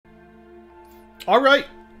All right,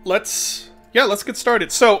 let's get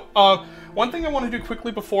started. So, one thing I want to do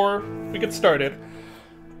quickly before we get started,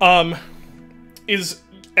 is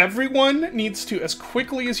everyone needs to, as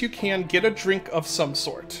quickly as you can, get a drink of some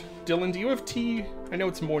sort. Dylan, do you have tea? I know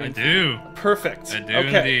it's morning. I do. Perfect. I do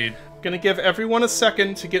okay. indeed. Gonna give everyone a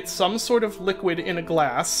second to get some sort of liquid in a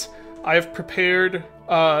glass. I have prepared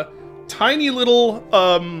a tiny little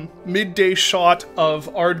midday shot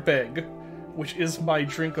of Ardbeg, which is my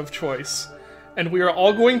drink of choice. And we are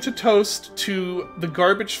all going to toast to the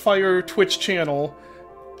Garbage Fire Twitch channel,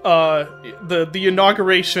 the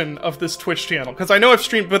inauguration of this Twitch channel. Because I know I've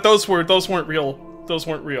streamed, but those weren't real. Those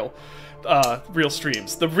weren't real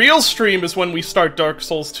streams. The real stream is when we start Dark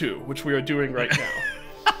Souls 2, which we are doing right now.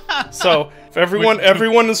 So if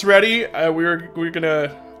everyone is ready, we're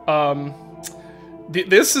gonna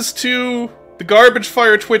this is to the Garbage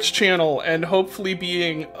Fire Twitch channel, and hopefully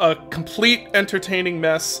being a complete entertaining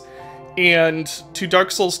mess, and to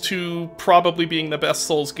Dark Souls 2 probably being the best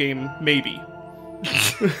Souls game, maybe.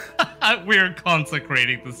 We're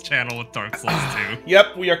consecrating this channel with Dark Souls 2.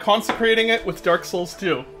 Yep, we are consecrating it with Dark Souls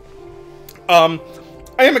 2. I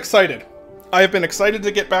am excited. I have been excited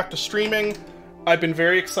to get back to streaming. I've been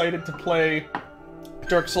very excited to play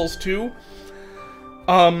Dark Souls 2.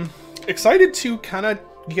 Excited to kind of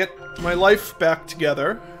get my life back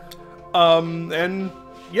together. And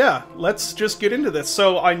yeah, let's just get into this.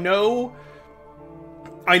 So I know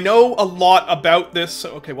a lot about this.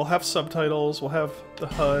 So, okay, we'll have subtitles. We'll have the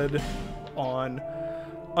HUD on.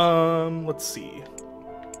 Let's see.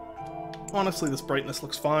 Honestly, this brightness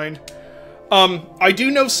looks fine. I do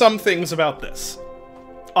know some things about this.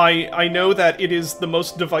 I know that it is the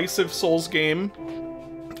most divisive Souls game.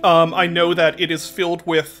 I know that it is filled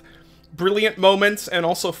with brilliant moments and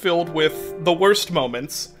also filled with the worst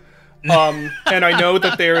moments. And I know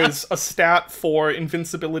that there is a stat for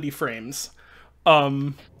invincibility frames.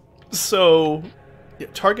 So yeah,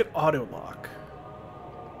 target auto lock.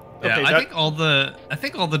 Yeah, Okay, I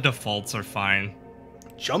think all the defaults are fine.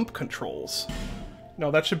 Jump controls. No,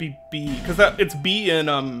 that should be B, because it's B in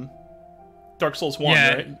Dark Souls 1,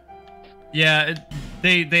 right? Yeah,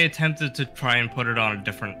 they attempted to try and put it on a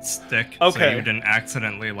different stick, Okay. so you didn't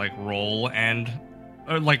accidentally like roll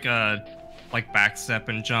or like backstep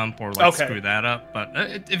and jump or like Okay. screw that up. But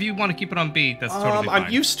if you want to keep it on B, that's totally fine.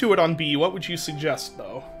 I'm used to it on B. What would you suggest,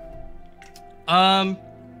 though?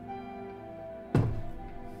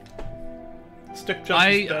 Stick jump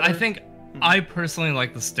is better? I think I personally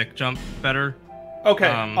like the stick jump better. Okay,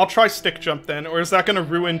 I'll try stick jump then. Or is that going to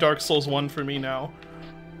ruin Dark Souls 1 for me now?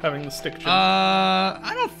 Having the stick jump?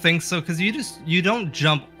 I don't think so, because you don't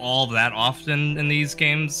jump all that often in these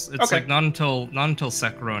games. It's Okay. like not until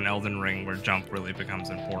Sekiro and Elden Ring where jump really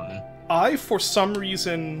becomes important. I, for some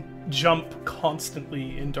reason, jump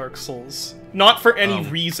constantly in Dark Souls. Not for any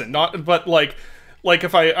reason, but like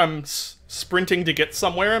if I'm sprinting to get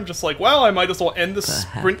somewhere, I'm just like, well, I might as well end the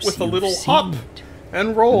sprint with a little hop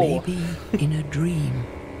and roll. Maybe in a dream.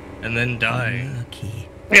 And then die. Murky,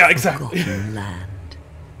 Yeah, exactly. forgotten land.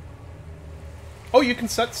 Oh, you can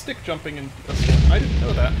set stick jumping in this one. I didn't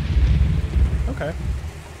know that. Okay.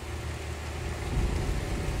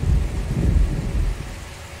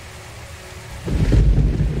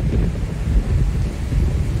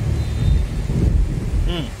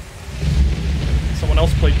 Someone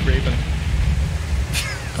else played Graven.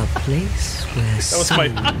 A place where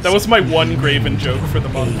That was my one Graven joke for the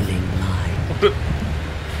month. ailing lie.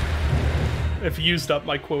 I've used up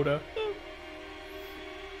my quota.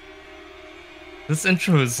 This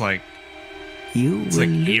intro is like You It's will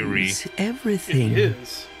like eerie. lose everything. It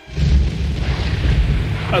is.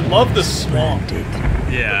 I love the swamp.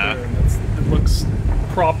 Branded, yeah. It looks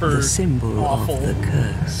proper. the symbol awful. of the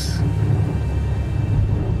curse.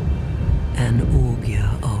 An augur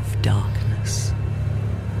of darkness.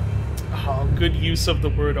 Oh, good use of the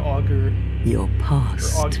word augur. Your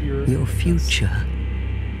past, Or augur. your future,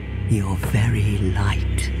 your very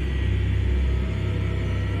light.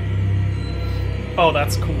 Oh,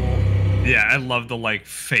 that's cool. Yeah, I love the like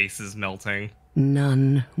faces melting.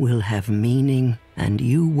 None will have meaning, and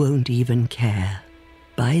you won't even care.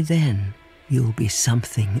 By then, you'll be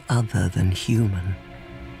something other than human.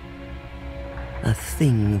 A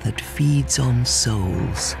thing that feeds on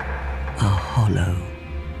souls, a hollow.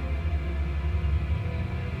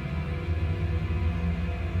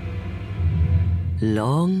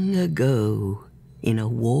 Long ago, in a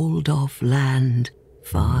walled-off land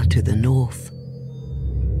far to the north,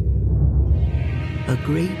 a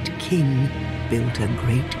great king built a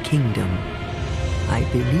great kingdom. I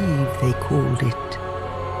believe they called it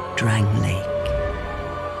Drang Lake.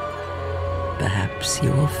 Perhaps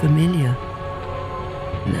you're familiar.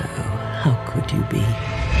 No, how could you be?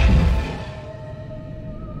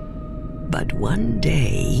 But one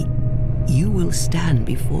day, you will stand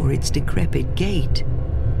before its decrepit gate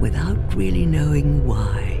without really knowing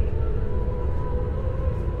why.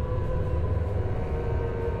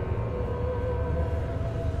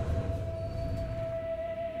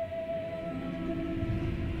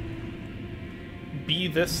 Be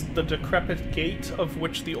this the decrepit gate of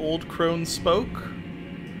which the old crone spoke?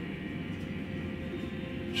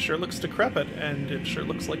 Sure looks decrepit, and it sure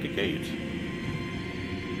looks like a gate.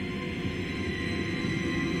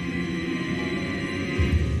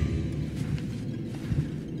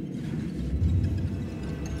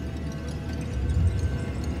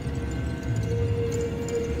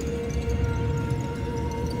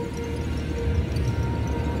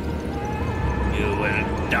 You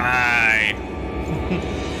will die.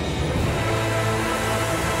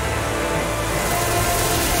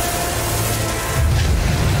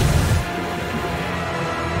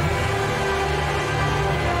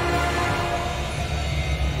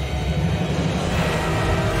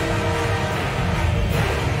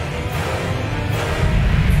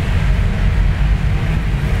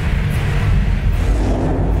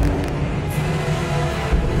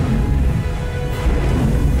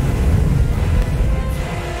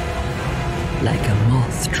 Like a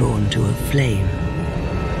moth drawn to a flame.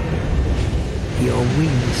 Your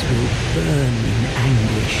wings will burn in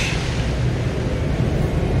anguish.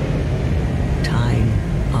 Time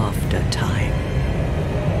after time.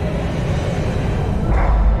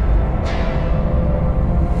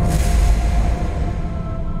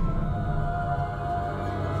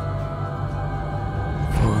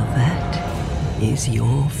 For that is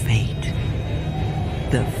your fate.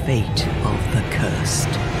 The fate of the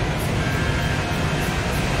cursed.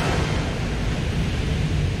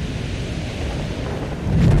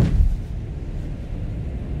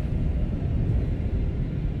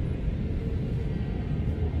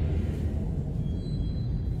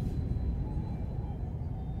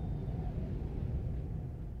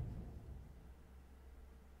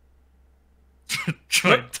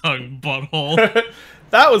 Truck tongue butthole.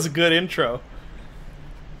 That was a good intro.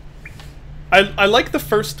 I like the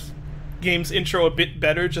first game's intro a bit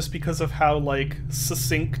better just because of how, like,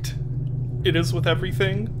 succinct it is with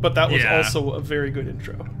everything, but that was Yeah. also a very good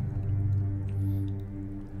intro.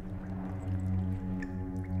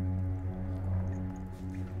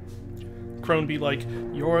 Crone be like,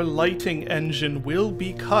 your lighting engine will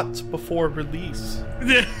be cut before release.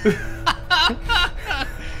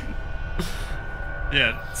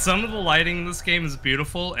 Yeah, some of the lighting in this game is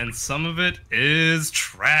beautiful, and some of it is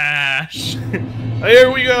trash. Here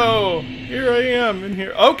we go! Here I am in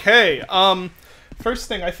here. Okay, first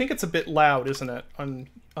thing, I think it's a bit loud, isn't it, on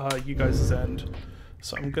you guys' end.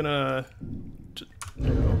 So I'm gonna...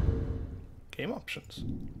 No. Game options,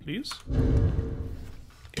 please.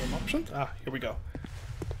 Game options? Ah, here we go.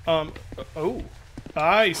 Oh,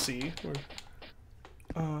 I see.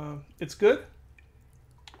 It's good?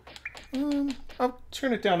 I'll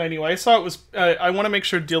turn it down anyway. I saw it was... I want to make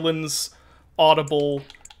sure Dylan's audible,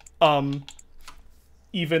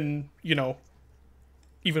 even, you know,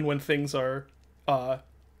 even when things are,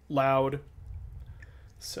 loud.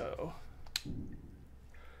 So...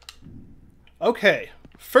 Okay.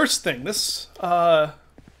 First thing, this,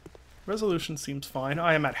 resolution seems fine.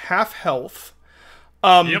 I am at half health.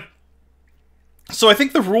 Yep. So I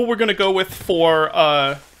think the rule we're going to go with for,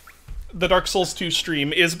 the Dark Souls 2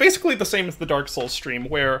 stream is basically the same as the Dark Souls stream,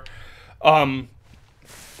 where no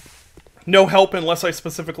help unless I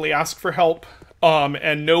specifically ask for help,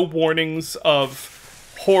 and no warnings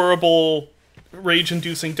of horrible,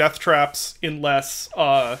 rage-inducing death traps unless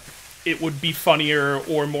it would be funnier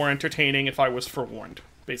or more entertaining if I was forewarned,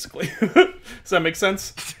 basically. Does that make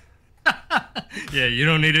sense? Yeah, you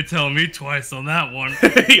don't need to tell me twice on that one.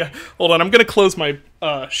 Yeah, hold on, I'm gonna close my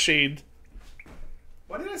shade.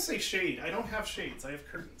 Why did I say shade? I don't have shades, I have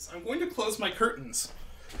curtains. I'm going to close my curtains.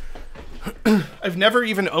 I've never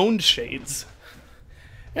even owned shades.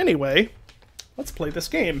 Anyway, let's play this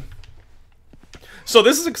game. So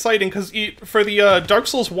this is exciting because for the Dark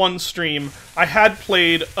Souls 1 stream, I had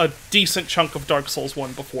played a decent chunk of Dark Souls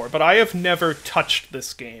 1 before, but I have never touched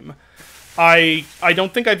this game. I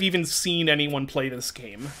don't think I've even seen anyone play this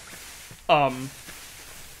game.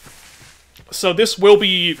 So this will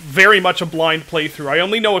be very much a blind playthrough. I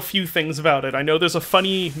only know a few things about it. I know there's a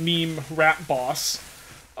funny meme rat boss.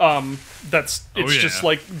 It's just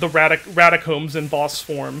like the Ratacombs in boss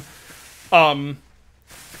form. And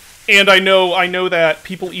I know that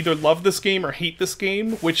people either love this game or hate this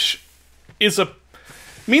game, which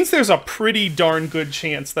means there's a pretty darn good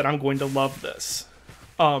chance that I'm going to love this.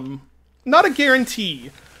 Not a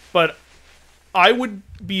guarantee, but I would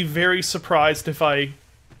be very surprised if I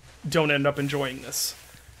don't end up enjoying this.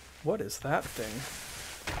 What is that thing?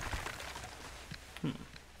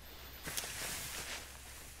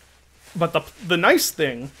 But the nice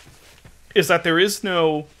thing is that there is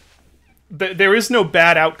no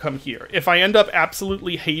bad outcome here. If I end up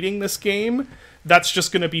absolutely hating this game, that's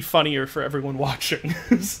just going to be funnier for everyone watching.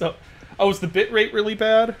 So, oh, is the bitrate really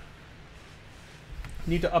bad?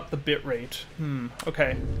 Need to up the bitrate.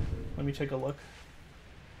 Okay. Let me take a look.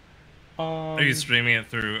 Are you streaming it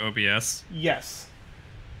through OBS? Yes.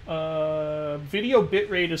 Video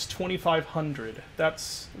bitrate is 2500.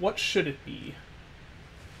 That's... What should it be?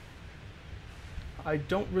 I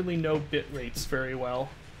don't really know bit rates very well.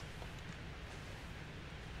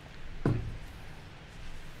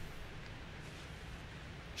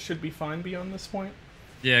 Should be fine beyond this point.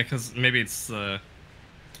 Yeah, because maybe it's I'm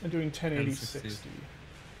doing 1080 1060. 60.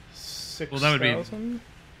 6,000? Well, that would be...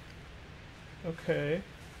 Okay.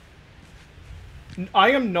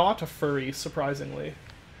 I am not a furry, surprisingly.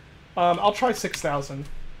 I'll try 6,000.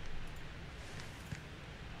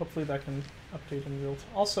 Hopefully that can update in real time.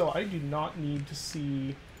 Also, I do not need to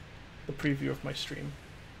see the preview of my stream.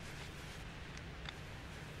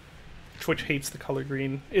 Twitch hates the color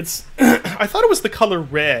green. It's... I thought it was the color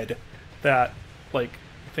red that, like,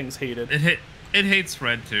 things hated. It hates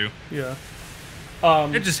red, too. Yeah.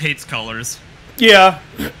 It just hates colors. Yeah.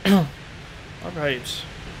 Alright.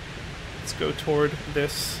 Let's go toward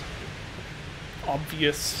this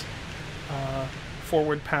obvious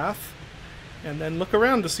forward path. And then look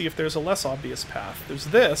around to see if there's a less obvious path. There's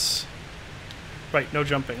this. Right, no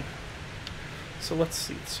jumping. So let's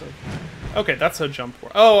see. So, okay, that's a jump.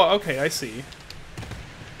 Oh, okay, I see.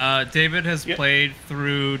 David has played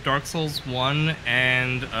through Dark Souls 1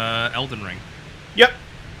 and Elden Ring. Yep.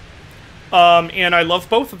 And I love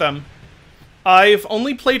both of them. I've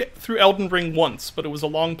only played through Elden Ring once, but it was a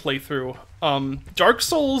long playthrough. Dark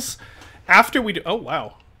Souls, after we do... Oh,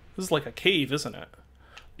 wow. This is like a cave, isn't it?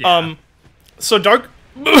 Yeah. So Dark...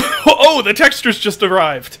 Oh, the textures just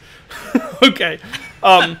arrived. Okay.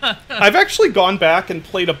 I've actually gone back and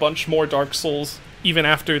played a bunch more Dark Souls, even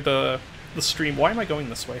after the stream. Why am I going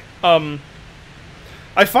this way?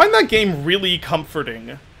 I find that game really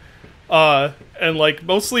comforting. And, like,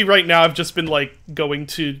 mostly right now I've just been, like, going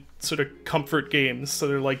to sort of comfort games. So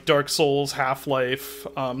they're, like, Dark Souls, Half-Life,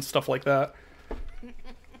 stuff like that.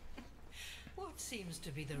 What seems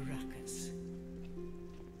to be the ruckus?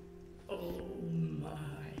 Oh my.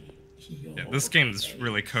 Yeah, this game's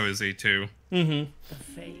really cozy, too. Mm-hmm. The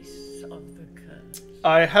face of the curse.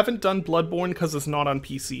 I haven't done Bloodborne because it's not on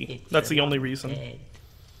PC. That's the only reason. Dead.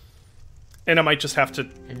 And I might just have to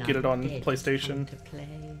And get it on undead PlayStation. come to play.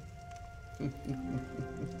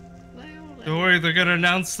 Don't worry, they're gonna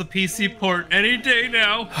announce the PC port any day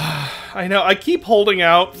now. I know, I keep holding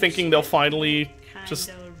out, thinking they'll finally just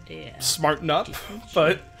Kind old dear. smarten up,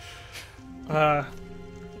 but...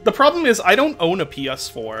 the problem is, I don't own a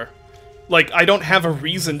PS4. Like, I don't have a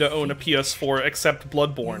reason to own a PS4 except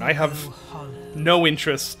Bloodborne. I have no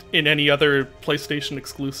interest in any other PlayStation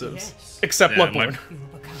exclusives. Yes. Except Yeah, Bloodborne.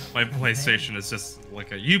 My PlayStation is just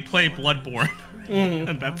like a, you play Bloodborne,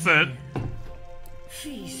 and that's it.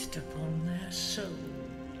 Feast upon their souls.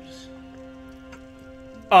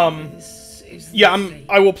 This is the Yeah, fate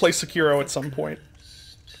I will play Sekiro at some point.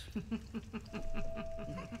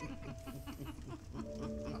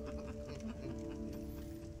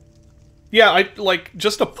 Yeah, like,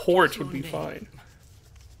 just a port would be fine.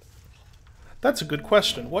 That's a good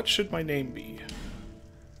question. What should my name be?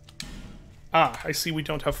 Ah, I see we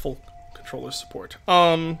don't have full controller support.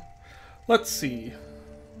 Let's see.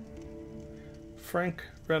 Frank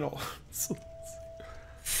Reynolds.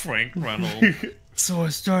 Frank Reynolds. So I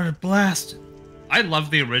started blasting. I love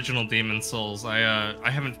the original Demon Souls. I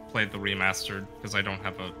haven't played the remastered because I don't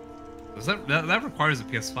have a... Does that requires a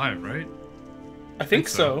PS5, right? I think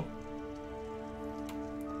so.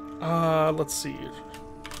 Let's see.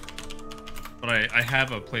 But I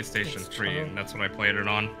have a PlayStation 3, and that's what I played it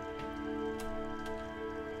on.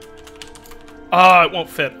 Ah, it won't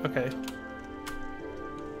fit. Okay.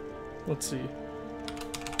 Let's see.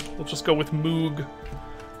 We'll just go with Moog.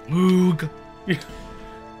 Moog. It's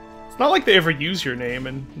not like they ever use your name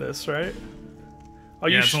in this, right? Oh,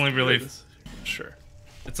 Yeah, it's only really... Sure.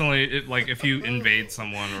 It's only, like, if you invade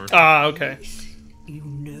someone or... Ah, okay. You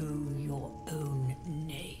know your own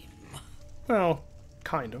name. Well,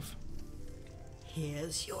 kind of.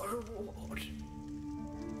 Here's your reward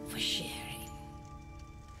for sharing.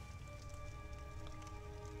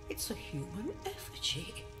 It's a human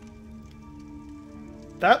effigy.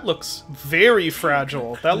 That looks very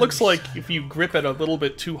fragile. That looks like if you grip it a little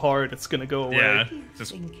bit too hard, it's gonna go away. Yeah, You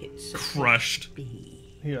just think it's supposed crushed. to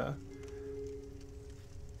be. Yeah.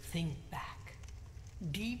 Think back,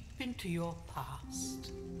 deep into your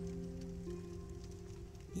past.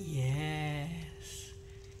 Yes,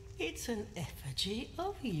 it's an effigy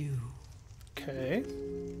of you. Okay.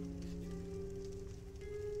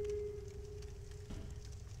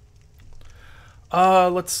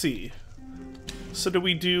 Let's see. So do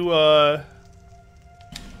we do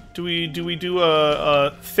do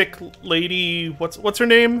a thick lady? What's her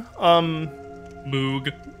name?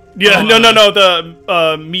 Moog. Yeah, Oh, no,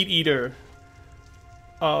 the meat eater.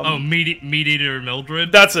 Meat Eater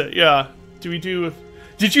Mildred. That's it. Yeah. Do we do?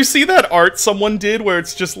 Did you see that art someone did where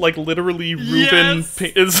it's just like literally Ruben Yes!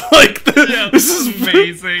 is like Yeah, this is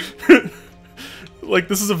amazing. like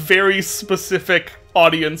this is a very specific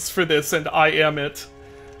audience for this, and I am it.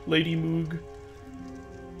 Lady Moog.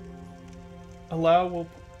 Allow will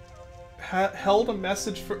held a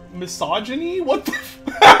message for misogyny? What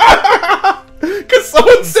the because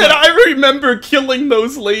someone said I remember killing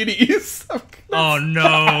those ladies. Oh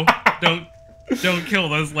no! Don't kill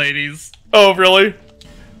those ladies. Oh really?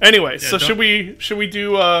 Anyway, so don't- should we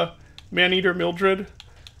do Man-Eater Mildred?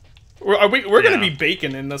 We're gonna Yeah. be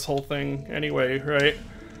bacon in this whole thing anyway, right?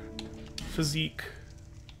 Physique.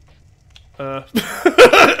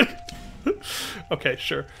 Okay,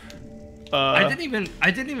 sure. I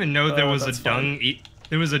didn't even know there was a that's fine.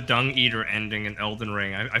 there was a dung eater ending in Elden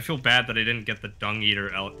Ring. I feel bad that I didn't get the dung eater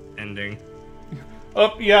ending.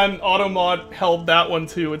 Oh yeah, and Automod held that one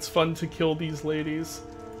too. It's fun to kill these ladies.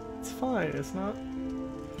 It's fine. It's not.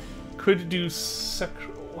 Could do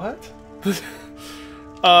sexual what?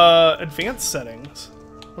 Advanced settings.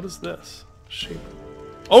 What is this? Shape.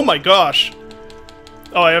 Oh my gosh.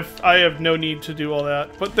 Oh, I have no need to do all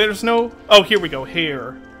that. But there's no. Oh, here we go.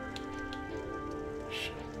 Hair.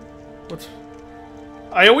 What's?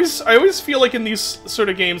 I always feel like in these sort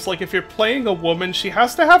of games, like if you're playing a woman, she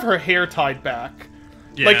has to have her hair tied back.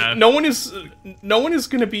 Yeah. Like no one is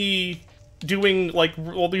gonna be doing like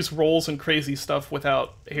all these rolls and crazy stuff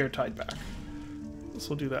without hair tied back. So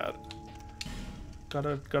we'll do that.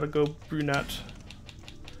 Gotta go brunette.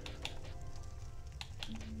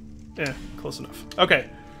 Close enough. Okay.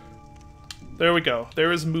 There we go.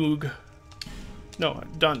 There is Moog. No,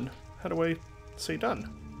 done. How do I say done?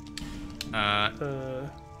 A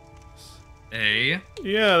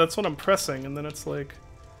Yeah, that's what I'm pressing, and then it's like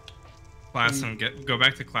class and go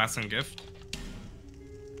back to class and gift.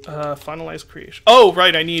 finalize creation. Oh,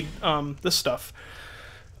 right, I need this stuff.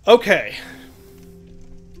 Okay.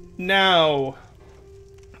 Now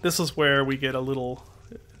this is where we get a little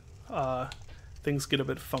things get a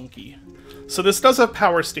bit funky. So this does have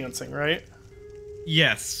power stancing, right?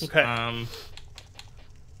 Yes. Okay.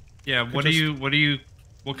 Yeah.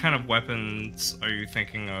 What kind of weapons are you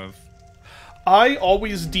thinking of? I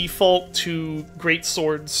always default to great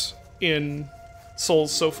swords in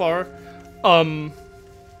Souls so far. And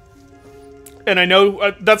I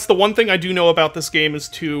know that's the one thing I do know about this game is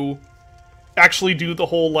to actually do the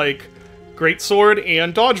whole like great sword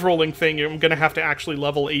and dodge rolling thing. I'm gonna have to actually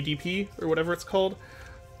level ADP or whatever it's called.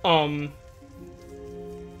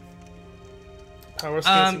 Power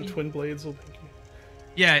stancing twin blades will.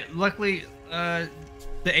 Yeah. Luckily, the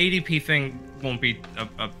ADP thing won't be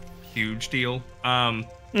a huge deal.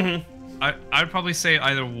 I'd probably say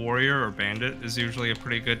either warrior or bandit is usually a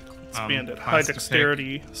pretty good Bandit, high class to pick.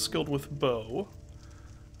 dexterity, skilled with bow.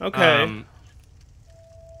 Okay,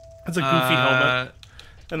 that's a goofy helmet.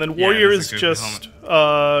 And then yeah, warrior it is is a goofy just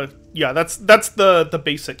yeah, that's the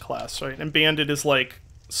basic class, right? And bandit is like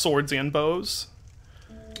swords and bows.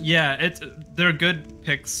 Yeah, they're good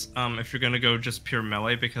picks if you're gonna go just pure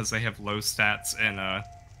melee because they have low stats in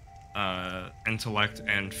intellect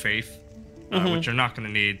and faith, which you're not gonna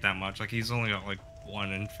need that much. Like he's only got like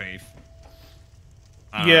 1 in faith.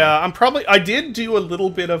 Yeah, I did do a little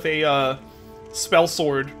bit of a spell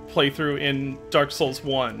sword playthrough in Dark Souls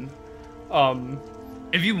 1.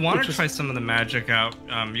 If you want Which to is- try some of the magic out,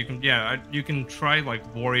 you can try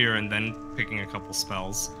like warrior and then picking a couple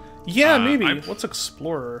spells. Yeah, maybe. I- What's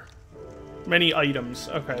explorer? Many items.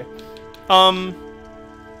 Okay.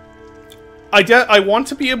 I want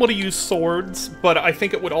to be able to use swords, but I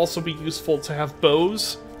think it would also be useful to have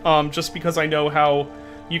bows. Just because I know how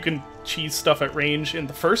you can cheese stuff at range in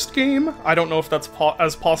the first game. I don't know if that's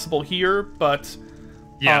as possible here, but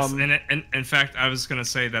Yes, and in fact, I was gonna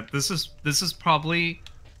say that this is probably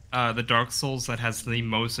the Dark Souls that has the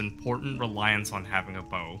most important reliance on having a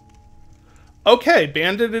bow. okay,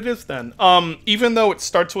 bandit it is then. Even though it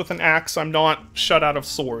starts with an axe, I'm not shut out of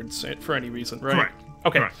swords for any reason, right? Correct.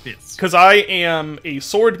 Okay. Correct, yes. Because I am a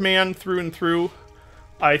sword man through and through.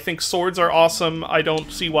 I think swords are awesome. I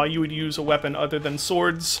don't see why you would use a weapon other than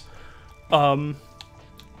swords.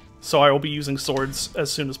 So I will be using swords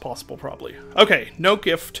as soon as possible, probably. Okay, no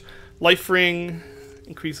gift. Life ring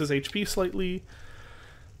increases HP slightly.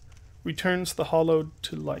 Returns the hollowed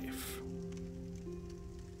to life.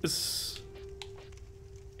 Is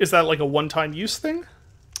that like a one-time use thing?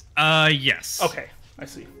 Yes. Okay, I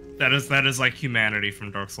see. That is like humanity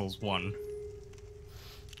from Dark Souls 1.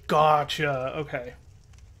 Gotcha, okay.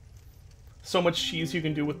 So much cheese you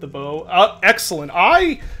can do with the bow. Excellent.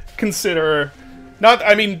 I consider...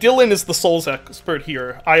 Dylan is the Souls expert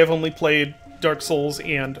here. I have only played Dark Souls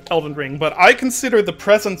and Elden Ring, but I consider the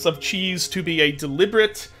presence of cheese to be a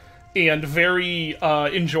deliberate and very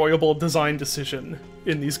enjoyable design decision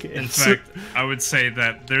in these games. In fact, I would say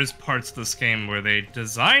that there's parts of this game where they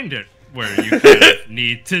designed it where you kind of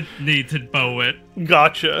need to bow it.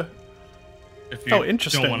 Gotcha. If you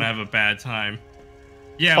interesting. don't want to have a bad time.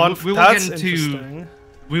 Yeah,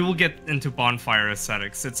 we will get into bonfire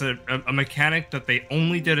aesthetics. It's a mechanic that they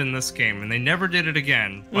only did in this game, and they never did it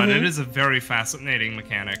again. But it is a very fascinating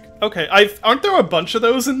mechanic. Okay, aren't there a bunch of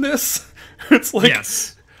those in this? It's like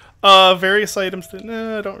yes. Various items.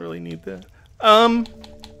 Nah, I don't really need that.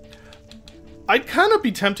 I'd kind of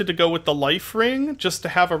be tempted to go with the life ring, just to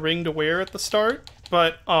have a ring to wear at the start.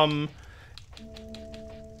 But so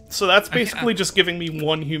that's basically just giving me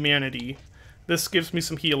 1 humanity. This gives me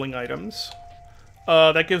some healing items.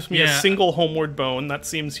 That gives me a single homeward bone. That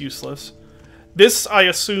seems useless. This, I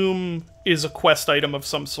assume, is a quest item of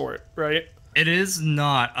some sort, right? It is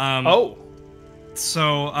not.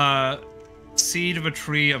 So, Seed of a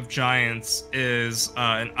Tree of Giants is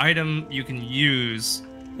an item you can use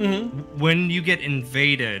when you get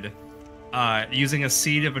invaded. Using a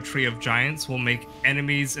Seed of a Tree of Giants will make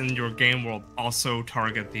enemies in your game world also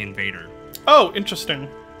target the invader. Oh, interesting.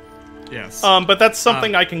 Yes. But that's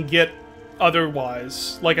something I can get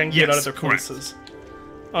otherwise. Like, I can get other correct. places.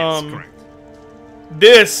 Yes, correct.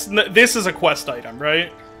 This is a quest item,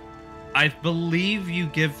 right? I believe you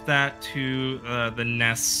give that to the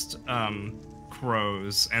Nest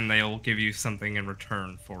crows, and they'll give you something in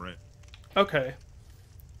return for it. Okay.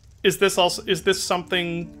 Is this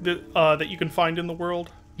something that that you can find in the world?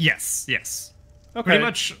 Yes, yes. Okay. Pretty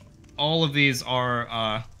much all of these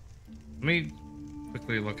are. Let me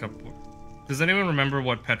quickly look up. Does anyone remember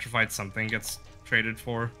what petrified something gets traded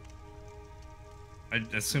for? I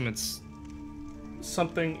assume it's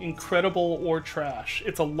something incredible or trash.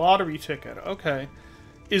 It's a lottery ticket. Okay.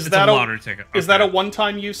 It's a lottery ticket. Okay. Is that a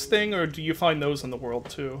one-time use thing, or do you find those in the world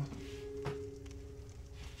too?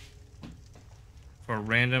 For a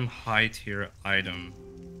random high-tier item.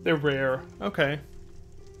 They're rare. Okay.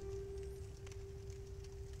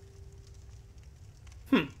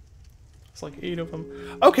 It's like 8 of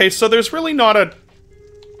them. Okay, so there's really not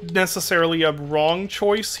necessarily a wrong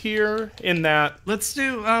choice here in that. Let's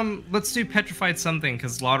do petrified something,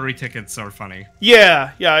 because lottery tickets are funny.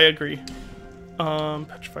 Yeah, I agree.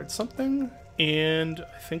 Petrified something, and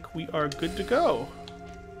I think we are good to go.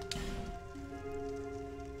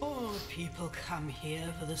 All people come here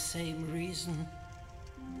for the same reason.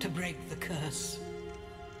 To break the curse.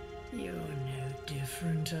 You're no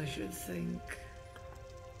different, I should think.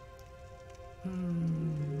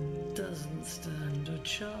 Doesn't stand a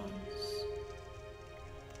chance.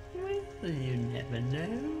 Well, you never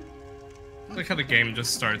know. I like how the game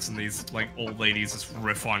just starts and these like old ladies just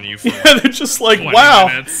riff on you for yeah, they're just like, 20 wow,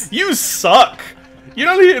 minutes. You suck. You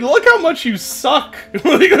don't even look how much you suck.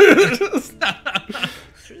 Through the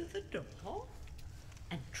door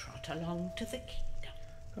and trot along to the kingdom.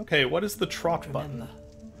 Okay, what is the trot button?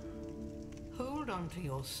 Hold on to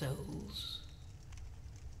your souls.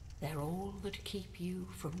 They're all that keep you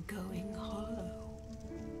from going hollow.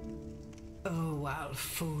 Oh, I'll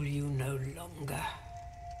fool you no longer.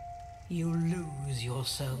 You lose your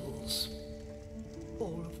souls.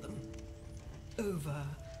 All of them. Over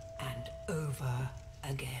and over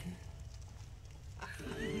again. I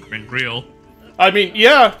mean, real. I mean,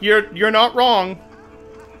 yeah, you're not wrong.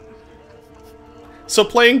 So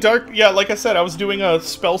playing Dark, yeah, like I said, I was doing a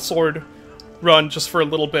spell sword run just for a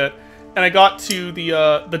little bit, and I got to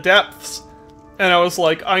the depths, and I was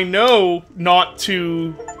like, I know not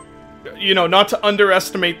to, not to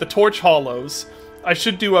underestimate the torch hollows. I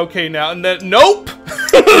should do okay now, and then nope.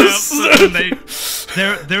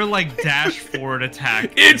 They're like dash forward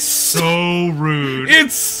attack. It's so rude.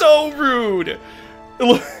 It's so rude.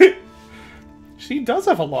 She does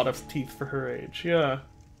have a lot of teeth for her age. Yeah,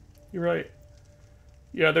 you're right.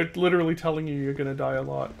 Yeah, they're literally telling you you're gonna die a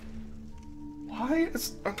lot. Why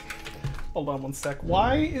is... Hold on one sec.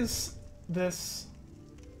 Why is this...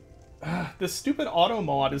 this stupid auto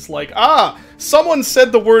mod is like, someone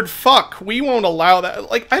said the word fuck. We won't allow that.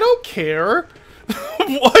 Like, I don't care.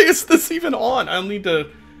 Why is this even on? I'll need to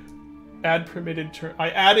add permitted term. I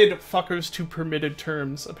added fuckers to permitted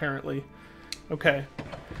terms, apparently. Okay.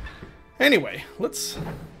 Anyway, let's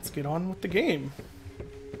get on with the game.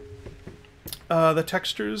 The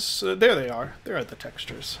textures, there they are. There are the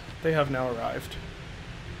textures. They have now arrived.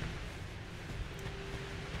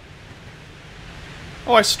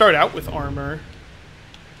 Oh, I start out with armor.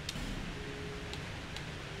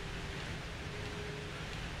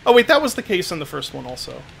 Oh wait, that was the case in the first one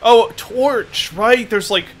also. Oh, torch, right? There's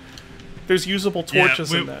usable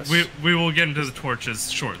torches in this. We will get into the torches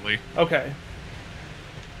shortly. Okay.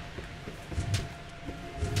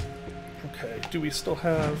 Okay, do we still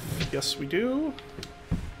have... Yes, we do.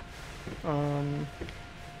 And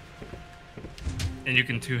you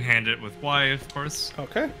can two-hand it with Y, of course.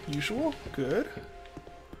 Okay, usual. Good.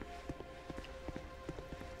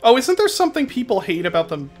 Oh, isn't there something people hate about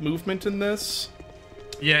the movement in this?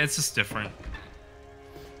 Yeah, it's just different.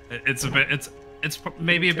 It's a bit... It's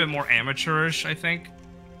maybe a bit more amateurish, I think.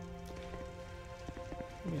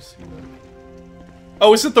 Let me see that.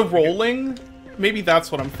 Oh, is it the rolling? Maybe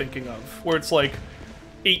that's what I'm thinking of, where it's like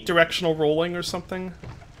 8-directional rolling or something.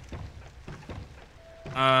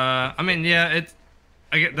 I mean, yeah,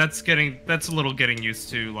 that's a little getting used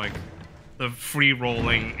to like the free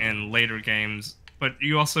rolling in later games, but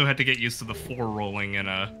you also had to get used to the 4 rolling in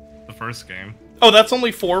the first game. Oh, that's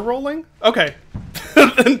only 4 rolling? Okay.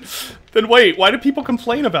 then wait, why do people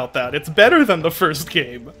complain about that? It's better than the first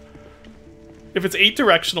game. If it's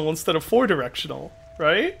 8-directional instead of 4-directional,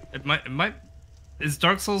 right? It might. Is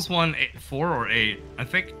Dark Souls 1 4 or 8? I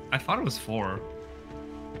thought it was 4.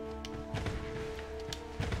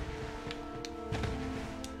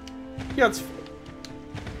 Yeah,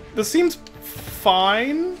 this seems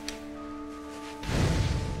fine.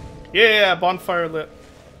 Yeah, bonfire lit.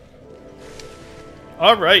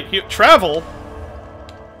 Alright, here, travel!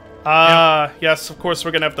 Yes, of course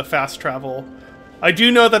we're gonna have the fast travel. I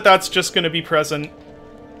do know that that's just gonna be present.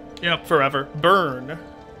 Yep. Forever. Burn.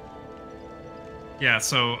 Yeah,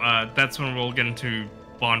 so that's when we'll get into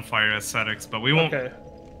bonfire aesthetics, but we won't... Okay.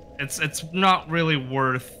 It's not really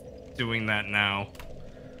worth doing that now.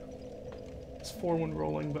 It's 4 when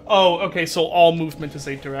rolling, but... Oh, okay, so all movement is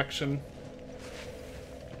 8 direction.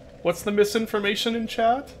 What's the misinformation in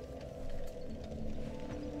chat?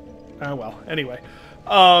 Oh, well, anyway.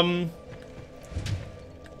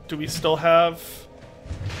 Do we still have...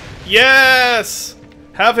 Yes!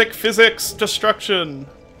 Havoc, physics, destruction.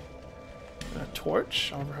 A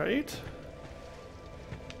torch, alright.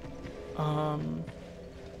 Can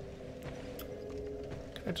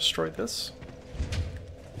I destroy this?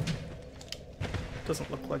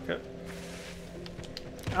 Doesn't look like it.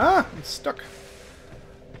 Ah, I'm stuck.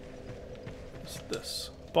 What's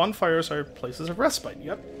this? Bonfires are places of respite,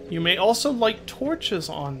 yep. You may also light torches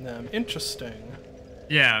on them. Interesting.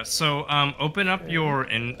 Yeah, so open up your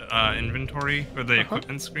inventory, or the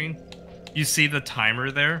equipment screen. You see the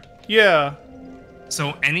timer there? Yeah.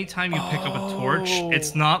 So anytime you pick up a torch,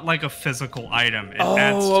 it's not like a physical item. It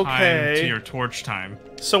adds time to your torch time.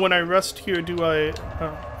 So when I rest here, do I...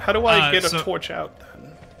 how do I get a torch out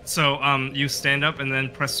then? So you stand up and then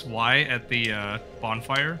press Y at the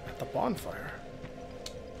bonfire. At the bonfire?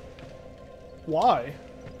 Why?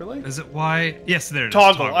 Really? Is it Y? Yes, there it is.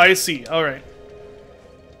 Toggle, I see. Alright.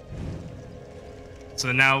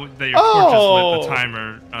 So now that your torch is lit, the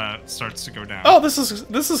timer starts to go down. Oh, this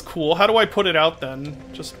is cool. How do I put it out then?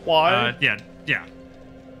 Just Y? Yeah.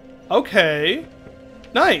 Okay.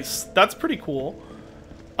 Nice. That's pretty cool.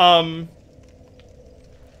 Let's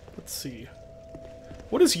see.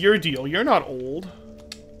 What is your deal? You're not old.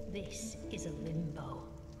 This is a limbo.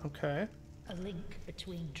 Okay. A link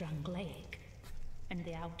between Drangleic and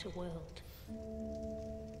the outer world.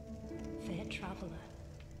 Fair traveler,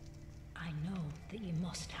 I know that you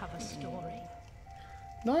must have a story.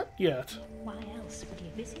 Not yet. Why else would you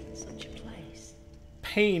visit such a place?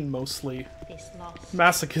 Pain, mostly. This lost,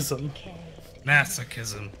 Masochism. decayed.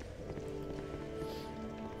 Masochism.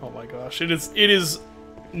 Oh my gosh. It is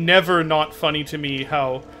never not funny to me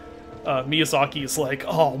how Miyazaki is like,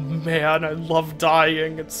 oh man, I love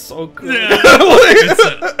dying. It's so good.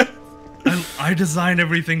 Yeah. I design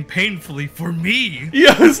everything painfully for me.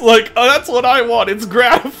 Yeah, it's like, oh, that's what I want. It's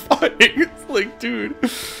gratifying. It's like, dude.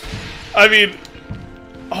 I mean,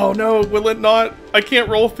 oh no, will it not? I can't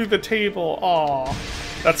roll through the table. Aw,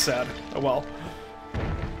 that's sad. Oh well.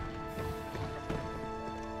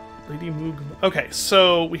 Lady Moog. Okay,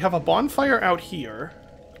 so we have a bonfire out here.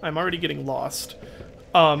 I'm already getting lost.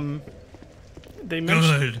 They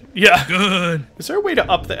mentioned... Good. Yeah. Good. Is there a way to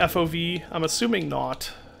up the FOV? I'm assuming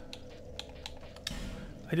not.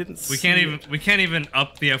 I didn't see We can't even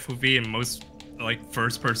up the FOV in most like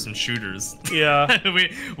first-person shooters. Yeah.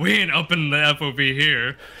 we ain't upping the FOV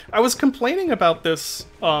here. I was complaining about this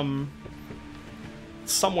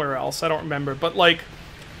somewhere else, I don't remember, but like,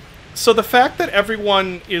 so the fact that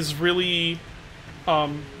everyone is really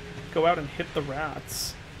go out and hit the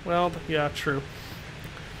rats. Well, yeah, true.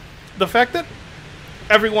 The fact that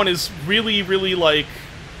everyone is really, really like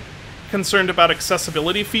concerned about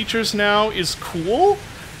accessibility features now is cool,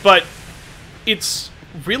 but it's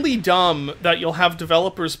really dumb that you'll have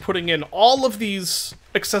developers putting in all of these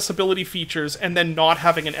accessibility features and then not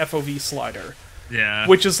having an FOV slider. Yeah.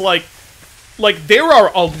 Which is like there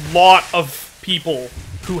are a lot of people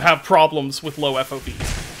who have problems with low FOV.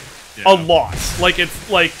 Yeah. A lot. Like, it's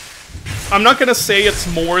like, I'm not gonna say it's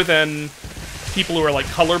more than people who are like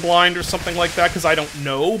colorblind or something like that, because I don't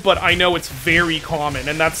know, but I know it's very common,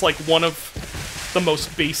 and that's like one of the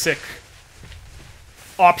most basic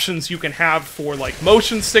options you can have for like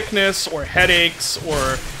motion sickness or headaches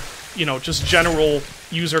or, you know, just general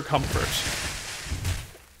user comfort.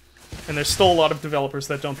 And there's still a lot of developers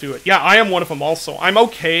that don't do it. Yeah, I am one of them also. I'm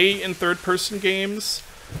okay in third-person games.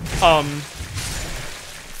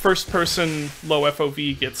 First-person low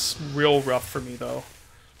FOV gets real rough for me, though.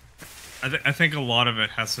 I think a lot of it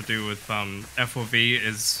has to do with FOV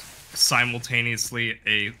is simultaneously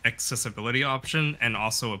a accessibility option and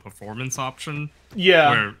also a performance option.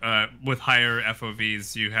 Yeah. Where with higher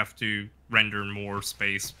FOVs you have to render more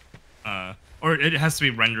space, or it has to be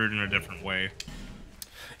rendered in a different way.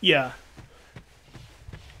 Yeah.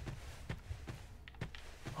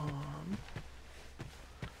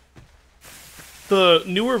 The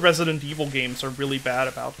newer Resident Evil games are really bad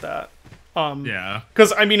about that. Yeah.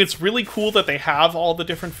 Because, I mean, it's really cool that they have all the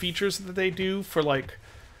different features that they do for, like,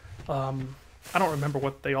 I don't remember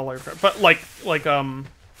what they all are, but,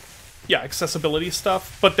 yeah, accessibility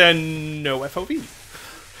stuff, but then no FOV.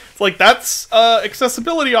 It's like, that's,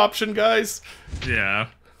 accessibility option, guys. Yeah.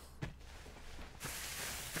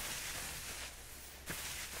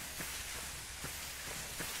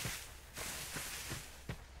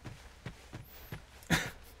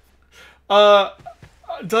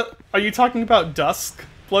 Are you talking about Dusk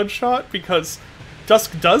Bloodshot? Because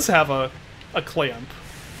Dusk does have a clamp.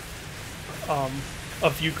 A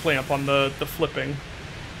view clamp on the flipping.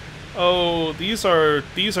 Oh, these are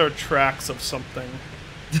tracks of something.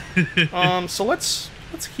 So let's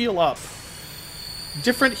heal up.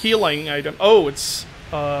 Different healing item. Oh, it's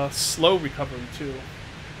slow recovery too.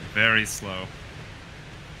 Very slow.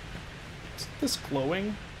 Is this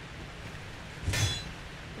glowing?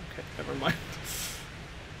 Okay, never mind.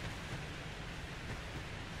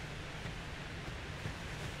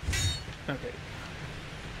 Okay.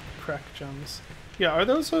 Crack gems. Yeah, are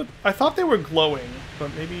those I thought they were glowing,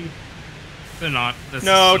 but maybe... They're not. This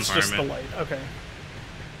No, is it's just the light. Okay.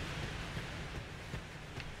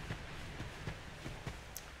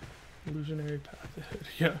 Illusionary path ahead.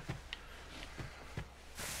 Yeah.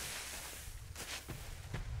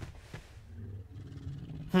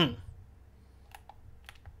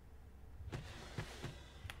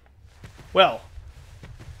 Well.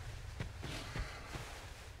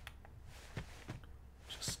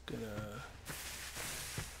 Just gonna...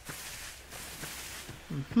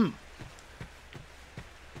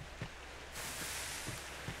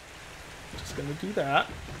 Just gonna do that.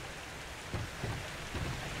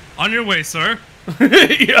 On your way, sir.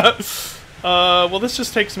 Yeah. Well, this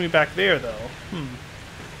just takes me back there, though.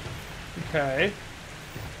 Okay.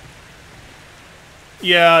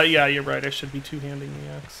 Yeah, you're right. I should be two-handing the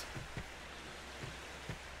axe.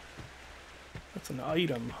 That's an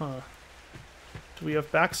item, huh? Do we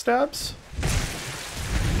have backstabs?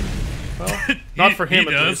 Well, not for him,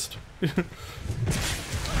 at least.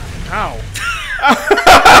 Ow.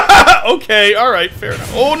 Okay, alright, fair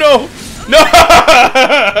enough. Oh, no! No!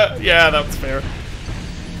 Yeah, that's fair.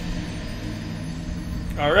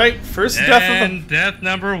 Alright, first death of the... death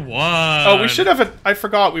number 1. Oh, we should have a... I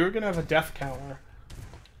forgot, we were gonna have a death counter.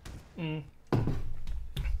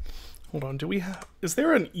 Hold on, do we have... Is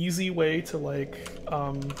there an easy way to, like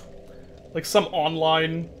some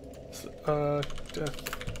online, death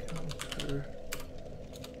counter?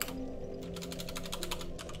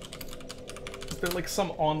 Is there, like,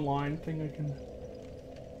 some online thing I can...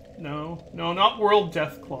 No? No, not World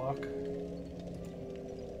Death Clock.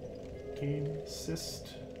 Game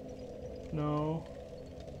assist. No.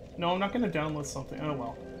 No, I'm not gonna download something.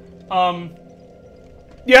 Oh, well.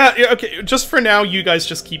 Yeah, okay, just for now, you guys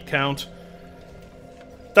just keep count.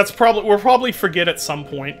 That's probably... We'll probably forget at some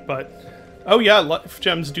point, but... Oh yeah, life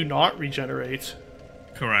gems do not regenerate.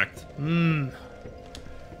 Correct.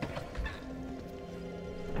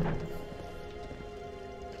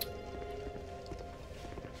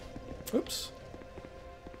 Oops.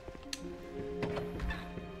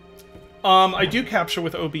 I do capture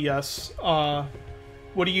with OBS. How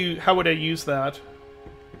would I use that?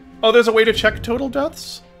 Oh, there's a way to check total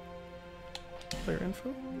deaths? Player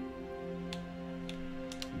info?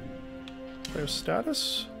 Player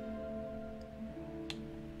status?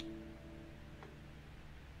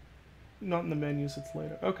 Not in the menus, it's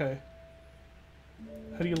later. Okay.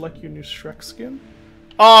 How do you like your new Shrek skin?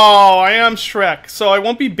 Oh, I am Shrek. So I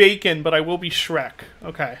won't be Bacon, but I will be Shrek.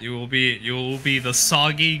 Okay. You will be the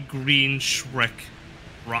soggy green Shrek,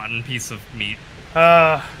 rotten piece of meat.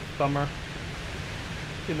 Bummer.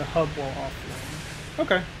 In the hub while offline.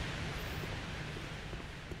 Okay.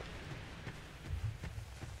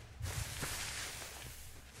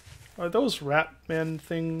 Are those Ratman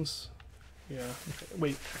things? Yeah. Okay.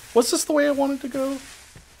 Wait. Was this the way I wanted to go?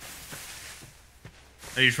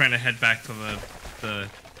 Are you trying to head back to the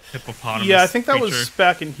hippopotamus? Yeah, I think that creature? was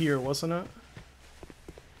back in here, wasn't it?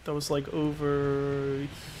 That was like over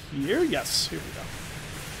here? Yes, here we go.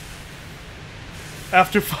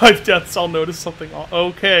 After 5 deaths, I'll notice something.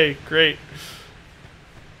 Okay, great.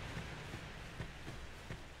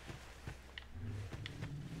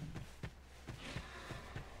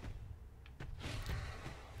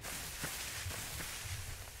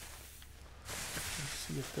 Let's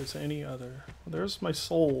see if there's any other. Well, there's my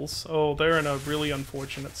souls. Oh, they're in a really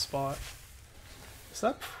unfortunate spot. Is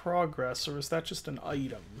that progress, or is that just an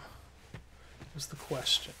item? Is the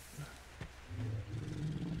question.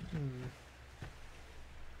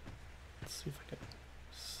 Let's see if I can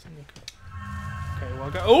sneak up. Okay, well, I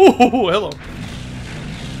got. Oh, hello.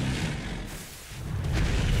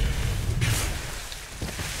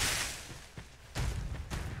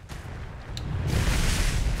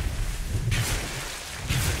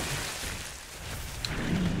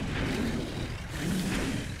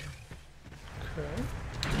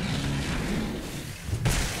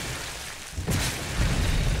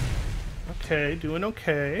 Okay, doing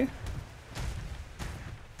okay.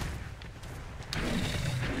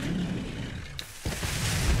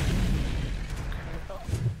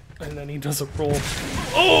 And then he does a roll.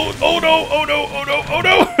 Oh! Oh no! Oh no! Oh no! Oh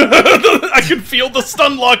no! I can feel the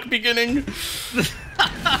stun lock beginning.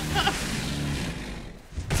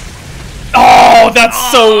 Oh,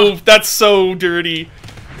 that's so dirty.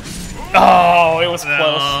 Oh, it was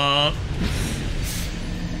close.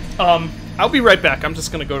 I'll be right back. I'm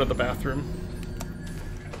just gonna go to the bathroom.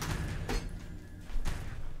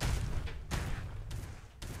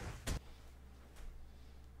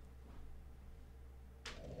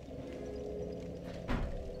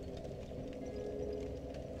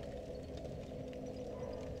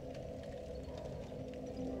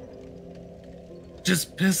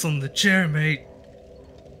 Just piss on the chair, mate.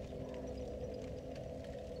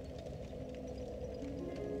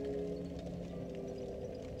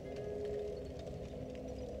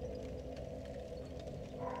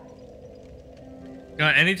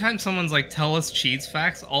 God, anytime someone's like, tell us cheese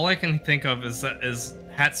facts, all I can think of is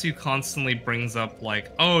Hatsu constantly brings up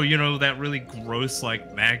like, oh, you know, that really gross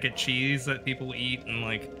like maggot cheese that people eat in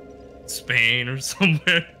like Spain or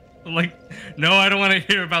somewhere. I'm like, no, I don't want to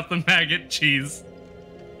hear about the maggot cheese.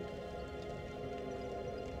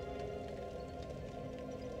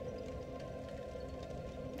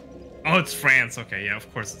 Oh, it's France. Okay, yeah,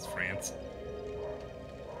 of course it's France.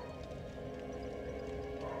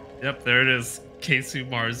 Yep, there it is. Keisu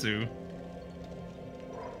Marzu.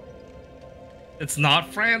 It's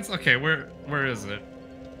not France? Okay, where is it?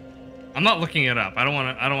 I'm not looking it up. I don't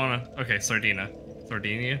wanna okay, Sardinia.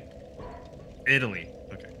 Italy.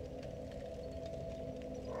 Okay.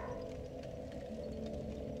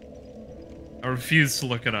 I refuse to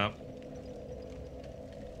look it up.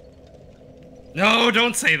 No,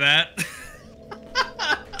 don't say that.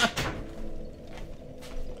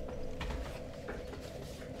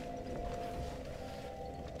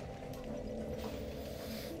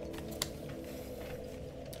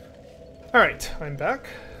 Alright, I'm back.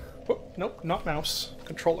 Oh, nope, not mouse.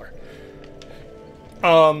 Controller.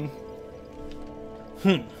 My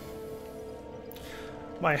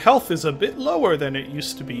health is a bit lower than it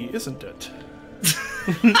used to be, isn't it?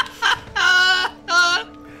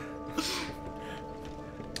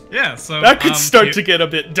 Yeah, so that could start to get a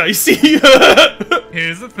bit dicey.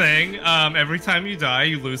 Here's the thing, every time you die,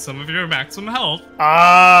 you lose some of your maximum health.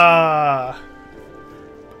 Ah.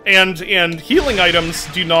 And healing items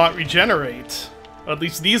do not regenerate. At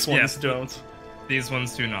least these ones don't. These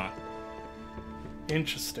ones do not.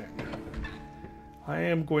 Interesting. I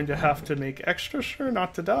am going to have to make extra sure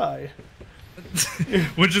not to die.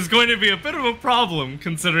 Which is going to be a bit of a problem,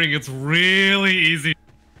 considering it's really easy.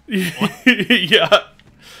 Yeah.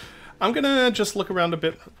 I'm gonna just look around a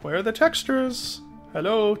bit. Where are the textures?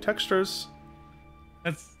 Hello, textures.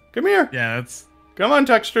 That's Come here. yeah. That's Come on,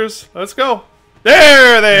 textures. Let's go.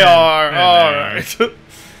 There they are. there they All are. right.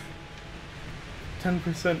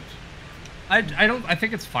 10%. I don't. I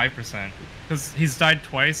think it's 5% because he's died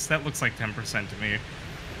twice. That looks like 10% to me.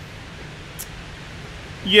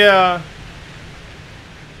 Yeah.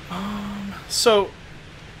 So.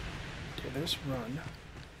 Okay, there's run.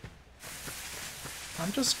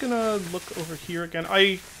 I'm just gonna look over here again.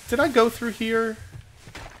 Did I go through here?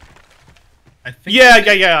 I think.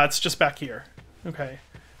 Yeah. It's just back here. Okay.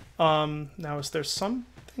 Now is there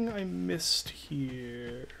something I missed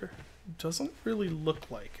here? Doesn't really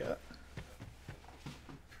look like it.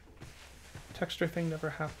 Texture thing never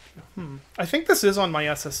happened. I think this is on my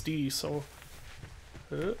SSD, so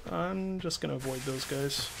I'm just gonna avoid those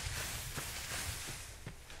guys.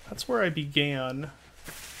 That's where I began.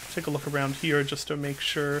 Take a look around here just to make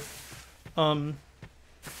sure. Because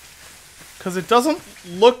it doesn't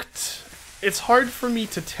look... It's hard for me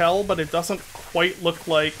to tell, but it doesn't quite look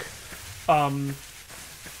like that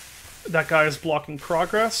guy is blocking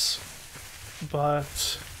progress.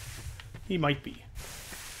 But he might be.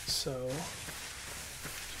 So...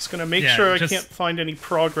 Just gonna make sure I can't find any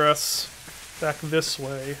progress back this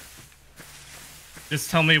way. Just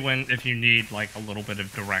tell me if you need like a little bit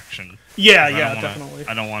of direction. Yeah, Definitely. definitely.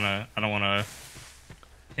 I don't wanna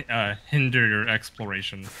hinder your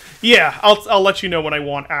exploration. Yeah, I'll let you know when I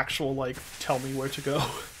want actual, like, tell me where to go.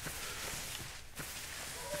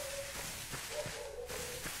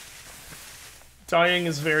 Dying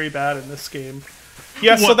is very bad in this game.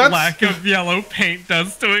 Yeah, so that's... lack of yellow paint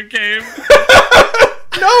does to a game.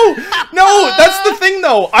 No, that's the thing,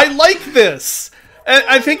 though. I like this. And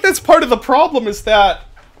I think that's part of the problem is that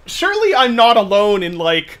surely I'm not alone in,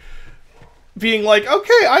 like, being like,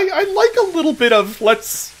 okay, I like a little bit of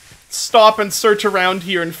let's stop and search around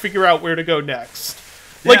here and figure out where to go next.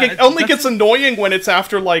 Like, Yeah, it only gets annoying when it's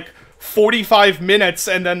after, like, 45 minutes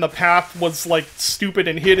and then the path was, like, stupid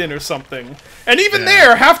and hidden or something. And even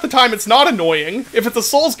there, half the time it's not annoying. If it's a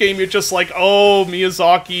Souls game, you're just like, oh,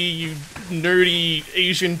 Miyazaki, you nerdy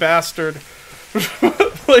Asian bastard.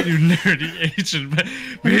 Like, You nerdy Asian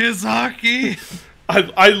Miyazaki.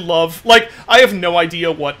 I love, like, I have no idea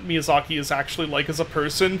what Miyazaki is actually like as a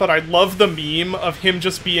person, but I love the meme of him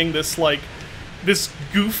just being this, like, this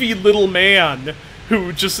goofy little man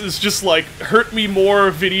who just is just like, hurt me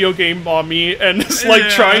more, video game mommy, and is, like,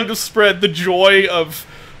 trying to spread the joy of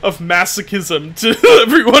masochism to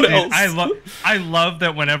everyone else. I love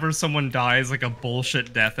that whenever someone dies like a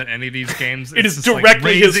bullshit death in any of these games, It it's is just, like,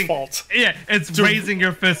 directly his raising- fault. Yeah, it's raising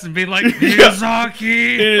your fist and being like,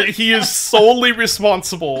 Miyazaki! He is solely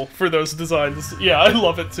responsible for those designs. Yeah, I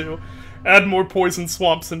love it too. Add more poison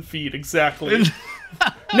swamps and feed, exactly.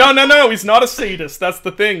 No, he's not a sadist, that's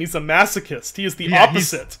the thing. He's a masochist. He is the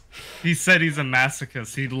opposite. He said he's a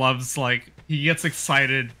masochist. He loves, like, he gets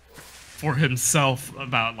excited for himself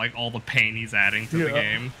about, like, all the pain he's adding to the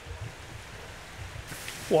game.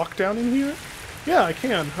 Walk down in here? Yeah, I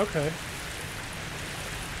can. Okay.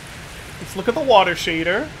 Let's look at the water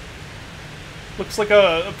shader. Looks like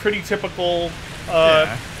a pretty typical,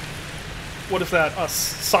 what is that? A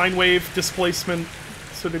sine wave displacement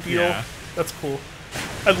sort of deal. Yeah. That's cool.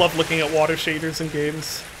 I love looking at water shaders in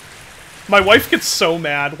games. My wife gets so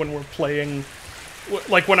mad when we're playing,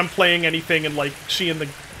 like when I'm playing anything and like she and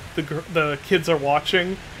the kids are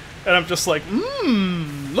watching, and I'm just like,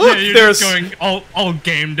 look, You're there's just going all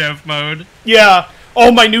game dev mode. Yeah. Oh,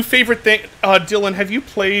 my new favorite thing, Dylan. Have you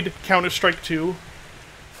played Counter-Strike 2?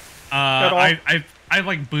 At all? I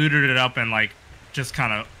like booted it up and like just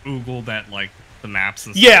kind of oogled at like the maps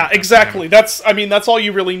and stuff. Yeah, like that. exactly. That's all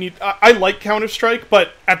you really need. I like Counter-Strike,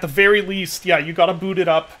 but at the very least, yeah, you gotta boot it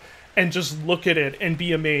up and just look at it and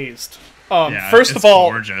be amazed. First of it's all,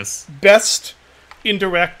 gorgeous. best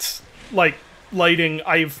indirect, like, lighting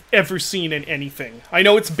I've ever seen in anything. I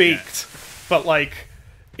know it's baked, but, like,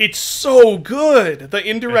 it's so good. The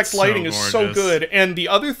indirect It's so lighting is so gorgeous. good. And the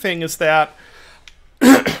other thing is that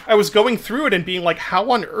I was going through it and being like, how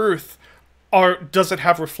on earth does it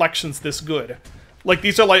have reflections this good? Like,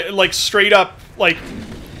 these are like straight up, like,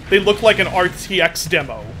 they look like an RTX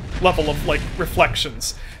demo level of, like,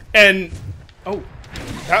 reflections. And, oh,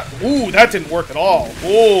 that didn't work at all.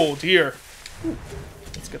 Oh, dear. Ooh,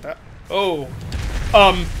 let's get that. Oh.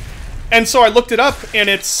 And so I looked it up, and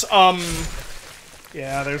it's,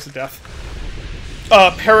 yeah, there's a death.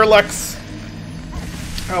 parallax...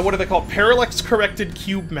 what are they called? Parallax-corrected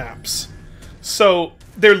cube maps. So,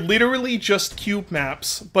 they're literally just cube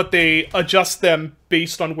maps, but they adjust them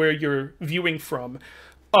based on where you're viewing from.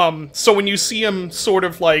 So when you see them sort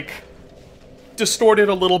of, like, distorted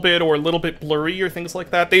a little bit or a little bit blurry or things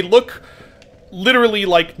like that, they look literally,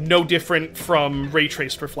 like, no different from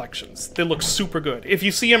ray-traced reflections. They look super good. If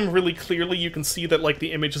you see them really clearly, you can see that, like,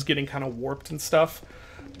 the image is getting kind of warped and stuff.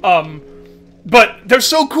 But they're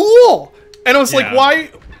so cool! And I was like, why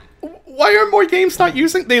are more games not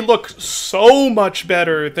using... They look so much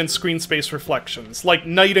better than screen space reflections. Like,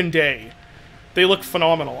 night and day. They look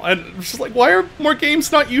phenomenal. And it's just like, why are more games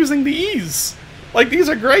not using these? Like, these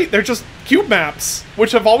are great. They're just cube maps,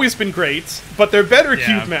 which have always been great, but they're better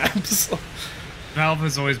cube maps. Valve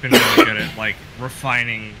has always been really good at, like,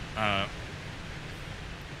 refining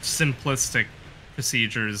simplistic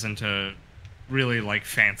procedures into really, like,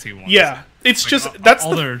 fancy ones. Yeah, it's like, just... that's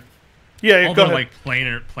all the... their... Yeah, all go the, ahead.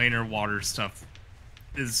 like, planar water stuff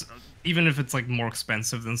is... even if it's, like, more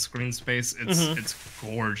expensive than screen space, it's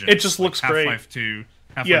gorgeous. It just like, looks great. Half-Life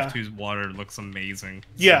 2's water looks amazing.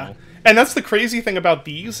 Yeah, so. and that's the crazy thing about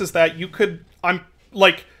these, is that you could...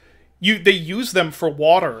 they use them for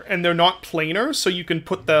water, and they're not planar, so you can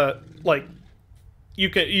put the, like... You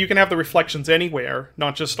can have the reflections anywhere,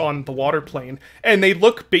 not just on the water plane, and they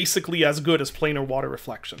look basically as good as planar water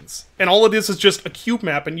reflections. And all it is just a cube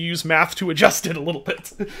map, and you use math to adjust it a little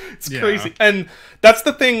bit. It's crazy. And that's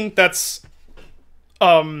the thing that's,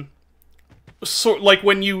 like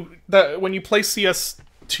when you play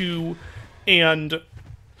CS2 and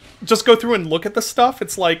just go through and look at the stuff,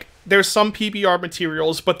 it's like there's some PBR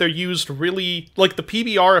materials, but they're used really, like the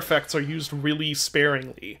PBR effects are used really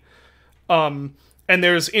sparingly. And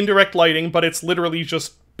there's indirect lighting, but it's literally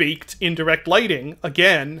just baked indirect lighting,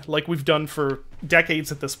 again, like we've done for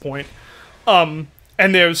decades at this point. And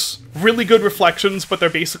there's really good reflections, but they're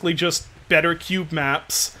basically just better cube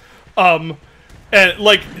maps. And,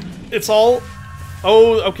 like, it's all...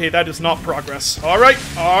 Oh, okay, that is not progress. Alright,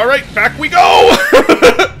 back we go!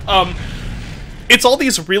 It's all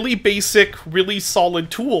these really basic, really solid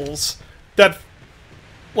tools that,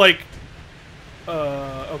 like...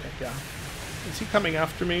 okay, yeah. Is he coming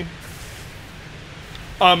after me?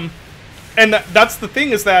 And that's the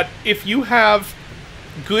thing, is that if you have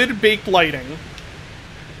good baked lighting,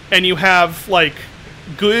 and you have, like,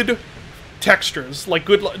 good textures, like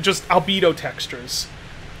good, just albedo textures,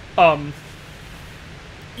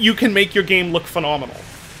 you can make your game look phenomenal.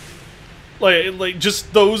 Like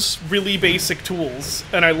just those really basic tools,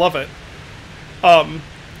 and I love it.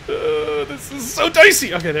 This is so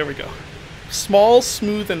dicey! Okay, there we go. Small,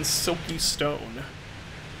 smooth, and silky stone.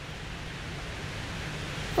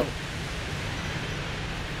 Oh.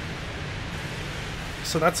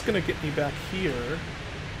 So that's gonna get me back here.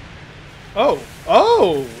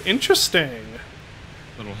 Oh, interesting.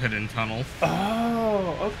 Little hidden tunnel.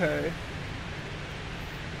 Oh, okay.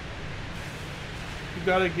 You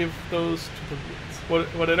gotta give those to the woods.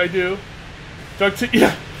 What did I do?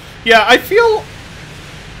 Yeah, I feel...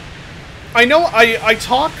 I know I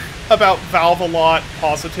talk about Valve a lot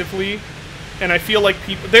positively, and I feel like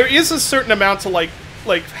people... There is a certain amount to, like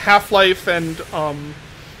Half-Life and,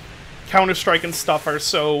 Counter-Strike and stuff are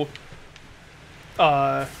so,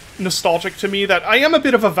 nostalgic to me that I am a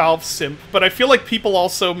bit of a Valve simp, but I feel like people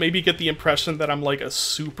also maybe get the impression that I'm, like, a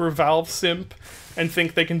super Valve simp and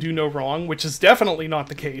think they can do no wrong, which is definitely not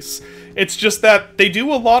the case. It's just that they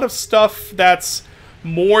do a lot of stuff that's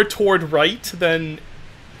more toward right than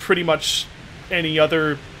pretty much any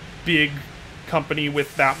other big company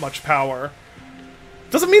with that much power.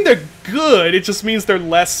 Doesn't mean they're good, it just means they're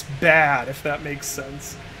less bad, if that makes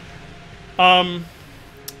sense.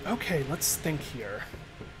 Okay, let's think here.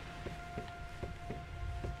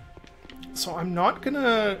 So I'm not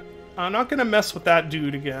gonna mess with that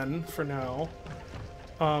dude again for now.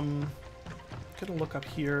 Gonna look up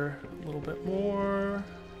here a little bit more.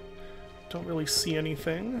 Don't really see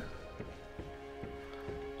anything.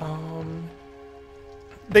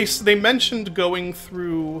 They mentioned going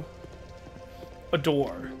through a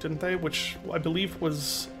door, didn't they? Which I believe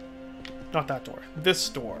was not that door. This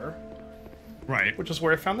door. Right. Which is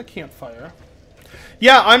where I found the campfire.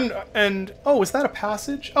 Yeah, oh, is that a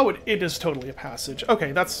passage? Oh, it is totally a passage.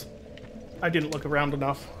 Okay, that's... I didn't look around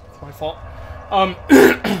enough. It's my fault.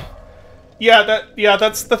 Yeah,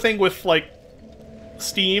 that's the thing with, like,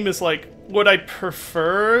 Steam, is, like, would I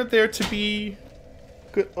prefer there to be...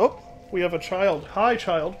 Good... Oh, we have a child. Hi,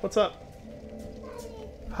 child. What's up?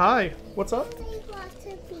 Hi. What's up? I want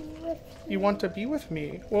to be with you. You want to be with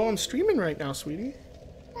me? Well, I'm streaming right now, sweetie.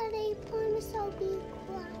 But I promise I'll be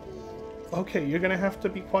quiet. Okay, you're gonna have to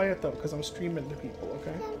be quiet though, because I'm streaming to people,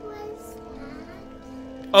 okay? That was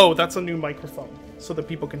that. Oh, that's a new microphone, so that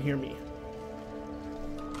people can hear me.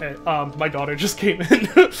 And, my daughter just came in.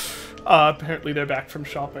 Apparently they're back from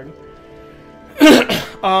shopping.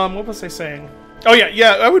 What was I saying? Oh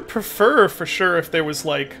yeah, I would prefer, for sure, if there was,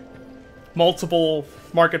 like, multiple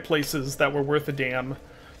marketplaces that were worth a damn.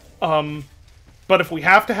 But if we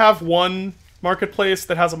have to have one marketplace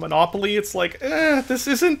that has a monopoly, it's like, this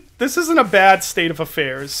isn't a bad state of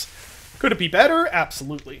affairs. Could it be better?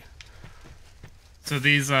 Absolutely. So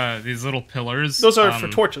these little pillars. Those are for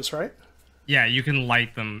torches, right? Yeah, you can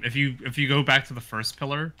light them. If you go back to the first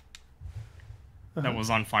pillar that was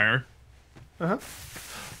on fire.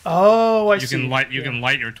 Oh, I see. You can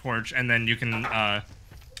light your torch, and then you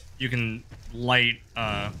can light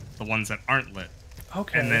the ones that aren't lit.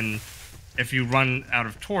 Okay. And then if you run out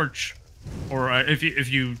of torch, or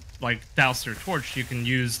if you like douse your torch, you can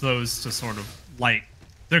use those to sort of light.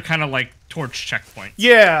 They're kind of like torch checkpoints.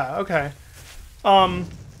 Yeah. Okay.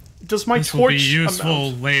 Does my This torch will be useful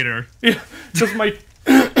amount... later. Yeah. Does my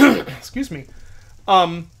excuse me?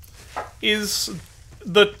 Is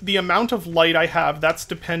the amount of light I have, that's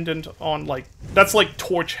dependent on, like, that's like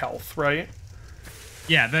torch health, right?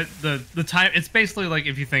 Yeah, the time, it's basically like,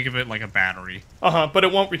 if you think of it like a battery. But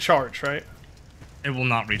it won't recharge, right? It will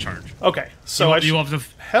not recharge. Okay, so you'll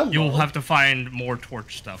have to find more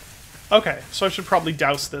torch stuff. Okay, so I should probably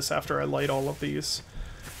douse this after I light all of these,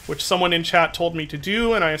 which someone in chat told me to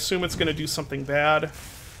do, and I assume it's going to do something bad.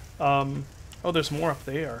 Oh, there's more up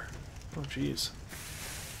there. Oh, jeez.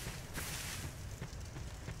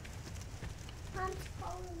 I'm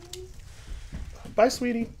calling. Bye,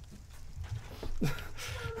 sweetie.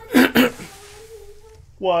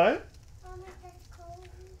 What? Mama just called.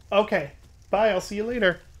 Okay. Bye, I'll see you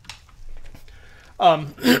later.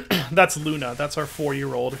 That's Luna. That's our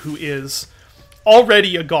 4-year-old who is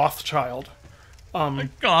already a goth child. A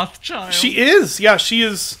goth child. She is. Yeah, she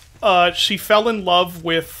is. She fell in love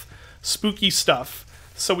with spooky stuff.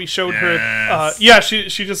 So we showed her. Yeah, she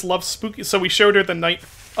just loves spooky. So we showed her the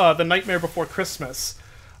Nightmare Before Christmas.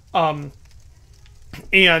 And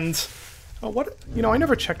what, you know, I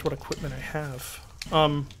never checked what equipment I have.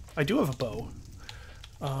 I do have a bow.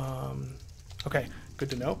 Okay,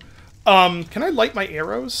 good to know. Can I light my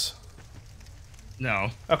arrows?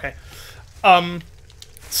 No. Okay.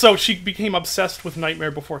 So she became obsessed with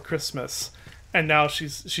Nightmare Before Christmas, and now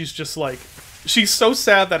she's just like, she's so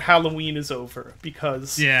sad that Halloween is over,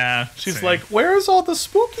 because she's same. like, where's all the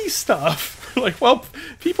spooky stuff? Like, well,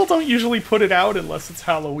 people don't usually put it out unless it's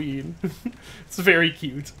Halloween. It's very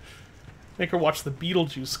cute. Make her watch the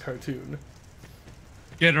Beetlejuice cartoon.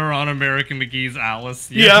 Get her on American McGee's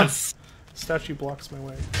Alice. Yes. Yeah. Statue blocks my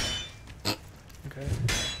way. Okay.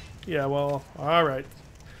 Yeah, well, alright.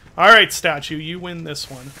 Alright, statue, you win this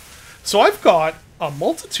one. So I've got a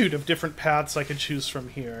multitude of different paths I could choose from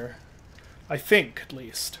here. I think, at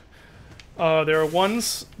least. There are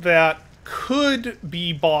ones that could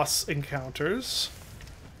be boss encounters,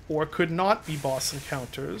 or could not be boss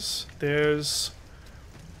encounters. There's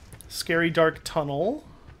Scary Dark Tunnel.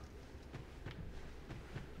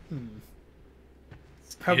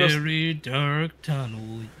 Scary Dark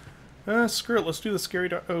Tunnel. Screw it, let's do the Scary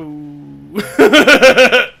Dark... Oh.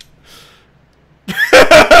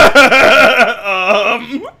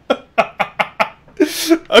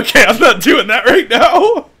 Okay, I'm not doing that right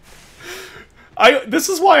now. This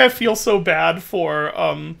is why I feel so bad for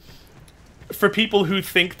people who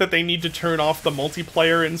think that they need to turn off the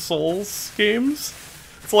multiplayer in Souls games.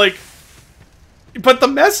 It's like... But the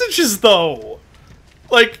messages, though...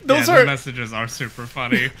 Like, those the messages are super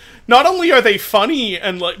funny. Not only are they funny,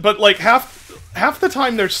 and like, but like half the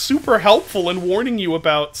time they're super helpful in warning you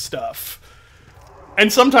about stuff.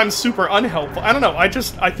 And sometimes super unhelpful. I don't know, I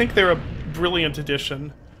think they're a brilliant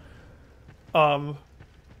addition. Oh,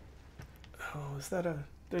 is that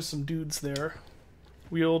there's some dudes there.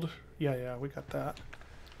 Wield, yeah, we got that.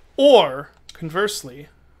 Or, conversely,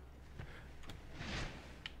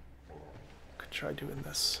 could try doing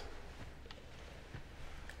this.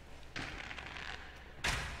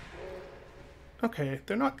 Okay,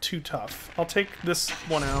 they're not too tough. I'll take this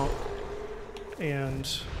one out, and...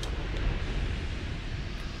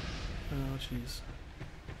 Oh, jeez.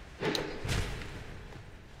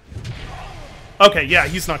 Okay, yeah,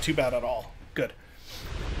 he's not too bad at all. Good.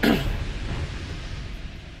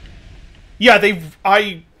 Yeah,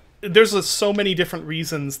 there's so many different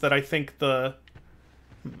reasons that I think the...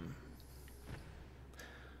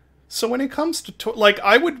 So when it comes to... Like,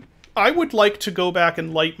 I would like to go back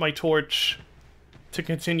and light my torch to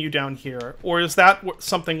continue down here. Or is that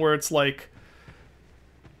something where it's like...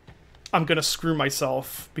 I'm gonna screw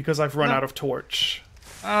myself because I've run out of torch.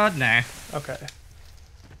 Nah. Okay.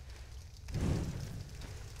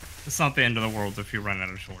 It's not the end of the world if you run out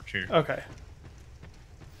of torch here. Okay.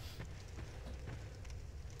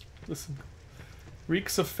 Listen.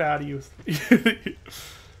 Reeks of fat youth.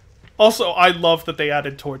 Also, I love that they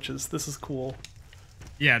added torches. This is cool.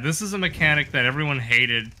 Yeah, this is a mechanic that everyone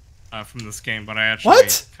hated from this game, but I actually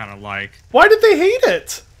kind of like. Why did they hate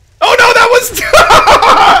it? Oh no, that was...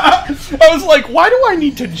 I was like, why do I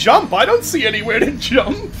need to jump? I don't see anywhere to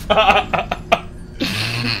jump.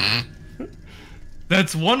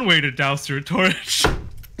 That's one way to douse your torch.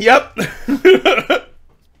 Yep.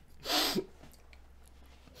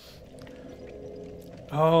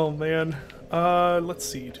 Oh man. Let's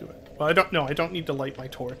see to it. Well, I don't know. I don't need to light my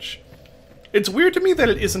torch. It's weird to me that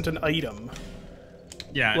it isn't an item.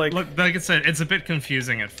 Yeah, like I said, it's a bit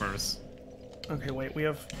confusing at first. Okay, wait. We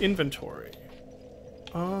have inventory.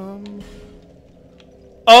 Oh,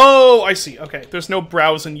 I see. Okay, there's no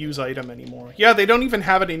browse and use item anymore. Yeah, they don't even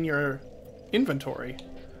have it in your inventory.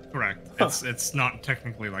 Correct. Huh. It's not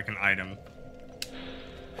technically like an item.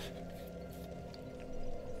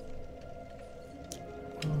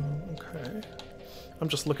 Okay. I'm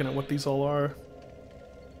just looking at what these all are.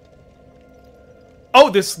 Oh,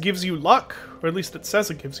 this gives you luck. Or at least it says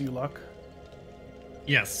it gives you luck.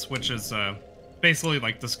 Yes, which is basically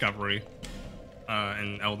like discovery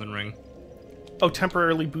in Elden Ring. Oh,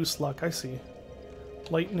 temporarily boost luck. I see.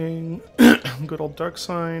 Lightning. Good old dark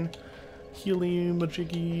sign. Helium,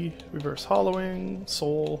 Majiggy, reverse hollowing,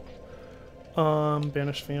 soul.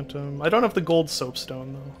 Banished phantom. I don't have the gold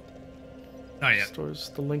soapstone though. Not yet.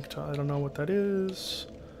 Stores the link to... I don't know what that is.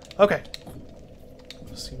 Okay.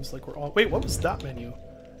 Seems like we're all... Wait, what was that menu?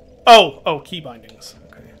 Oh, key bindings.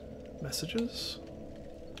 Okay. Messages?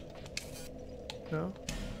 No?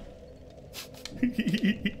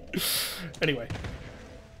 Anyway.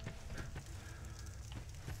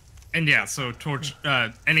 And yeah, so torch...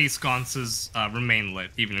 any sconces remain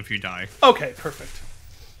lit, even if you die. Okay, perfect.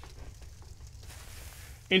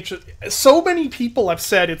 So many people have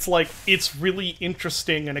said it's like it's really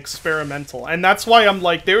interesting and experimental, and that's why I'm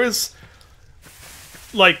like there is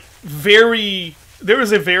a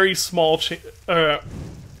very small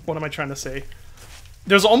what am I trying to say?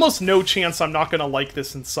 There's almost no chance I'm not gonna like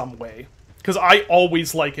this in some way, because I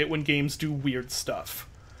always like it when games do weird stuff.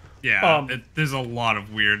 Yeah, there's a lot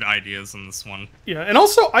of weird ideas in this one. Yeah, and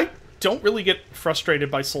also I don't really get frustrated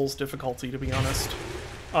by Souls difficulty, to be honest.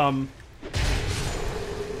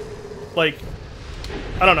 Like,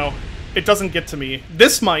 I don't know. It doesn't get to me.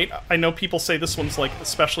 This might. I know people say this one's, like,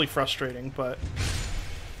 especially frustrating, but...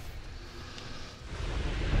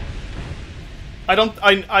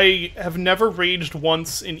 I have never raged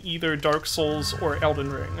once in either Dark Souls or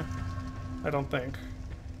Elden Ring. I don't think.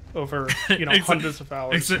 Over, hundreds of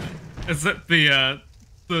hours. Except the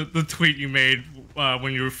tweet you made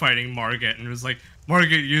when you were fighting Margit, and it was like,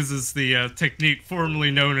 Margit uses the technique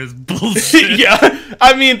formerly known as bullshit. Yeah,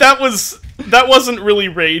 I mean, that wasn't really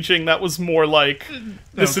raging, that was more like,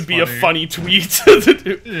 this would be a funny tweet to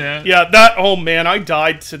do. Yeah. Yeah, oh man, I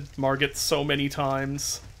died to Margit so many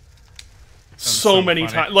times. So many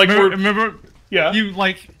times. Like, remember, yeah. You,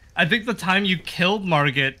 like, I think the time you killed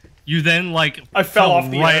Margit, you then, like... I fell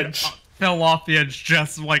off the edge. Fell off the edge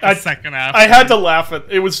just, like, a second after. I had to laugh at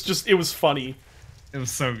it. It was funny. It was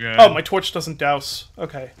so good. Oh, my torch doesn't douse.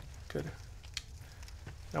 Okay, good.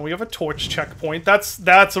 Now we have a torch checkpoint. That's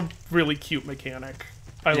a really cute mechanic.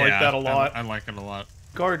 I like that a lot. I like it a lot.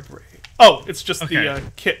 Guard break. Oh, it's just Okay. the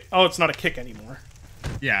kick. Oh, it's not a kick anymore.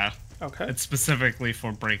 Yeah. Okay. It's specifically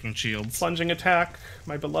for breaking shields. Plunging attack,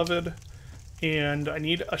 my beloved. And I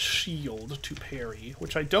need a shield to parry,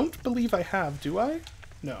 which I don't believe I have, do I?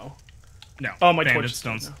 No. No. Oh, my bandits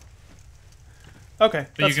torch don't. no. Okay,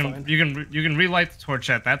 But that's fine. You can relight the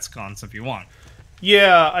torch at that sconce if you want.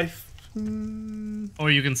 Yeah,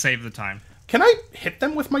 Or you can save the time. Can I hit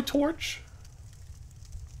them with my torch?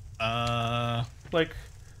 Like...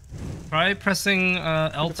 Try pressing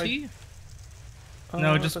LT?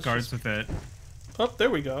 No, just that's guards with it. Oh, there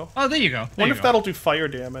we go. Oh, there you go. Wonder if that'll do fire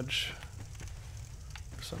damage.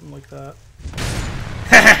 Or something like that.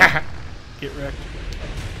 Get wrecked.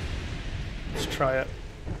 Let's try it.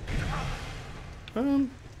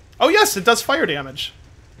 Oh yes, it does fire damage.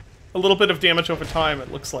 A little bit of damage over time,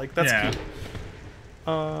 it looks like. That's cute.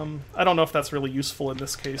 I don't know if that's really useful in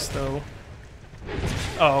this case, though.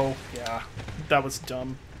 Oh, yeah. That was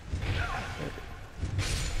dumb.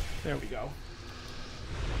 There we go.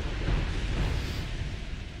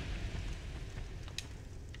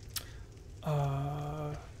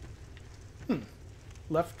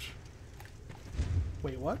 Left.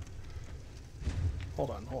 Wait, what?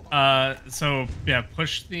 Hold on. So yeah,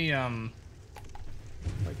 push the Like,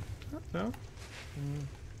 no?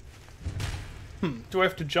 Do I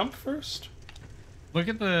have to jump first? look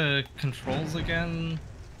at the controls again.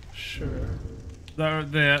 Sure.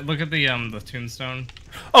 The look at the tombstone.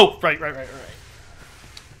 Oh, right.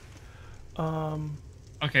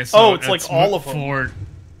 Okay, so Oh, it's like all of them. forward.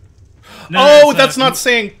 Oh, that's not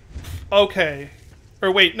saying... Okay.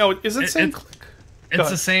 Or wait, no, is it saying click? Go It's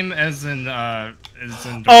ahead. the same as in Dark Oh,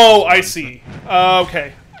 Souls I 1. see.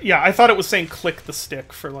 Okay. Yeah, I thought it was saying click the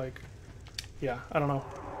stick for like... Yeah, I don't know.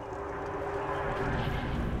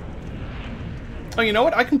 Oh, you know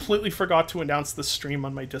what? I completely forgot to announce this stream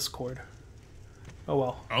on my Discord. Oh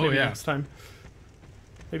well. Oh, Maybe yeah. next time.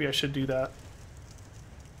 Maybe I should do that.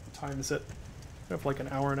 What time is it? I have like an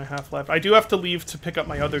hour and a half left. I do have to leave to pick up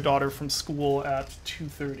my other daughter from school at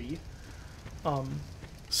 2:30.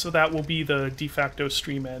 So that will be the de facto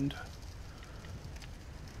stream end.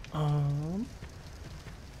 Okay.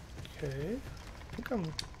 I think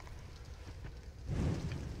I'm...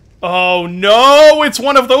 Oh no! It's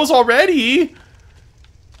one of those already!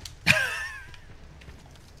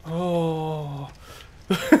 Oh.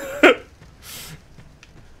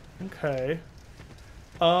 Okay.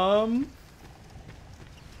 Yeah,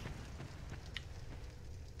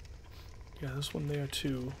 there's one there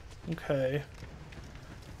too. Okay.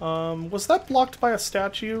 Was that blocked by a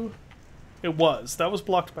statue? It was. That was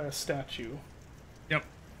blocked by a statue. Yep.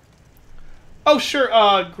 Oh, sure,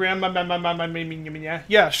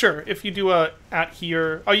 yeah, sure. If you do a at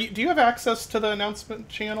here... Oh, do you have access to the announcement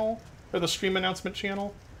channel? Or the stream announcement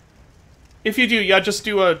channel? If you do, yeah, just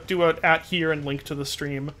do a at here and link to the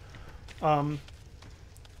stream. Let's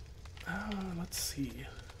see.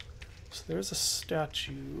 So there's a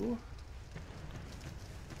statue.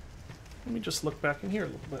 Let me just look back in here a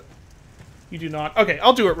little bit. You do not... Okay,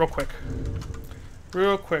 I'll do it real quick.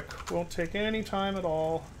 Real quick. Won't take any time at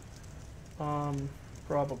all.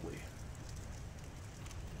 Probably.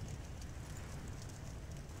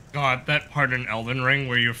 God, that part in Elden Ring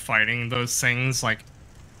where you're fighting those things, like,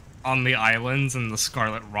 on the islands in the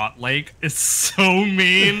Scarlet Rot Lake is so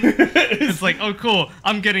mean. It's like, oh cool,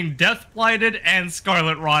 I'm getting Death Blighted and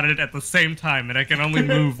Scarlet Rotted at the same time, and I can only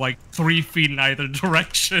move, like, 3 feet in either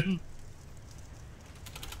direction.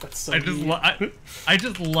 That's so I just, mean. I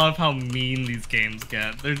just love how mean these games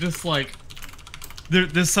get. They're just like...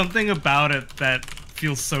 There's something about it that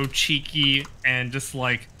feels so cheeky and just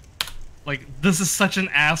like this is such an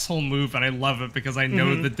asshole move, and I love it because I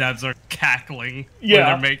know the devs are cackling when Yeah.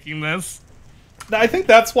 they're making this. I think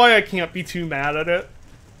that's why I can't be too mad at it.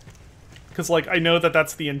 Because, like, I know that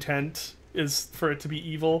that's the intent, is for it to be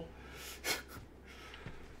evil.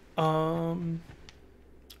 Okay,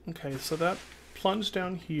 so that plunge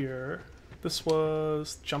down here. This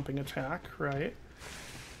was jumping attack, right?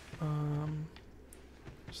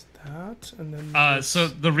 There's that, and then... So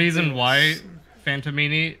the reason why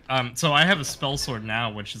Phantomini, so I have a spell sword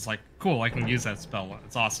now, which is like, cool, I can use that spell,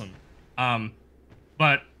 it's awesome.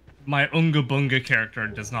 But my Unga Bunga character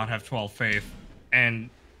does not have 12 faith, and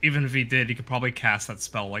even if he did, he could probably cast that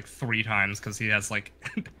spell like 3 times, because he has like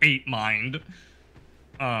 8 mind.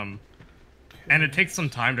 And it takes some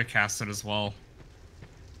time to cast it as well.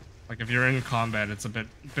 Like if you're in combat, it's a bit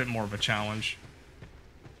more of a challenge.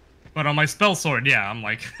 But on my spell sword, yeah, I'm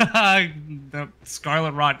like, the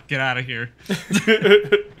Scarlet Rot, get out of here.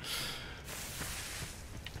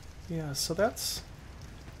 Yeah, so that's...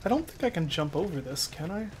 I don't think I can jump over this,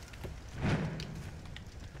 can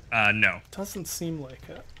I? No. Doesn't seem like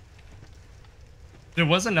it. There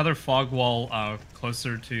was another fog wall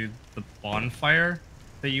closer to the bonfire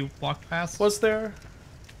that you walked past. Was there?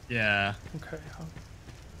 Yeah. Okay.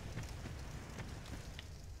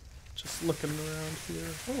 Just looking around here.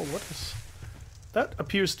 Oh, what is... That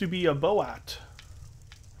appears to be a Boat.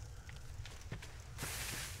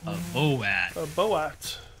 A Boat. A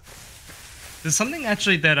Boat. There's something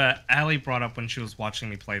actually that Allie brought up when she was watching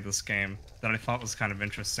me play this game that I thought was kind of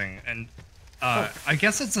interesting. And I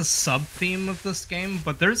guess it's a sub-theme of this game,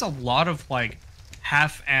 but there's a lot of, like,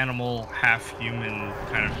 half-animal, half-human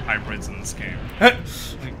kind of hybrids in this game. Like,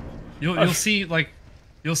 you'll see, like...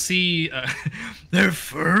 You'll see, they're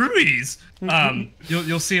furries.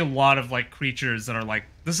 You'll see a lot of like creatures that are like,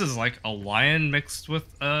 this is like a lion mixed with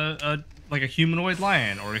like a humanoid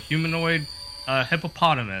lion, or a humanoid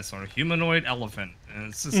hippopotamus, or a humanoid elephant. And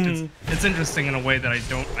it's just it's interesting in a way that I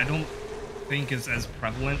don't think is as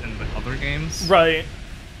prevalent in the other games. Right.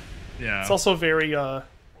 Yeah. It's also very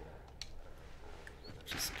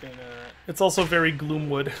it's also very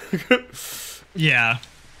Gloomwood. Yeah.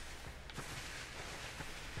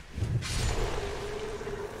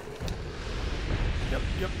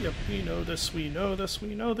 Yep. We know this. We know this.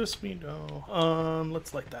 We know this. We know.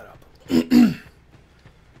 Let's light that up.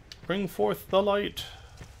 Bring forth the light.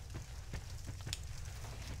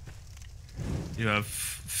 You have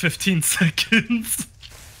 15 seconds.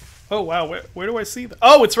 Oh wow, where do I see that?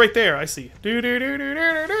 Oh, it's right there. I see.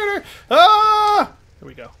 Ah! There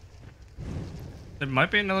we go. There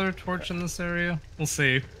might be another torch in this area. We'll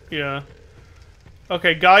see. Yeah.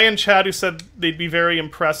 Okay, Guy and Chad who said they'd be very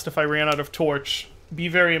impressed if I ran out of torch. Be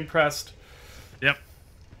very impressed. Yep.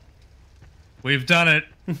 We've done it.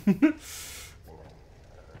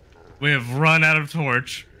 We have run out of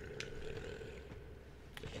torch.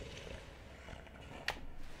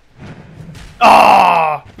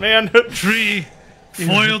 Ah, man. Tree!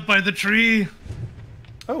 Foiled by the tree!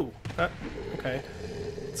 Oh, okay.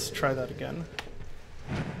 Let's try that again.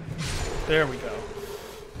 There we go.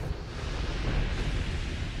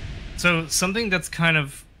 So, something that's kind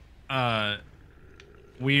of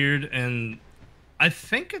weird, and I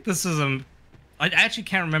think this is I actually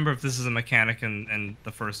can't remember if this is a mechanic in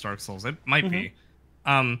the first Dark Souls. It might be.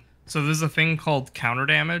 So there's a thing called counter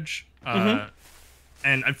damage.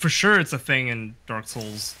 And for sure it's a thing in Dark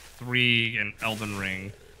Souls 3 and Elden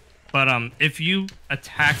Ring. But if you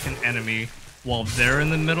attack an enemy while they're in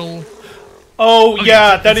the middle... Oh, okay,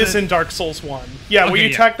 yeah, so that is in Dark Souls 1. Yeah, Okay, when you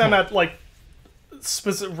yeah, attack them cool. at, like,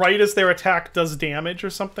 right as their attack does damage or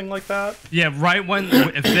something like that. Yeah, right when...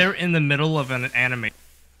 if they're in the middle of an enemy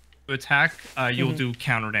attack, you'll do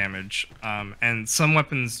counter damage. And some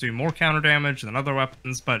weapons do more counter damage than other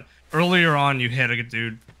weapons, but earlier on you hit a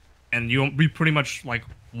dude and you pretty much like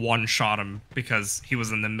one-shot him because he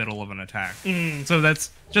was in the middle of an attack. So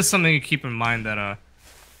that's just something to keep in mind, that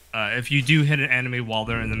if you do hit an enemy while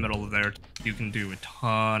they're in the middle of their, you can do a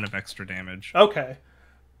ton of extra damage. Okay.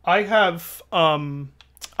 I have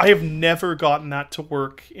never gotten that to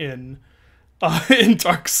work in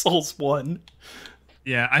Dark Souls 1.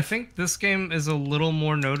 Yeah, I think this game is a little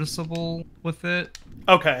more noticeable with it.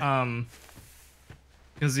 Okay.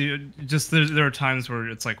 Because there are times where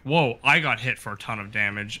it's like, whoa, I got hit for a ton of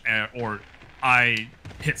damage, or I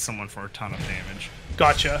hit someone for a ton of damage.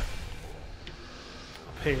 Gotcha.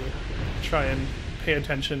 Try and pay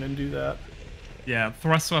attention and do that. Yeah,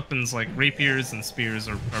 thrust weapons like rapiers and spears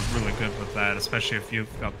are really good with that, especially if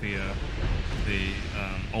you've got the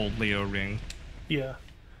old Leo ring. Yeah.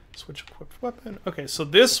 Switch equipped weapon. Okay, so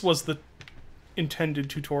this was the intended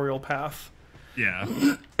tutorial path. Yeah.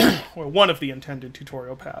 Or one of the intended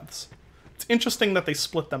tutorial paths. It's interesting that they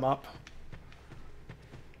split them up.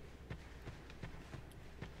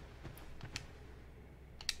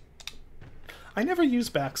 I never use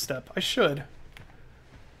backstep. I should.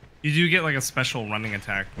 You do get like a special running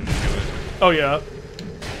attack when you do it. Oh, yeah.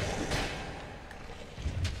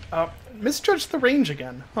 Misjudged the range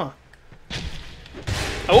again, huh?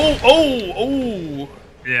 Oh!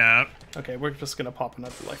 Yeah. Okay, we're just gonna pop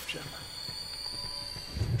another life gem.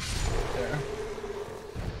 There.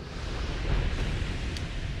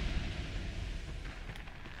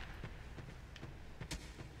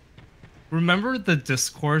 Remember the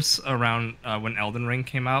discourse around when Elden Ring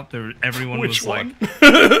came out? Everyone Which was one?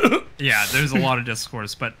 like, yeah, there's a lot of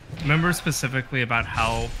discourse, but remember specifically about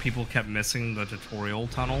how people kept missing the tutorial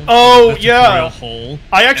tunnel? Oh, the yeah. tutorial hole.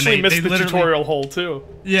 I actually And they missed the literally- tutorial hole too.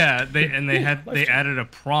 Yeah, they added a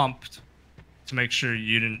prompt to make sure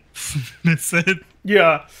you didn't miss it.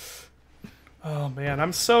 Yeah. Oh man,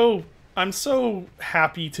 I'm so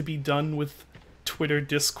happy to be done with Twitter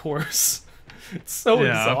discourse. It's so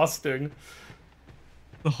Yeah. exhausting.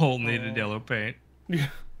 The hole needed yellow paint. Yeah.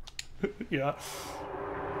 Yeah.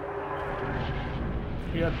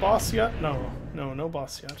 We had boss yet? No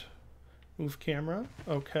boss yet. Move camera.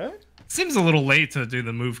 Okay. Seems a little late to do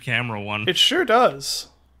the move camera one. It sure does.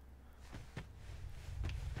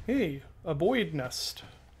 Hey, a void nest.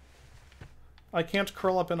 I can't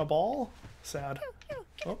curl up in a ball? Sad.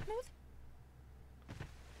 Oh.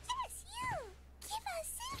 Yes, you! Give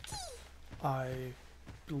us Silky! I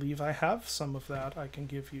believe I have some of that I can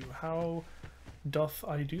give you. How doth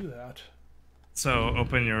I do that? So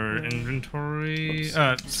open your inventory.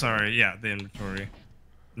 Sorry, yeah, the inventory.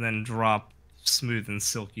 And then drop smooth and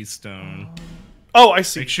silky stone. Oh, I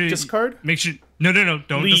see. Make sure Discard? Make sure. No,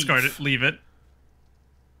 don't Leave. discard it. Leave it.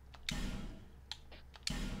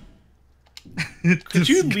 Could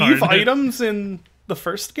you Discard leave it. items in the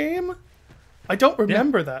first game? I don't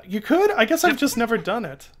remember that. You could? I guess I've just never done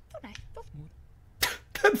it.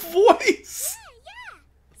 That voice! Yeah!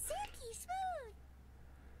 Silky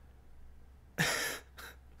smooth!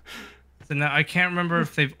 So now I can't remember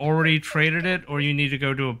if they've already traded it or you need to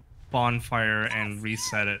go to a bonfire and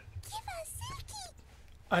reset it. Give us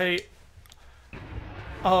Silky!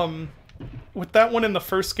 With that one in the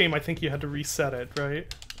first game, I think you had to reset it,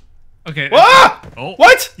 right? Okay. Ah! Oh.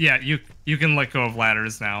 What? Yeah, you can let go of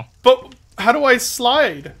ladders now. But how do I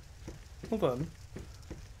slide? Hold on.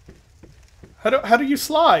 How do you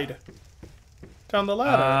slide down the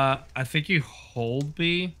ladder? I think you hold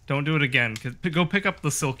B. Don't do it again. Go pick up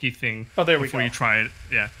the silky thing. Oh, there we before go. you try it.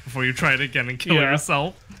 Yeah, before you try it again and kill Yeah.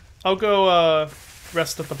 yourself. I'll go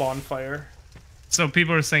rest at the bonfire. So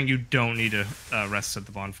people are saying you don't need to rest at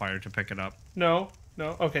the bonfire to pick it up. No.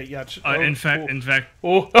 Okay. Yeah. In fact,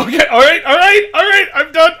 Oh. Okay. All right.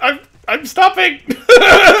 I'm done. I'm stopping.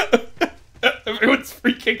 Everyone's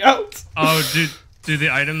freaking out. oh, do the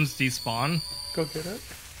items despawn? Go get it.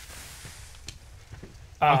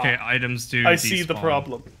 Okay, items do. I see the despawn.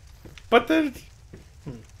 problem. But then...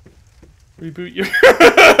 Reboot your...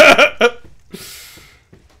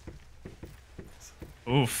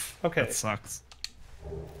 Oof. Okay. That sucks.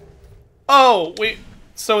 Oh, wait.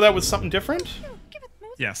 So that was something different?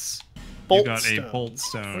 Yes. Bolt you got stone. a bolt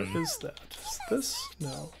stone. What is that? Is this?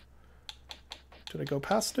 No. Did I go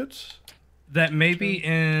past it? That may be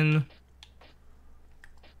in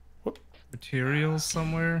What? materials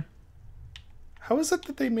somewhere. How is it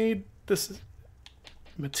that they made this...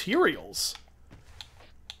 Materials?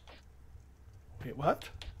 Wait, what?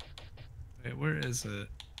 Wait, where is it?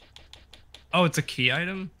 Oh, it's a key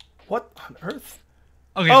item? What on earth?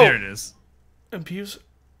 Okay, Oh. there it is. Abuse...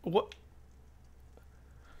 What?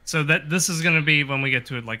 So this is gonna be when we get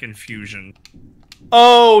to it, like infusion.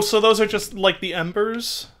 Oh, so those are just like the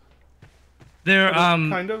embers? They're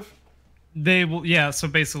Kind of? they will, yeah. So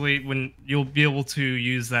basically, when you'll be able to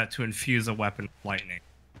use that to infuse a weapon with lightning.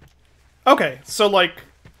 Okay, so like...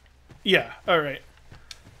 Yeah, alright.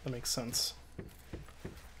 That makes sense.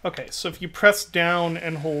 Okay, so if you press down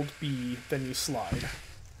and hold B, then you slide.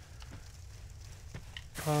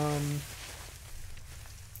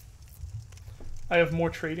 I have more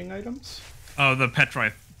trading items. Oh, the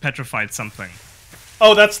petrified something.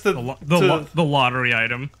 Oh, that's The lottery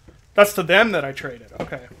item. that's to them that I traded.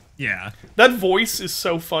 Okay. Yeah. That voice is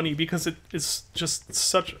so funny because it is just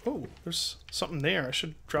such... Oh, there's something there. I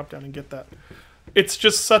should drop down and get that. It's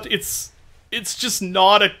just such... It's just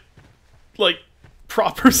not a, like,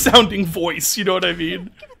 proper sounding voice, you know what I mean?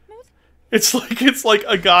 It's like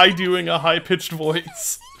a guy doing a high-pitched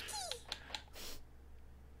voice.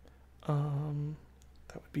 That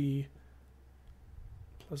would be...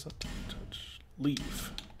 Pleasant touch.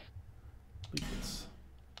 Leave. Leave this.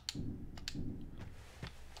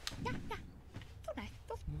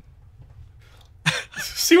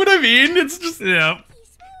 See what I mean? It's just... Yeah.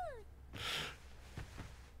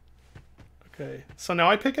 Okay, so now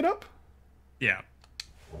I pick it up? Yeah.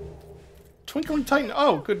 Twinkling Titan.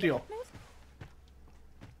 Oh, good deal.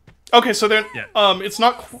 Okay, so then, Yeah. it's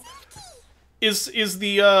not... Is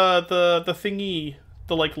the thingy,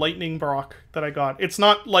 the, like, lightning Brock that I got, it's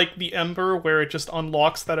not like the Ember where it just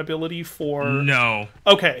unlocks that ability for... No.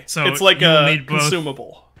 Okay, So it's like you'll a need both.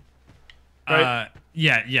 consumable. Right?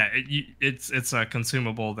 Yeah. It's a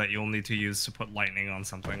consumable that you'll need to use to put lightning on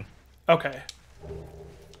something. Okay.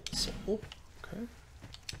 So, okay.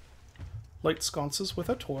 Light sconces with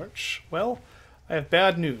a torch. Well, I have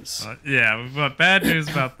bad news. Yeah, but bad news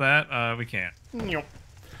about that. We can't.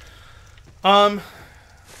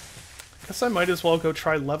 Guess I might as well go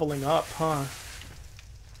try leveling up, huh?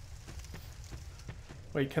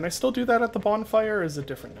 Wait, can I still do that at the bonfire, or is it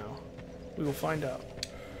different now? We will find out.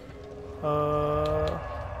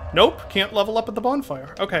 Nope, can't level up at the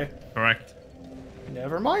bonfire. Okay, Correct.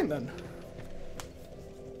 never mind then.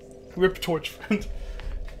 Rip torch friend.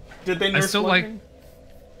 Did they nerf still lightning?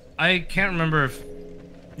 I can't remember if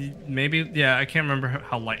maybe I can't remember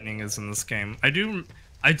how lightning is in this game. I do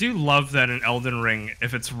love that in Elden Ring,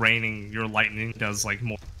 if it's raining, your lightning does like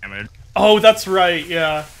more damage. Oh, that's right,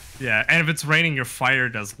 yeah. Yeah, and if it's raining, your fire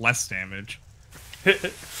does less damage.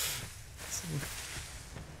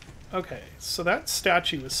 Okay, so that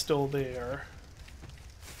statue is still there.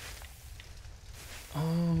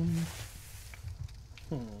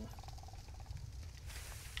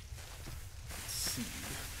 Let's see.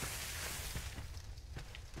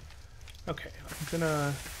 Okay, I'm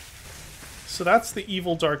gonna... So that's the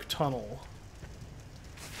Evil Dark Tunnel.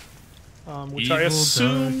 Which I Evil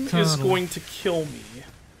assume Dark is Tunnel. going to kill me.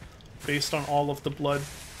 Based on all of the blood.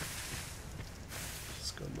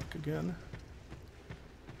 Let's go look again.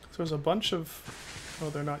 So there's a bunch of... Oh,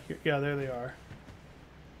 they're not here. Yeah, there they are.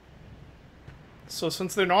 So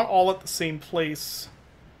since they're not all at the same place...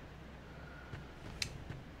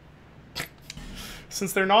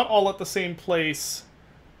 Since they're not all at the same place...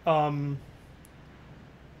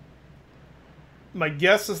 My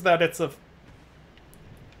guess is that it's a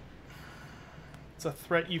It's a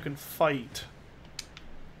threat you can fight.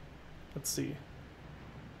 Let's see.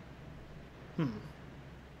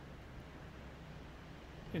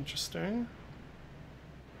 Interesting.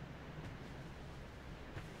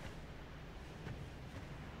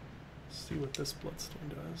 Let's see what this Bloodstain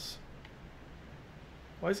does.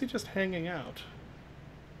 Why is he just hanging out?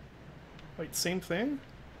 Wait, same thing?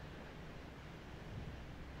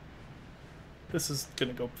 This is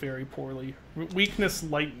gonna go very poorly. Weakness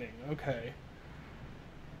Lightning, okay.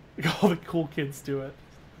 All the cool kids do it.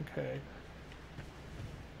 Okay.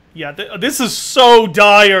 Yeah, this is so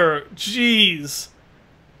dire! Jeez!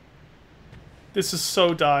 This is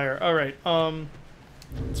so dire. Alright,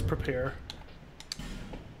 let's prepare.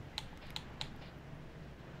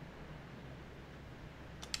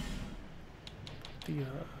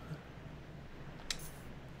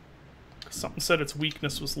 Something said its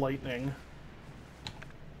weakness was lightning.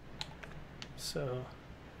 So...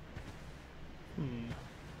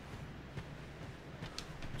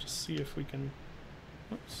 Just see if we can...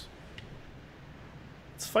 Oops.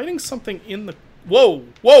 It's fighting something in the... Whoa!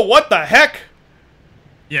 Whoa, what the heck?!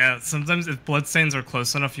 Yeah, sometimes if bloodstains are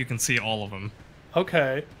close enough, you can see all of them.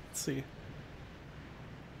 Okay, let's see.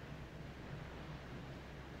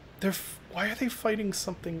 Why are they fighting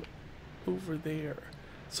something over there?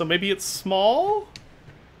 So maybe it's small?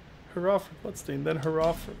 Hurrah for Bloodstain, then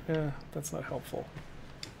hurrah for... Yeah, that's not helpful.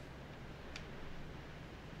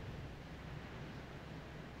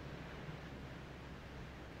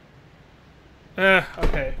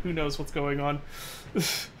 Okay, who knows what's going on.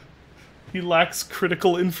 He lacks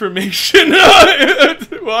critical information.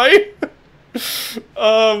 Why?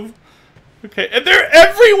 Okay, and they're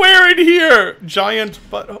everywhere in here! Giant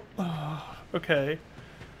butt... Oh, okay.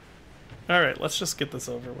 Alright, let's just get this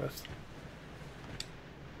over with.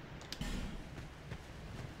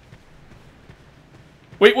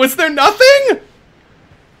 Wait, was there nothing?!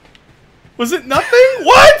 Was it nothing?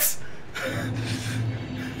 What?!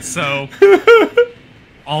 So,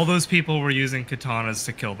 all those people were using katanas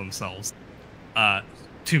to kill themselves.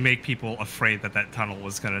 To make people afraid that that tunnel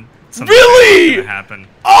was gonna... Really?! Gonna happen.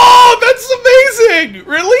 Oh, that's amazing!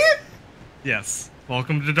 Really?! Yes.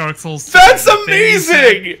 Welcome to Dark Souls 2. That's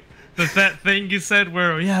amazing! That thing you said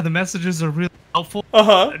where, yeah, the messages are really helpful.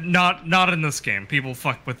 Uh-huh. Not in this game. People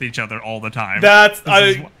fuck with each other all the time. That's...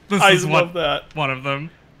 I love that. One of them.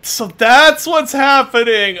 So that's what's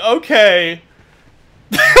happening. Okay.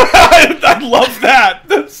 I love that.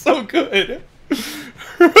 That's so good.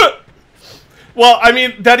 Well, I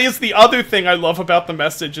mean, that is the other thing I love about the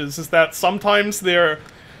messages, is that sometimes they're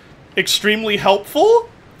extremely helpful,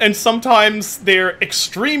 and sometimes they're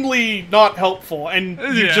extremely not helpful, and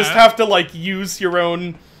you just have to, like, use your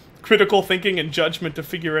own critical thinking and judgment to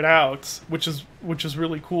figure it out, which is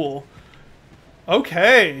really cool.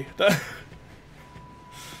 Okay.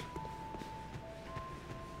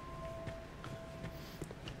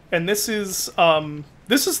 And this is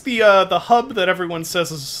the hub that everyone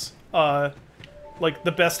says is like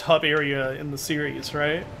the best hub area in the series,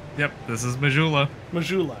 right? Yep, this is Majula.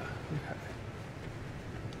 Majula. Okay.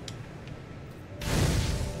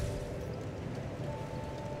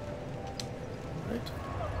 Right.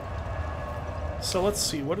 So let's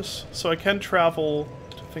see, so I can travel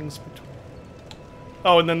to things between...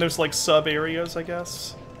 Oh, and then there's like sub areas, I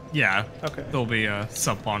guess? Yeah. Okay. There'll be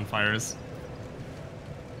sub bonfires.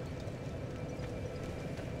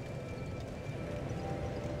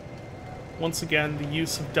 Once again, the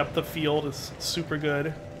use of depth of field is super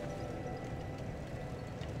good.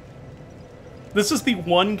 This is the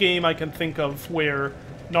one game I can think of where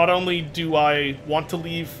not only do I want to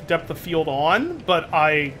leave depth of field on, but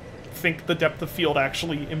I think the depth of field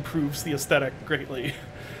actually improves the aesthetic greatly.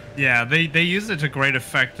 Yeah, they use it to great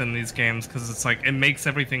effect in these games because it's like it makes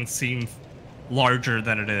everything seem larger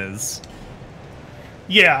than it is.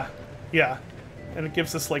 Yeah, yeah. And it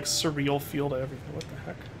gives this like surreal feel to everything. What the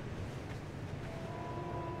heck?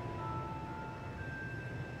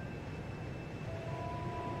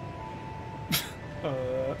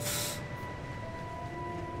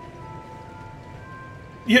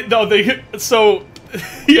 Yeah, no, so,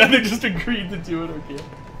 yeah, they just agreed to do it again.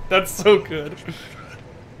 That's so good.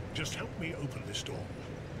 Just help me open this door.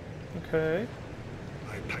 Okay.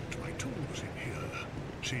 I packed my tools in here,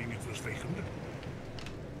 seeing it was vacant.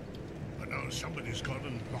 But now somebody's gone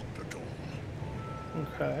and locked the door.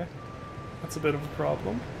 Okay. That's a bit of a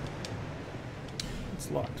problem. It's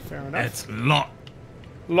locked, fair enough. It's locked.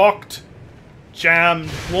 Locked. Jammed.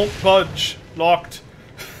 Won't budge. Locked.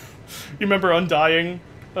 You remember Undying?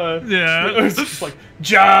 Yeah. It's just like,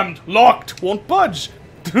 jammed, locked, won't budge.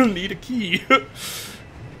 Need a key.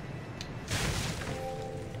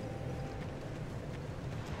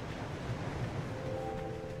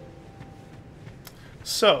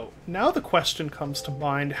 So, now the question comes to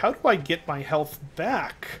mind, how do I get my health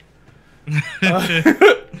back? Yeah.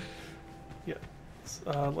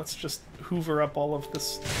 Let's just hoover up all of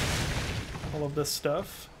this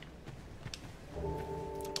stuff.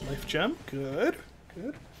 Life gem, good,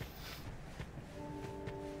 good.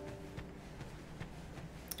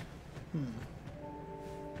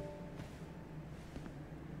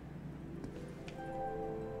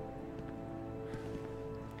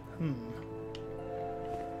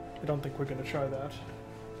 I don't think we're gonna try that.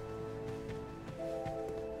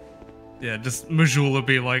 Yeah, just Majula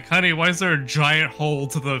be like, honey, why is there a giant hole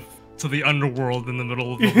to the underworld in the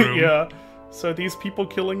middle of the room? Yeah. So are these people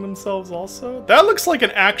killing themselves also? That looks like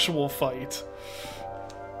an actual fight.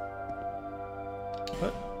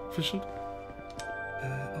 What? Efficient?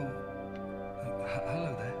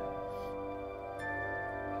 Hello there.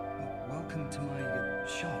 Welcome to my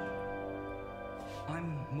shop.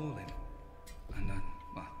 I'm Morlin, and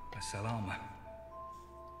I sell armor.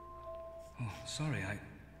 Oh, sorry,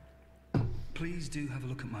 Please do have a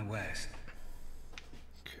look at my wares.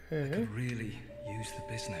 I Okay. could really use the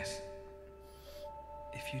business.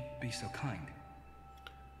 If you'd be so kind.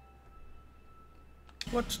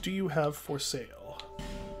 What do you have for sale?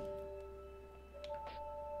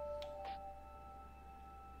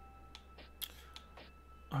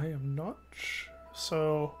 I am not sure.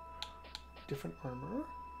 So, different armor.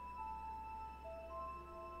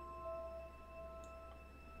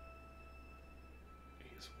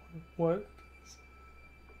 What?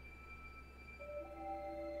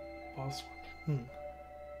 Boss one.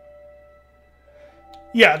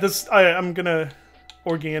 Yeah, this I'm gonna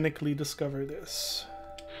organically discover this.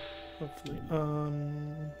 Hopefully.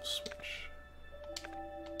 Switch.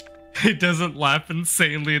 He doesn't laugh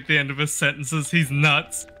insanely at the end of his sentences. He's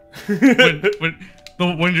nuts.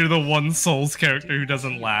 when you're the one Souls character who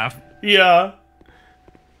doesn't laugh. Yeah.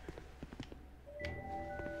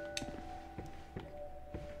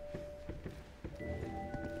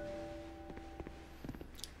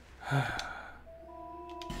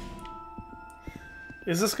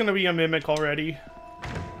 Is this gonna be a mimic already?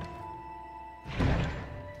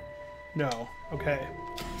 No. Okay.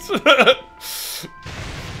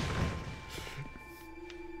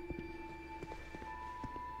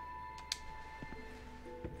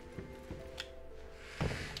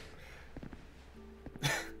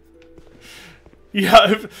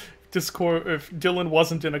 Yeah, if Dylan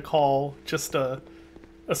wasn't in a call, just a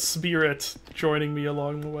spirit joining me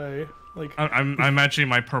along the way. Like I'm imagining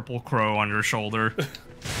my purple crow on your shoulder.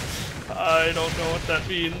 I don't know what that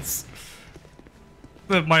means.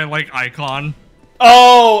 My like icon.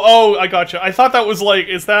 Oh, I gotcha. I thought that was like,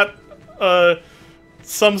 is that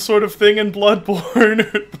some sort of thing in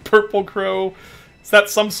Bloodborne? The purple crow. Is that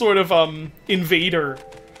some sort of invader?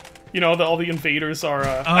 You know, all the invaders are.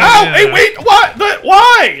 Ow! Yeah. Hey, wait! What?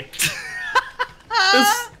 Why?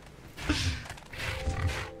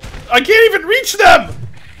 I can't even reach them.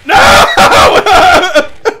 No!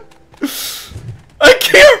 I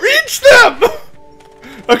can't reach them.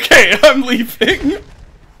 Okay, I'm leaving.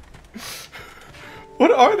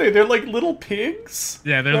 What are they? They're like little pigs?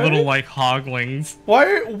 Yeah, they're Right? little like hoglings.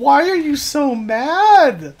 Why are you so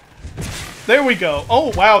mad? There we go.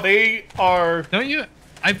 Oh wow, they are. Don't you?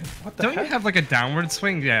 Don't you have like a downward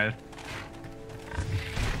swing? Yeah.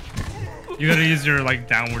 You gotta use your like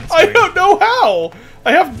downward swing. I don't know how.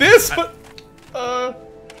 I have this, but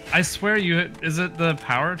I swear you. Is it the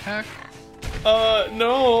power attack?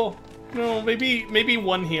 no, maybe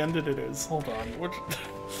one-handed it is. Hold on,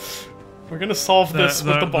 we're gonna solve this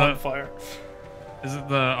with the bonfire. Is it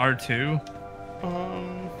the R2?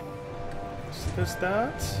 There's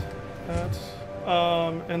that,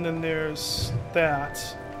 and then there's that,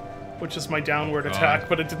 which is my downward attack,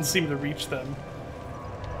 but it didn't seem to reach them.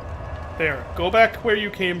 There, go back where you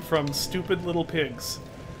came from, stupid little pigs.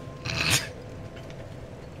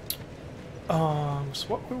 So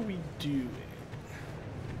what were we doing?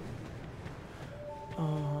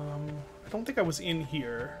 I don't think I was in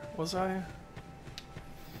here, was I?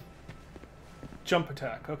 Jump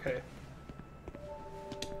attack, okay.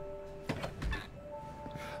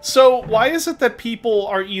 So, why is it that people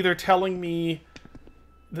are either telling me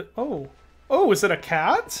that... Oh, is it a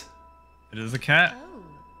cat? It is a cat. Oh,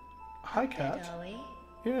 Hi, cat. are we?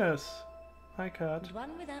 Yes. Hi, cat.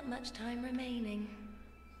 One without much time remaining.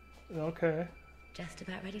 Okay. Just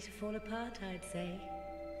about ready to fall apart, I'd say.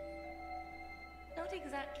 Not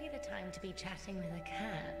exactly the time to be chatting with a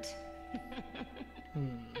cat.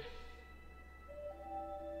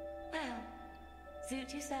 Well,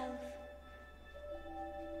 suit yourself.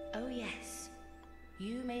 Oh yes,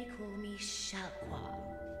 you may call me Shalqua.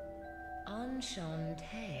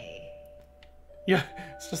 Enchanté. Yeah,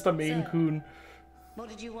 it's just a Maine So- Coon. What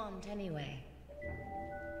did you want anyway?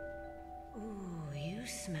 Ooh, you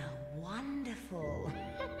smell wonderful.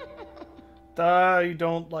 I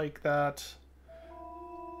don't like that.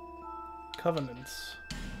 Covenants.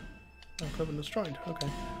 Oh, Covenants joined. Okay.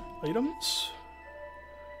 Items.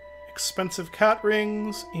 Expensive cat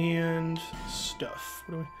rings and stuff.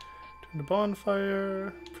 What do we... Turn to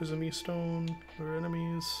bonfire. Prismy stone. Or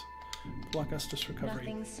enemies. Black Estus recovery.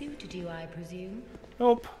 Nothing suited you, I presume.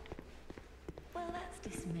 Nope. Well, that's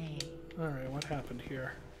dismaying. Alright, what happened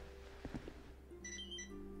here?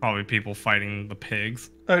 Probably people fighting the pigs.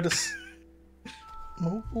 I just...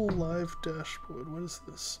 Mobile live dashboard. What is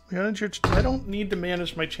this? Manage your... I don't need to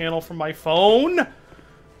manage my channel from my phone.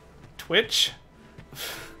 Twitch.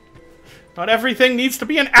 Not everything needs to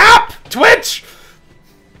be an app! Twitch!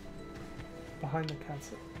 Behind the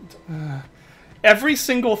cats. Every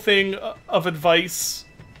single thing of advice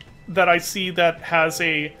that I see that has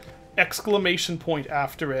a exclamation point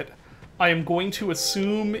after it, I am going to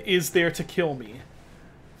assume is there to kill me.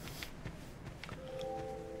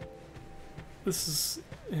 This is...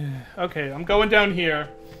 okay, I'm going down here.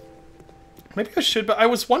 Maybe I should, but I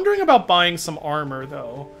was wondering about buying some armor,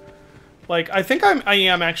 though. Like, I think I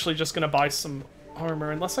am actually just gonna buy some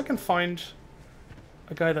armor, unless I can find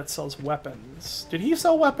a guy that sells weapons. Did he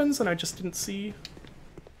sell weapons and I just didn't see?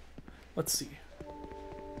 Let's see.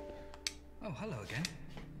 Oh, hello again.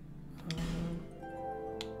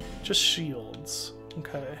 Just shields.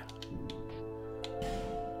 Okay.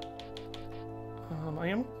 I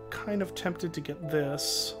am kind of tempted to get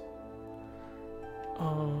this.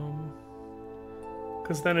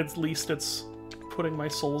 Because then at least it's putting my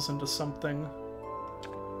souls into something.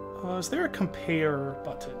 Is there a compare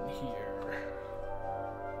button here?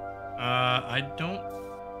 I don't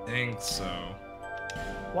think so.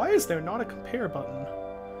 Why is there not a compare button?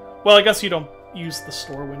 Well, I guess you don't use the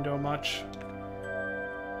store window much.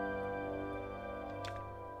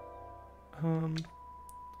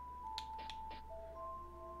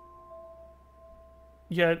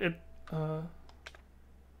 Yeah, it,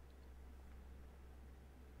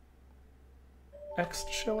 X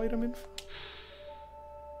to show item info?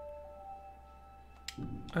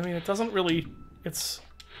 I mean, it doesn't really... It's...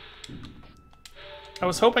 I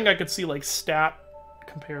was hoping I could see, like, stat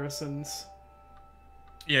comparisons.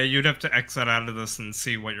 Yeah, you'd have to exit out of this and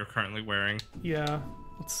see what you're currently wearing. Yeah,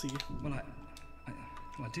 let's see. Well,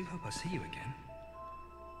 I do hope I see you again.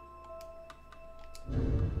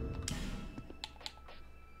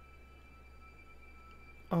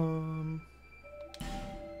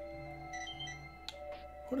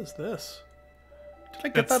 What is this? Did I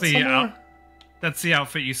get That's that the somewhere? That's the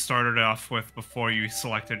outfit you started off with before you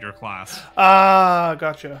selected your class. Ah,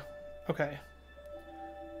 gotcha. Okay.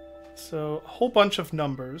 So, a whole bunch of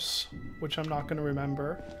numbers, which I'm not going to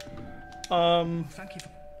remember. Thank you for...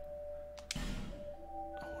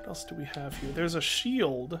 What else do we have here? There's a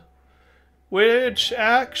shield, which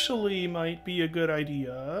actually might be a good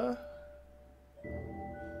idea.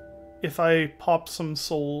 If I pop some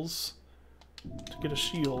souls to get a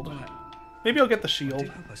shield. Maybe I'll get the I shield. do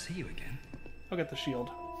hope I see you again. I'll get the shield.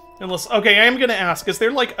 Unless, okay, I am gonna ask, is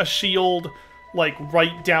there like a shield, like,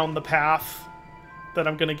 right down the path that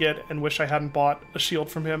I'm gonna get and wish I hadn't bought a shield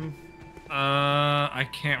from him? I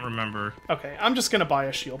can't remember. Okay, I'm just gonna buy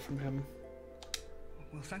a shield from him.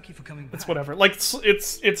 Well, thank you for coming back. It's whatever. Like,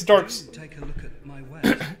 it's Dark... Do take a look at my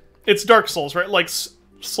wares. It's Dark Souls, right? Like,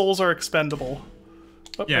 souls are expendable.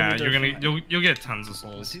 Oh, I Yeah, need to- you'll get tons of I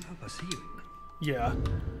souls. do hope I see you. Yeah.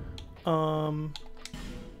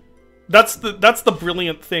 That's the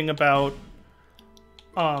brilliant thing about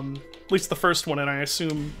at least the first one, and I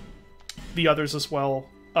assume the others as well,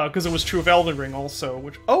 because it was true of Elden Ring also,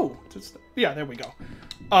 which yeah, there we go.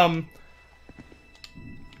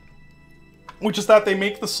 Which is that they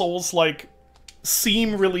make the souls like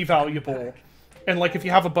seem really valuable. And like if you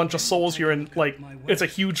have a bunch of souls, you're in like it's a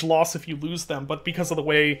huge loss if you lose them, but because of the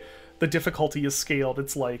way the difficulty is scaled,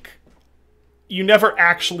 it's like you never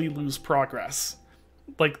actually lose progress.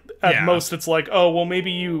 Like, at most, it's like, oh, well,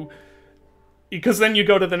 maybe you... Because then you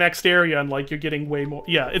go to the next area and, like, you're getting way more...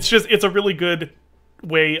 Yeah, it's just... It's a really good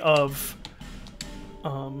way of...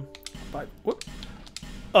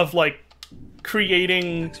 Of, like,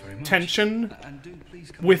 creating tension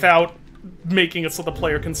without making it so the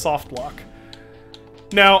player can soft lock.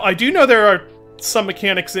 Now, I do know there are some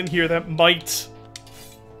mechanics in here that might...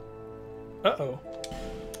 Uh-oh.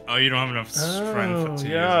 Oh, you don't have enough strength to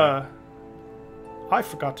yeah. use it. I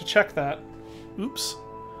forgot to check that. Oops.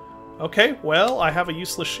 Okay, well, I have a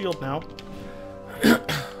useless shield now.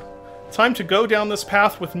 Time to go down this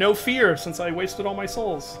path with no fear, since I wasted all my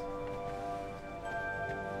souls.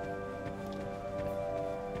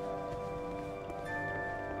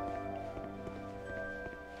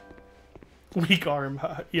 Weak arm,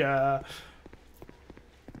 huh? Yeah.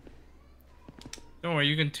 Don't worry,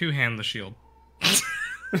 you can two-hand the shield.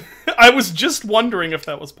 I was just wondering if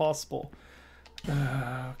that was possible.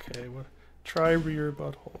 Okay, well, try rear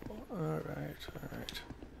butthole. Alright.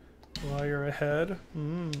 Wire ahead.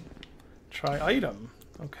 Try item.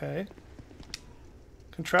 Okay.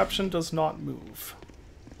 Contraption does not move.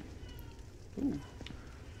 Ooh.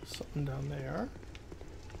 Something down there.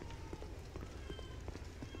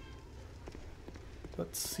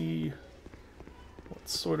 Let's see what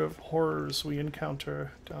sort of horrors we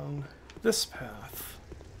encounter down this path.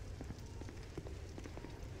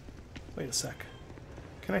 Wait a sec.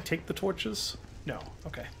 Can I take the torches? No.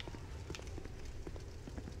 Okay.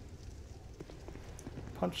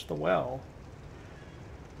 Punch the well.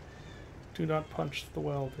 Do not punch the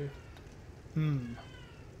well, dude.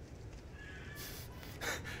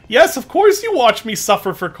 Yes, of course you watch me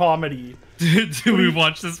suffer for comedy. Do we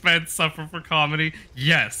watch this man suffer for comedy?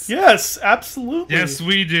 Yes. Yes, absolutely. Yes,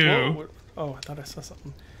 we do. Whoa, oh, I thought I saw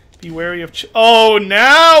something. Be wary of oh,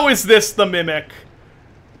 now is this the mimic?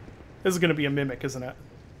 This is gonna be a mimic, isn't it?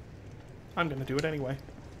 I'm gonna do it anyway.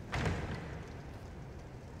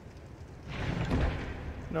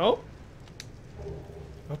 Nope.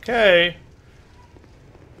 Okay.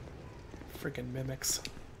 Freaking mimics.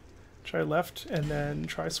 Try left and then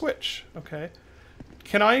try switch. Okay.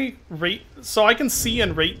 Can I rate... So I can see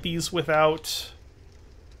and rate these without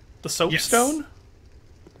the soapstone?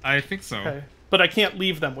 I think so. Okay. But I can't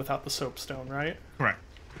leave them without the soapstone, right? Correct.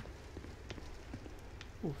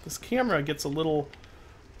 Ooh, this camera gets a little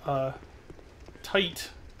tight.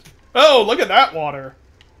 Oh, look at that water.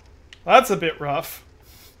 That's a bit rough.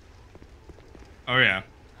 Oh, yeah.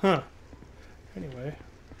 Huh. Anyway.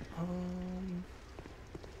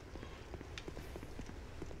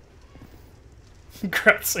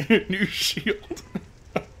 Crafting a new shield.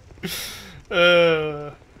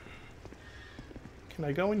 Can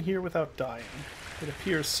I go in here without dying? It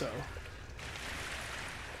appears so.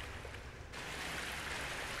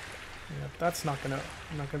 Yeah, that's not gonna...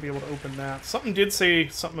 I'm not gonna be able to open that. Something did say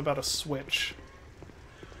something about a switch.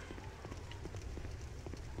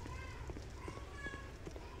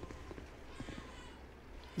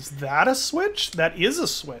 Is that a switch? That is a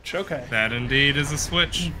switch, okay. That indeed is a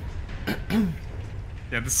switch.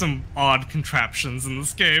 Yeah, there's some odd contraptions in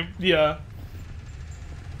this game. Yeah.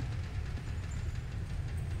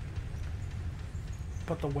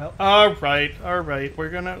 But the well... Alright.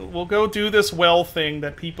 We'll go do this well thing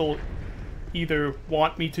that people either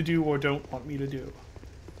want me to do or don't want me to do.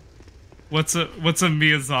 What's a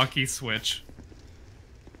Miyazaki switch?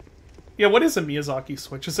 Yeah, what is a Miyazaki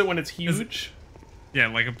switch? Is it when it's huge? Yeah,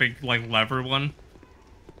 like a big, like, lever one.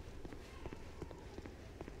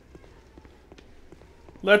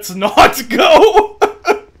 Let's not go!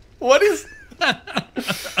 What is...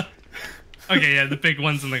 Okay, yeah, the big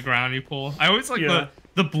ones in the ground you pull. I always like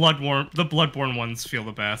the Bloodborne ones feel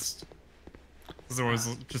the best. Because they're always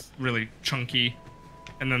just really chunky.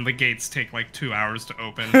 And then the gates take like 2 hours to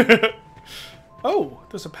open. Oh,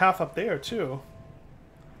 there's a path up there, too.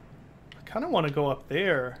 I kind of want to go up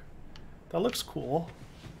there. That looks cool.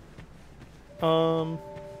 Where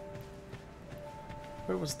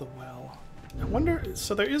was the well? I wonder...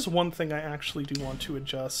 So there is one thing I actually do want to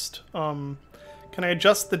adjust. Can I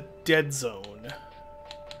adjust the dead zone?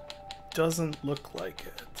 Doesn't look like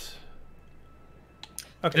it.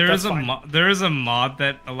 Okay, there is a mod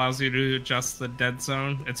that allows you to adjust the dead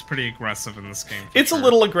zone. It's pretty aggressive in this game. It's a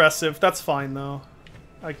little aggressive. That's fine, though.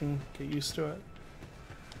 I can get used to it.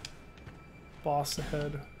 Boss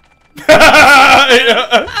ahead.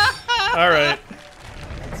 Alright.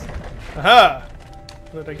 Aha!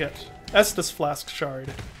 What did I get? Estus Flask Shard.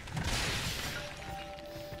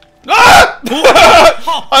 Ah!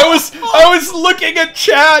 I was looking at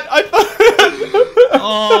chat. I thought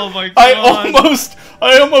oh my god!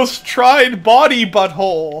 I almost tried body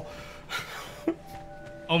butthole.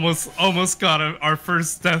 almost got our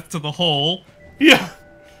first death to the hole. Yeah.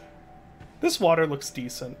 This water looks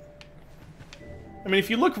decent. I mean, if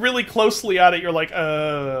you look really closely at it, you're like,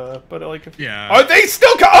 but like, if, yeah. Are they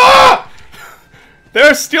still ah!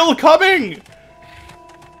 They're still coming!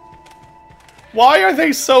 Why are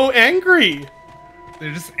they so angry?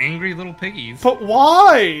 They're just angry little piggies. But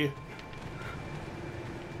why?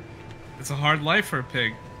 It's a hard life for a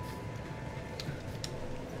pig.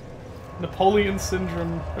 Napoleon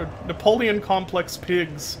syndrome, or Napoleon complex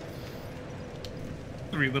pigs.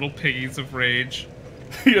 3 little piggies of rage.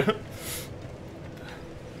 Yeah.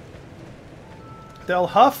 They'll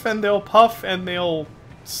huff and they'll puff and they'll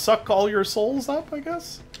suck all your souls up, I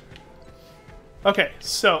guess? Okay,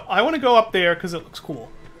 so I want to go up there because it looks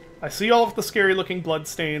cool. I see all of the scary looking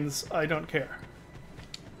bloodstains. I don't care.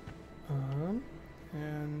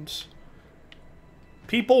 And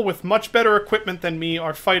people with much better equipment than me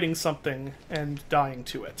are fighting something and dying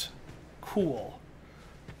to it. Cool.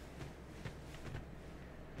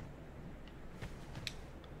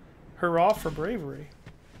 Hurrah for bravery.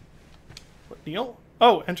 What, Neil?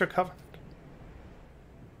 Oh, enter Covenant.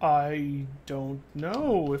 I don't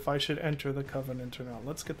know if I should enter the Covenant or not.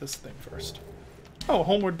 Let's get this thing first. Oh,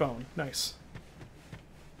 Homeward Bone. Nice.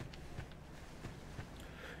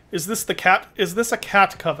 Is this the cat? Is this a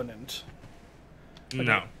cat covenant? Okay.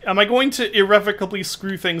 No. Am I going to irrevocably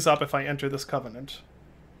screw things up if I enter this covenant?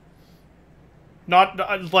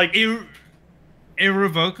 Not, like...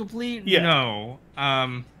 Irrevocably? Yeah. No.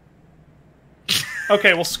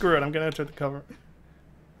 Okay, well, screw it. I'm gonna enter the covenant.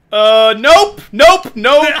 Nope! Nope!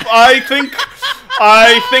 Nope! I think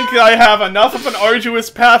I have enough of an arduous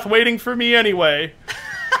path waiting for me anyway.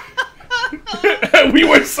 We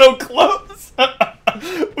were so close!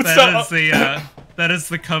 That is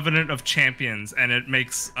the Covenant of Champions, and it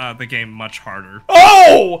makes the game much harder.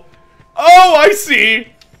 Oh! Oh, I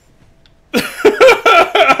see!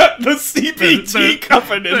 The CBT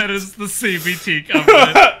Covenant! That is the CBT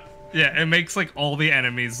Covenant. Yeah, it makes, like, all the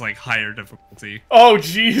enemies, like, higher difficulty. Oh,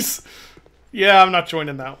 jeez. Yeah, I'm not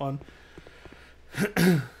joining that one.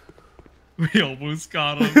 We almost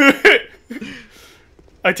got him.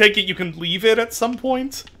 I take it you can leave it at some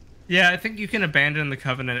point? Yeah, I think you can abandon the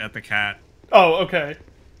Covenant at the cat. Oh, okay.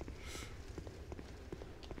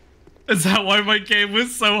 Is that why my game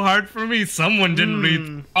was so hard for me? Someone didn't read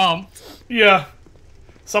the prompt. Yeah.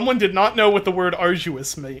 Someone did not know what the word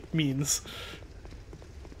arduous means.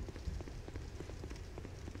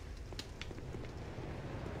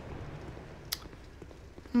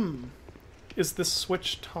 Is this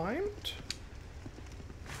switch timed?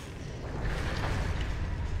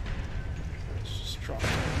 Let's just drop it.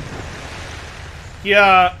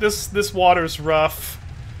 Yeah, this water's rough.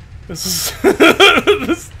 This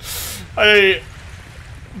is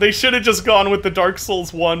they should have just gone with the Dark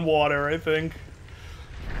Souls 1 water, I think.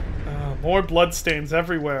 More bloodstains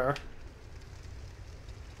everywhere.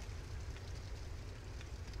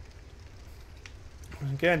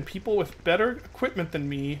 Again, people with better equipment than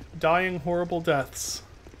me dying horrible deaths.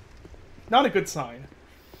 Not a good sign.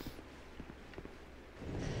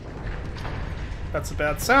 That's a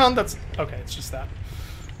bad sound. That's okay. It's just that.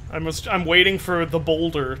 I'm waiting for the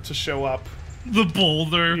boulder to show up. The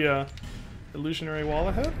boulder. Yeah. Illusionary wall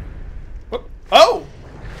ahead. Oh.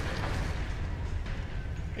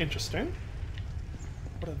 Interesting.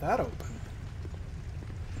 What did that open?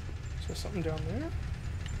 Is there something down there?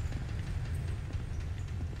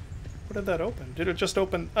 What did that open? Did it just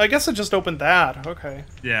open? I guess it just opened that. Okay.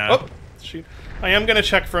 Yeah. Oh, shoot. I am gonna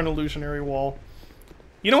check for an illusionary wall.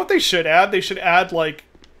 You know what they should add? They should add, like,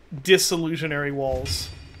 disillusionary walls.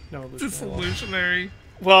 No, disillusionary.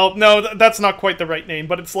 Well, no, that's not quite the right name,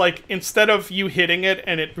 but it's like, instead of you hitting it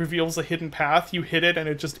and it reveals a hidden path, you hit it and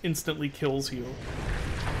it just instantly kills you.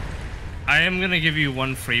 I am gonna give you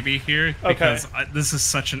one freebie here, because this is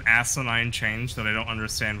such an asinine change that I don't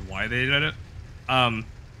understand why they did it.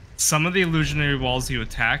 Some of the illusionary walls you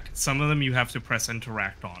attack, some of them you have to press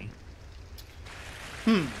interact on.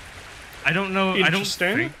 I don't know.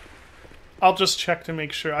 Interesting. I'll just check to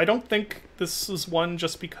make sure. I don't think this is one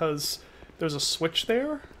just because there's a switch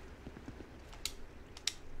there.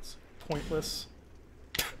 It's pointless.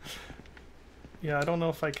 Yeah, I don't know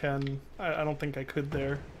if I can. I don't think I could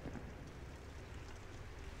there.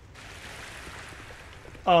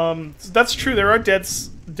 That's true. There are dead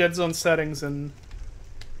zone settings in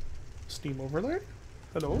Steam Overlay.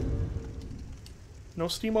 Hello? No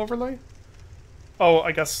Steam Overlay? Oh,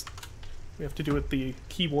 I guess we have to do it the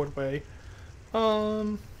keyboard way. I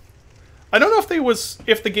don't know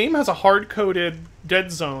if the game has a hard-coded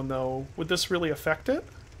dead zone though. Would this really affect it?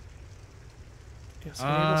 Yes.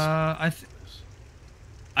 I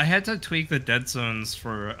had to tweak the dead zones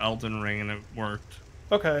for Elden Ring and it worked.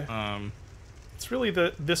 Okay. It's really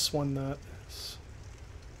this one that is.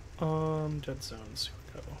 Dead zones.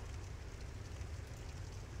 Here we go.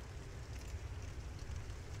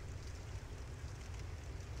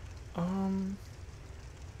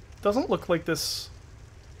 Doesn't look like this.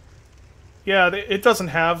 Yeah, it doesn't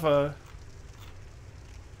have a.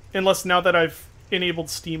 Unless now that I've enabled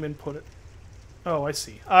Steam input it. Oh, I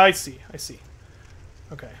see. I see.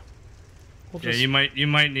 Okay. Yeah, you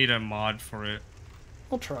might need a mod for it.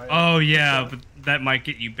 I'll try it. Oh yeah, but that might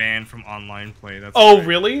get you banned from online play. That's Oh, right.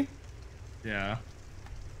 really? Yeah.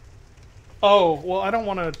 Oh, well, I don't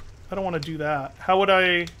want to do that. How would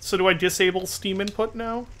I... So do I disable Steam input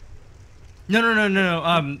now?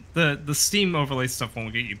 No. The Steam overlay stuff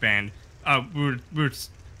won't get you banned.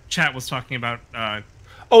 Chat was talking about.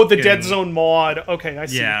 Oh, the Dead Zone mod. Okay, I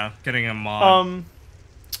see. Yeah, getting a mod.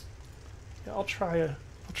 Yeah, I'll try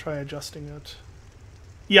adjusting it.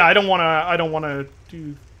 Yeah, I don't wanna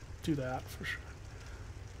do that for sure.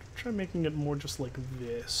 Try making it more just like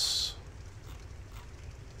this.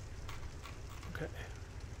 Okay.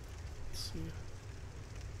 Let's see.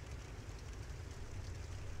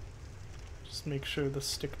 Just make sure the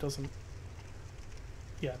stick doesn't...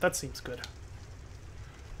 Yeah, that seems good.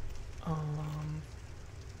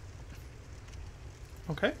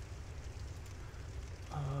 Okay.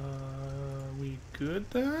 We good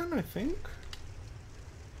then, I think?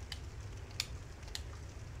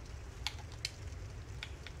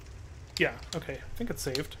 Yeah, okay. I think it's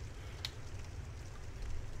saved.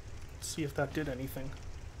 Let's see if that did anything.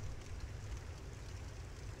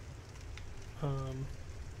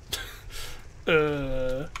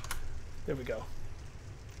 There we go.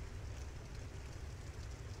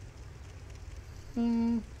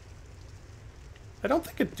 I don't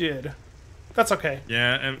think it did. That's okay.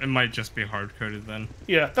 Yeah, it might just be hard-coded then.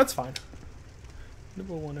 Yeah, that's fine.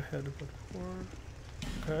 Number one ahead of four.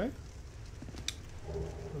 Okay.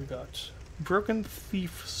 We got Broken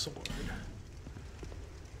Thief Sword.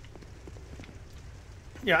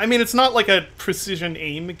 Yeah, I mean, it's not like a precision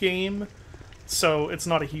aim game, so it's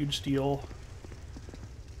not a huge deal.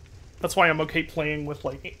 That's why I'm okay playing with,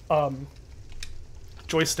 like,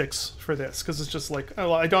 joysticks for this, because it's just like,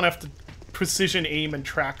 oh, I don't have to precision aim and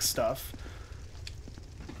track stuff.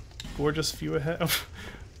 Gorgeous view ahead.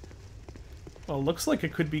 Well, looks like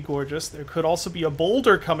it could be gorgeous. There could also be a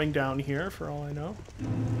boulder coming down here, for all I know.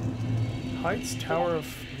 Heights Tower of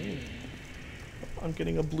Flame. I'm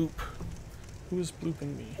getting a bloop. Who is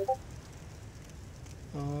blooping me?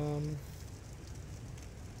 Who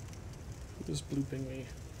is blooping me?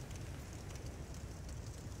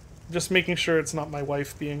 Just making sure it's not my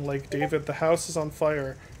wife being like, David, the house is on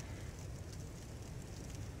fire.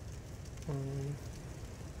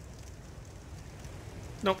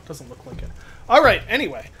 Nope, doesn't look like it. Alright,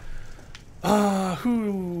 anyway.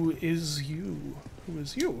 Who is you? Who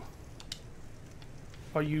is you?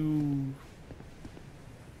 Are you...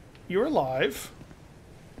 You're alive.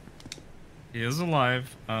 He is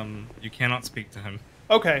alive. You cannot speak to him.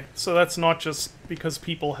 Okay, so that's not just because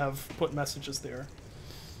people have put messages there.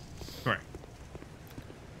 Correct.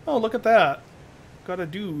 Oh, look at that. Got a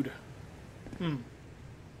dude.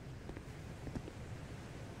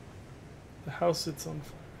 The house sits on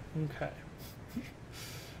fire. Okay.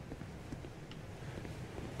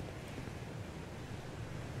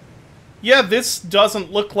 Yeah, this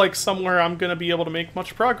doesn't look like somewhere I'm going to be able to make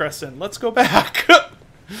much progress in. Let's go back.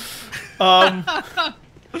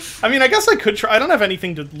 I mean, I guess I could try. I don't have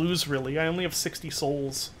anything to lose, really. I only have 60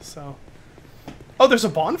 souls, so... Oh, there's a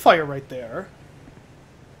bonfire right there.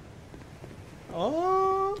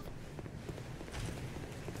 Oh.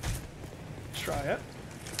 Try it.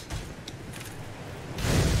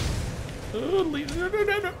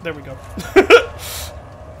 There we go.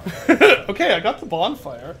 Okay, I got the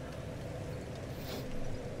bonfire.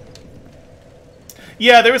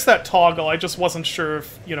 Yeah, there was that toggle. I just wasn't sure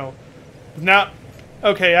if, you know... Now...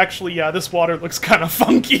 Okay, actually, yeah, this water looks kind of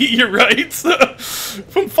funky. You're right.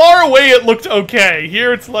 From far away, it looked okay.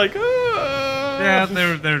 Here, it's like... Yeah,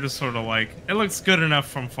 they're just sort of like... It looks good enough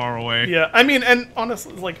from far away. Yeah, I mean, and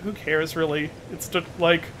honestly, like, who cares, really? It's just,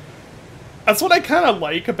 like... That's what I kind of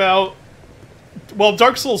like about... Well,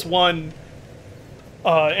 Dark Souls 1,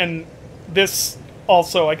 and this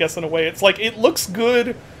also, I guess, in a way, it's like, it looks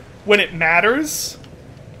good when it matters.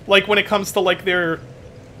 Like, when it comes to, like, their,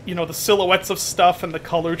 you know, the silhouettes of stuff and the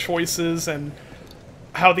color choices and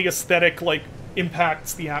how the aesthetic, like,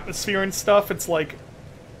 impacts the atmosphere and stuff. It's, like,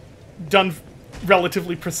 done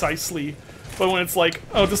relatively precisely. But when it's like,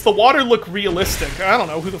 oh, does the water look realistic? I don't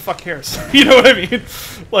know, who the fuck cares? You know what I mean?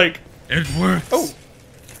 Like... It works! Oh!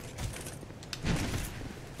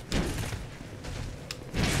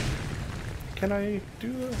 Can I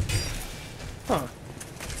do the... Huh.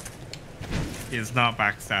 He is not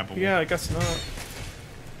backstabbable. Yeah, I guess not.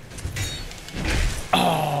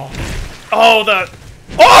 Oh! Oh, that...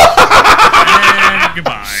 Oh! And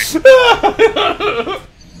goodbye.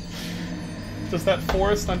 Does that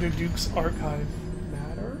forest under Duke's archive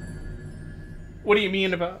matter? What do you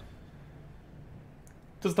mean about...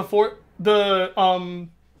 Does the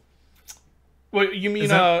What you mean? Is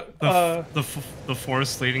that the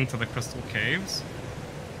forest leading to the crystal caves?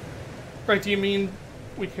 Right? Do you mean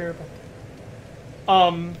we care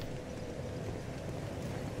about?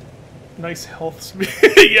 Nice health.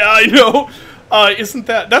 Yeah, I know. Isn't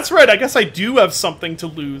that's right? I guess I do have something to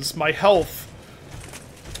lose. My health.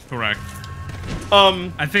 Correct.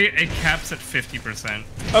 I think it caps at 50%.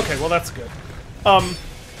 Okay, well that's good.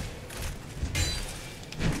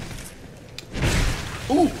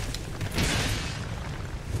 Ooh.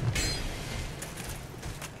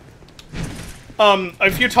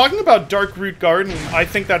 If you're talking about Darkroot Garden, I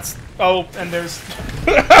think that's... Oh, and there's...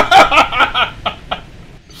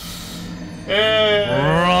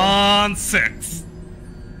 Ron 6.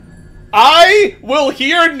 I will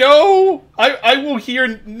hear no... I will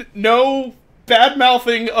hear no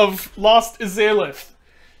bad-mouthing of Lost Azalith.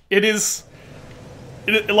 It is...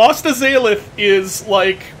 Lost Azalith is,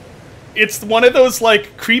 like... It's one of those,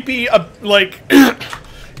 like, creepy, like...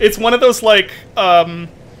 it's one of those, like,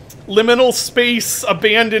 liminal space,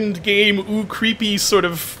 abandoned game, ooh, creepy sort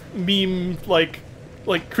of meme, like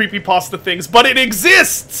creepypasta things, but it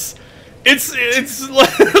exists! It's that's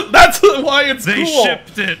why it's They cool.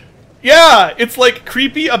 shipped it. Yeah, it's like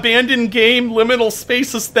creepy, abandoned game, liminal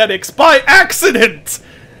space aesthetics by accident!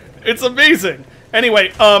 It's amazing.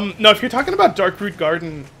 Anyway, no, if you're talking about Darkroot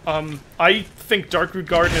Garden, I think Darkroot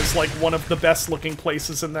Garden is, like, one of the best looking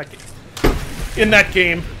places in that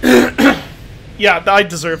game. Yeah, I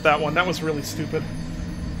deserve that one. That was really stupid.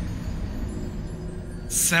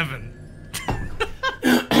 7.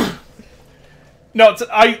 No,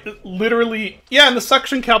 I literally... Yeah, and the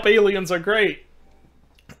suction cup aliens are great.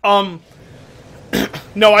 No,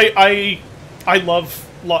 I love...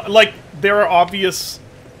 Like, there are obvious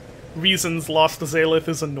reasons Lost Azalith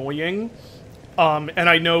is annoying. And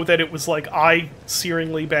I know that it was, like,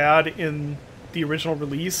 eye-searingly bad in the original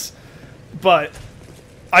release. But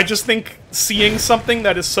I just think seeing something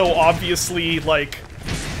that is so obviously, like...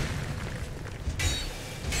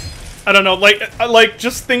 I don't know, like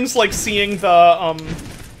just things like seeing the,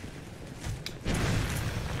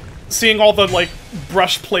 seeing all the, like,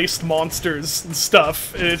 brush-placed monsters and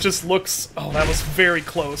stuff, it just looks... Oh, that was very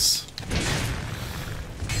close.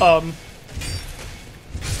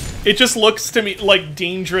 It just looks to me, like,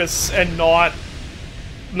 dangerous and not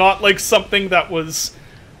like something that was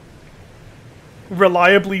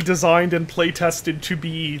reliably designed and play-tested to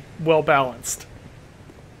be well-balanced.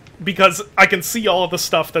 Because I can see all of the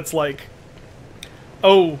stuff that's like,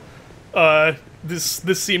 oh,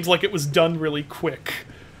 this seems like it was done really quick.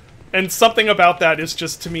 And something about that is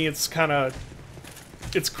just, to me, it's kind of...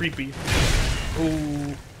 It's creepy. Ooh.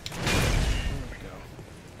 There we go.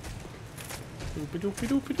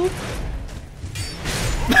 Doopy-doopy-doopy-doop.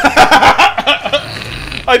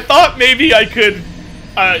 I thought maybe I could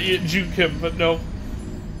juke him, but no.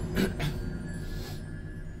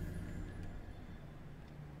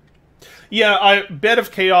 Yeah, Bed of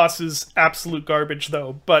Chaos is absolute garbage,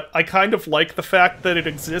 though, but I kind of like the fact that it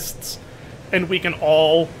exists, and we can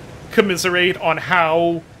all commiserate on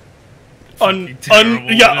how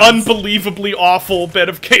unbelievably awful Bed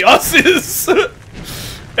of Chaos is,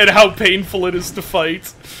 and how painful it is to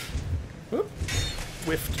fight. Oop.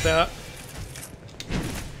 Whiffed that.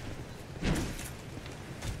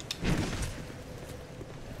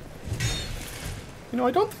 You know,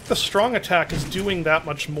 I don't think the strong attack is doing that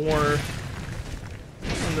much more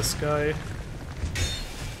on this guy.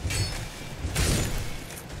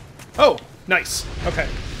 Oh, nice. Okay.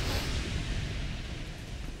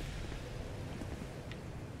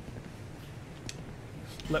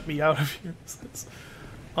 Let me out of here.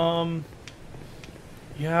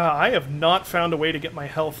 Yeah, I have not found a way to get my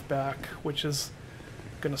health back, which is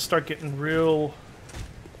gonna start getting real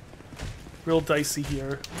dicey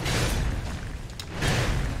here.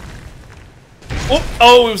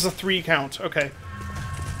 Oh, it was a 3 count. Okay.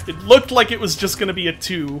 It looked like it was just gonna be a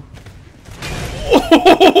 2.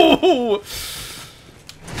 Oh!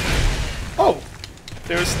 Oh!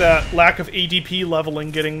 There's that lack of ADP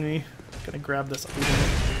leveling getting me. Gonna grab this item.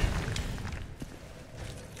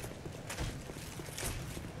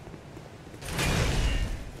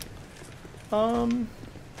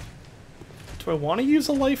 Do I want to use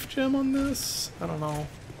a life gem on this? I don't know.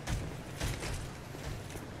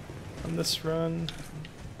 On this run.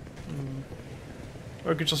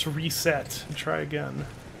 Or I could just reset and try again.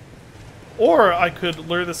 Or I could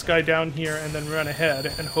lure this guy down here and then run ahead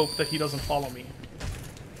and hope that he doesn't follow me.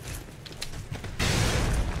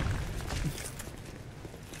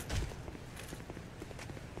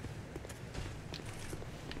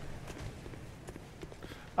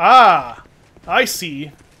 Ah! I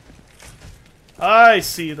see. I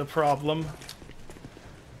see the problem.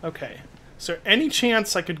 Okay. Is there any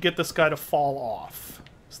chance I could get this guy to fall off?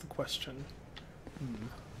 Is the question.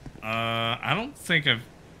 I don't think I've...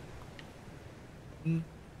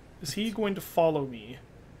 Is he going to follow me?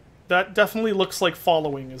 That definitely looks like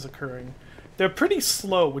following is occurring. They're pretty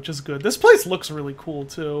slow, which is good. This place looks really cool,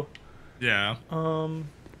 too. Yeah.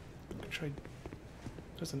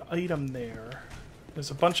 There's an item there.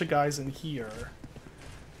 There's a bunch of guys in here.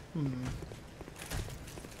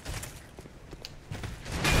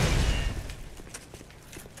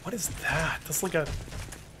 What is that? That's like a...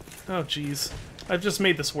 Oh, jeez. I've just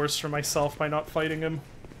made this worse for myself by not fighting him.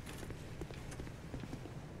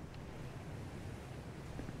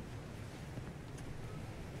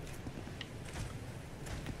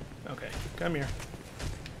 Okay, come here.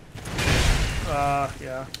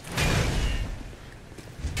 Yeah.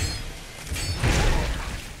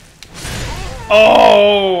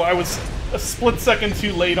 Oh, I was a split second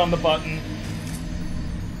too late on the button.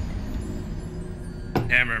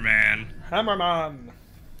 Hammerman. Hammerman.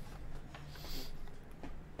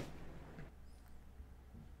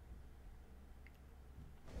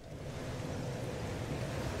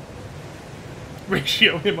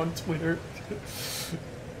 Ratio him on Twitter.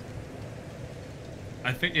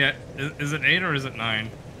 I think, yeah. Is it 8 or is it 9?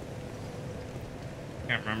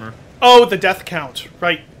 Can't remember. Oh, the death count.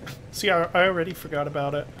 Right. See, I already forgot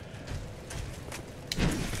about it.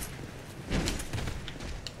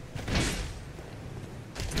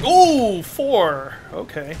 Ooh, 4.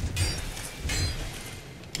 Okay.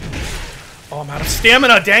 Oh, I'm out of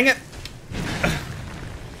stamina, dang it!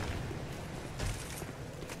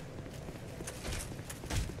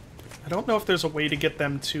 I don't know if there's a way to get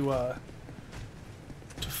them to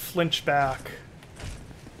flinch back.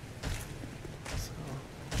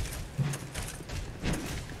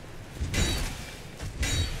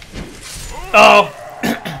 Oh!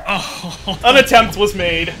 An attempt was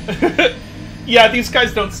made. Yeah, these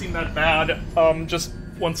guys don't seem that bad. Just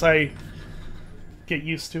once I get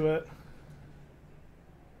used to it.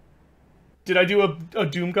 Did I do a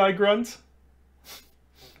Doom Guy grunt?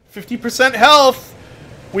 50% health!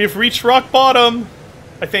 We have reached rock bottom!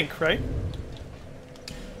 I think, right?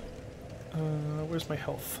 Where's my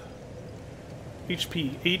health?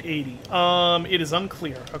 HP, 880. It is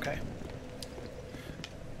unclear. Okay.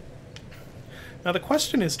 Now the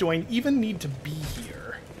question is, do I even need to be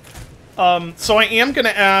here? So I am gonna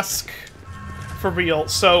ask for real.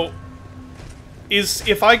 So,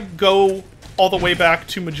 if I go all the way back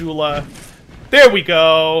to Majula, there we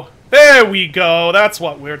go. There we go. That's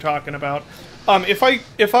what we're talking about. If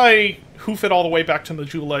I hoof it all the way back to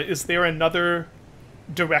Majula, is there another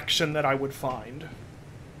direction that I would find?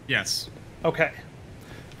 Yes. Okay.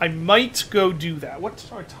 I might go do that.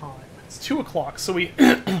 What's our time? It's 2 o'clock, so we...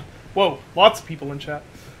 Whoa, lots of people in chat.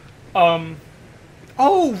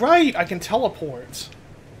 Oh, right, I can teleport.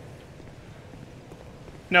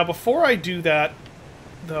 Now, before I do that,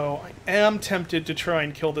 though, I am tempted to try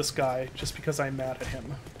and kill this guy, just because I'm mad at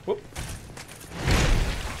him. Whoop.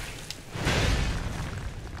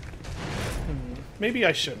 Maybe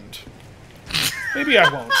I shouldn't. Maybe I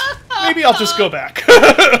won't. Maybe I'll just go back.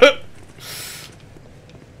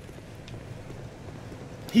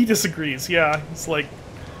 He disagrees, yeah. He's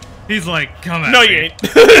like, come at no, me. you ain't.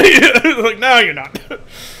 Like, no, you're not.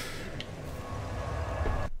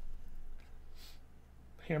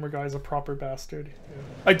 Hammer guy's a proper bastard. Yeah.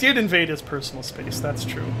 I did invade his personal space, that's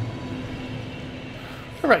true.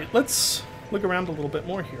 Alright, let's look around a little bit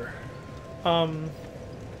more here.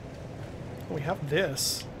 We have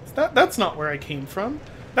this. That's not where I came from.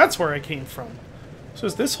 That's where I came from. So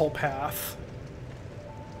is this whole path.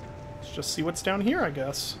 Let's just see what's down here, I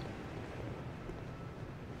guess.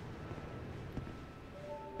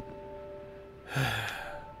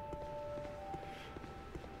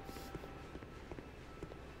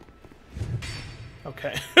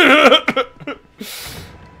 Okay.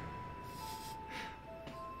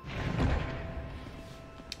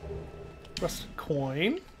 Rusted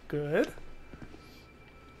coin. Good.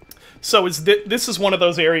 So this is one of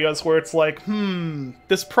those areas where it's like,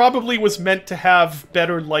 this probably was meant to have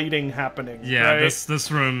better lighting happening. Yeah, right? this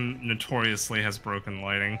room notoriously has broken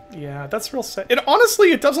lighting. Yeah, that's real sad.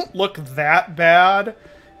 Honestly, it doesn't look that bad.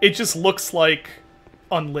 It just looks like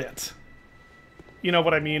unlit. You know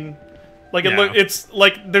what I mean? Like, yeah. It's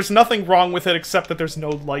like there's nothing wrong with it except that there's no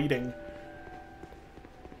lighting.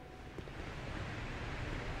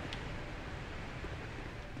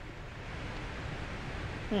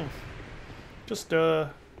 Just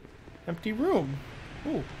empty room.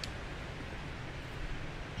 Ooh.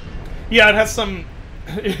 Yeah, it has some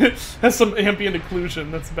it has some ambient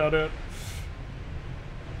occlusion, that's about it.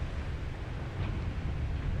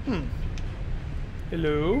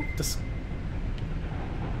 Hello?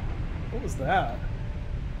 What was that?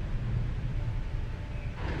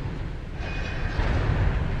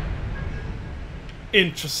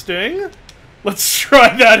 Interesting. Let's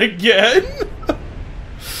try that again.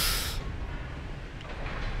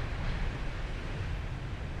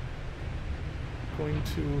 Going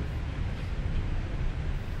to...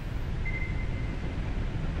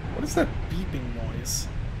 What is that beeping noise?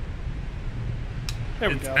 There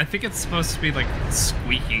we go. I think it's supposed to be like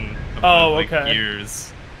squeaking of Oh, the, like, okay.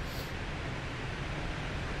 gears.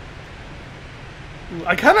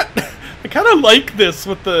 I kind of like this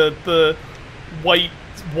with the white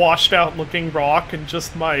washed out looking rock and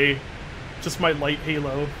just my light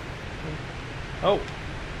halo. Oh.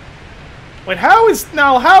 Wait, how is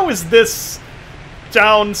this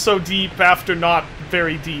down so deep after not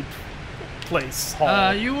very deep place?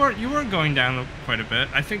 Hall? You were going down quite a bit.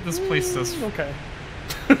 I think this place does. Okay.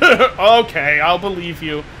 Okay, I'll believe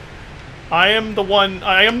you. I am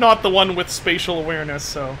not the one with spatial awareness,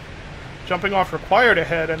 so jumping off required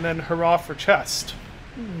ahead and then hurrah for chest.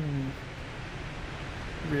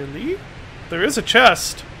 Really? There is a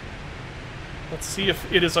chest. Let's see if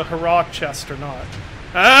it is a hurrah chest or not.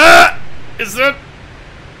 Ah! Is that...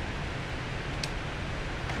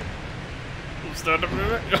 Is that a...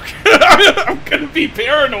 Okay. I'm gonna be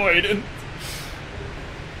paranoid and...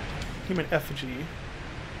 Human effigy.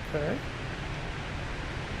 Okay.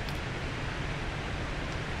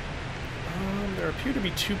 There appear to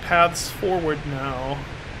be two paths forward now.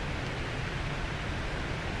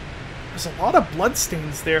 There's a lot of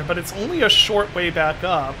bloodstains there, but it's only a short way back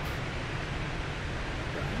up.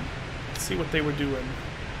 Let's see what they were doing.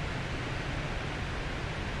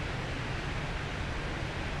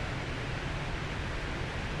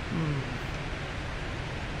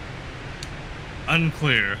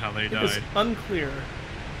 Unclear how they died. It is unclear.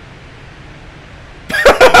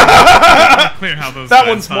 Unclear how those That guys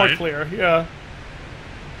one's more died. clear, yeah.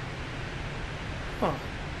 Huh.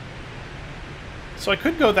 So I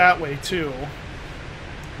could go that way, too.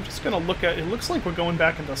 I'm just gonna look at... It looks like we're going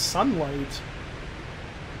back into sunlight.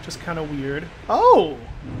 Just kind of weird. Oh!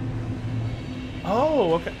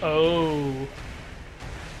 Oh, okay. Oh.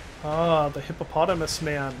 Ah, the hippopotamus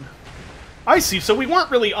man. I see, so we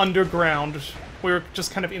weren't really underground. We were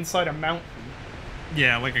just kind of inside a mountain.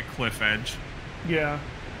 Yeah, like a cliff edge. Yeah.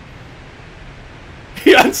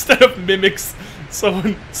 Yeah, instead of mimics,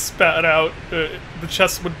 someone spat out, the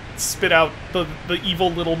chest would spit out the evil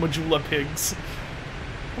little Majula pigs.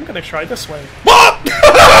 I'm gonna try this way.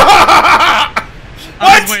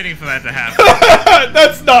 I was waiting for that to happen.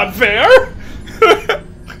 That's not fair!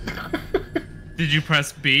 Did you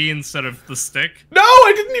press B instead of the stick? No,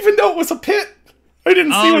 I didn't even know it was a pit! I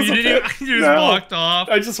didn't see it was you a didn't pit. even, you just No. walked off.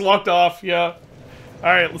 I just walked off, yeah.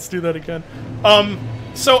 Alright, let's do that again.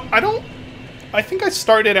 So I think I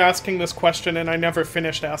started asking this question and I never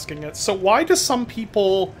finished asking it. So why do some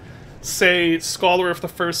people say Scholar of the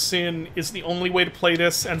First Sin is the only way to play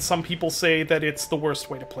this, and some people say that it's the worst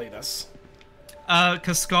way to play this?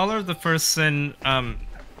 Because Scholar of the First Sin,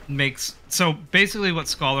 makes... So, basically what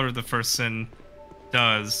Scholar of the First Sin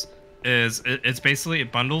does is, it's basically,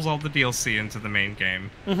 it bundles all the DLC into the main game.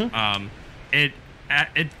 Mm-hmm. It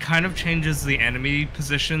kind of changes the enemy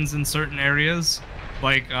positions in certain areas.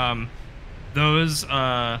 Like, those,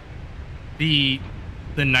 the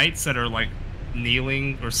knights that are, like,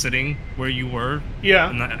 kneeling or sitting where you were. Yeah.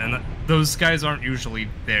 And those guys aren't usually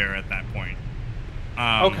there at that point.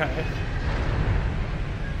 Okay.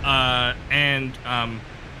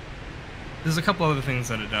 There's a couple other things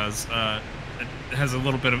that it does. It has a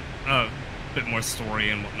little bit of bit more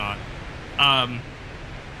story and whatnot.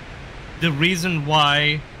 The reason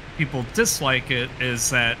why people dislike it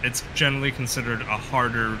is that it's generally considered a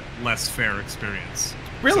harder, less fair experience.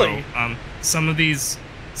 Really? So, some of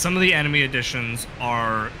the enemy additions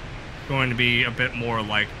are going to be a bit more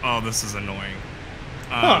like, oh, this is annoying.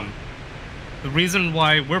 The reason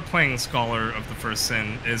why we're playing Scholar of the First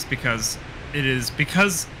Sin is because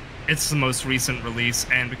it's the most recent release,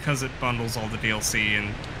 and because it bundles all the DLC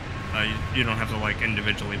and you don't have to like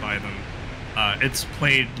individually buy them. It's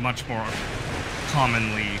played much more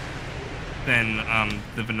commonly than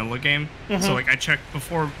the vanilla game. Mm-hmm. So like I checked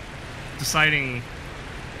before deciding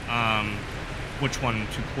which one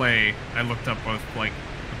to play. I looked up both like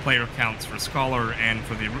the player counts for Scholar and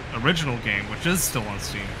for the original game, which is still on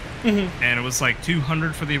Steam. Mm-hmm. And it was like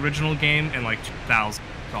 200 for the original game and like $2,000.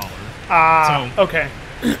 So okay.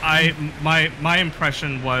 My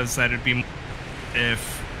impression was that it'd be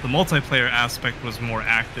if the multiplayer aspect was more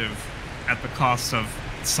active at the cost of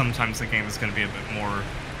sometimes the game is going to be a bit more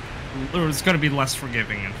it's gonna be less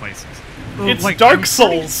forgiving in places. It's Like, Dark I'm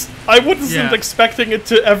Souls. I wasn't Yeah. expecting it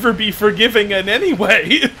to ever be forgiving in any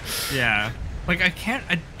way. Yeah. Like,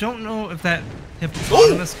 I don't know if that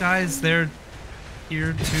hippopotamus guy is there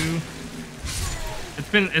here too.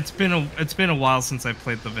 It's been a while since I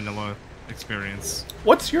played the vanilla experience.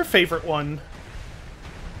 What's your favorite one?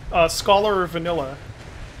 Scholar or Vanilla?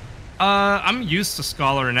 I'm used to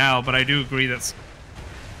Scholar now, but I do agree that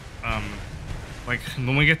like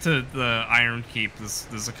when we get to the Iron Keep,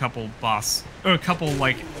 there's a couple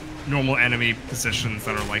like normal enemy positions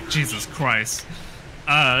that are like Jesus Christ.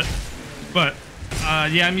 But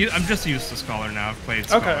yeah, I'm just used to Scholar now. I've played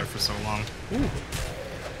Scholar for so long. Ooh.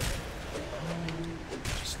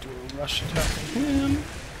 Just do a rush attack on him.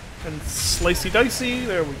 And slicey dicey,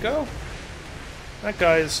 there we go. That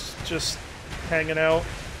guy's just hanging out.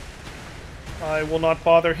 I will not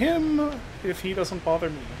bother him if he doesn't bother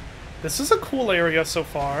me. This is a cool area so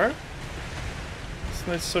far. It's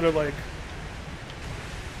nice sort of like...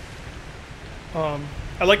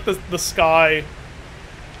 I like the sky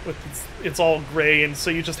with it's all gray, and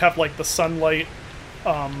so you just have like the sunlight,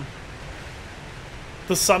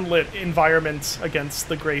 the sunlit environment against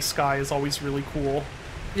the gray sky is always really cool.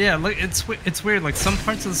 Yeah, like it's weird. Like some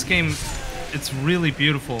parts of this game, it's really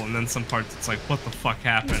beautiful, and then some parts it's like, what the fuck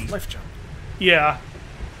happened? Life jump. Yeah.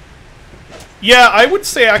 Yeah, I would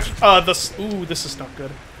say actually, this is not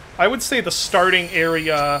good. I would say the starting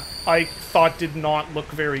area I thought did not look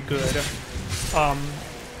very good.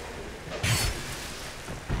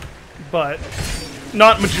 But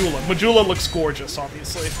not Majula. Majula looks gorgeous,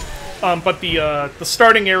 obviously. But the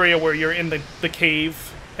starting area where you're in the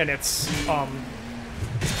cave and it's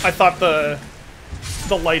I thought the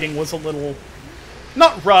lighting was a little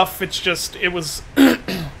not rough. It's just it was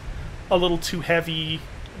a little too heavy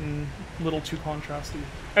and a little too contrasty.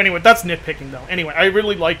 Anyway, that's nitpicking though. Anyway, I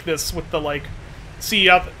really like this with the like. See,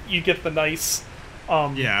 you get the nice.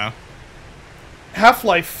 Yeah.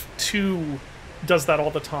 Half-Life 2 does that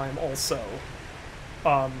all the time, also.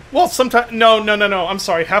 Well, sometimes no. I'm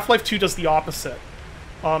sorry. Half-Life 2 does the opposite.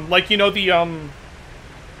 Like you know the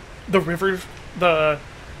river, the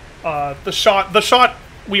shot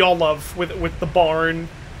we all love with the barn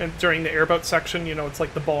and during the airboat section. You know, it's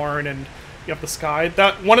like the barn and you have the sky.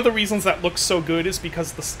 That one of the reasons that looks so good is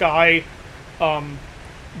because the sky,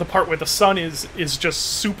 the part where the sun is just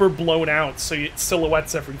super blown out, so it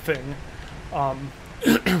silhouettes everything.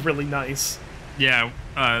 Really nice. Yeah,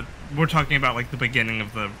 we're talking about like the beginning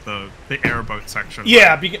of the airboat section.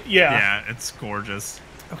 Yeah, right? yeah, it's gorgeous.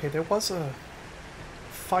 Okay, there was a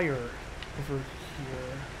fire over here.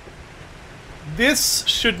 This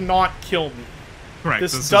should not kill me. Correct.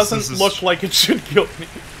 This doesn't look like it should kill me.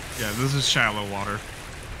 Yeah, this is shallow water.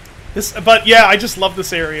 But yeah, I just love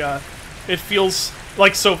this area. It feels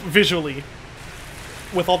like so visually,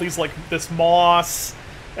 with all these like this moss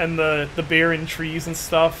and the barren trees and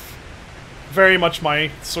stuff. Very much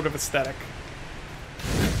my sort of aesthetic.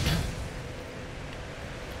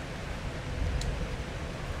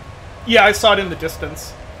 Yeah, I saw it in the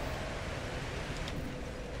distance.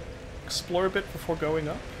 Explore a bit before going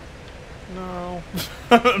up? No.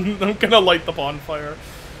 I'm gonna light the bonfire.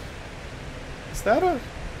 Is that a...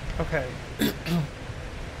 Okay.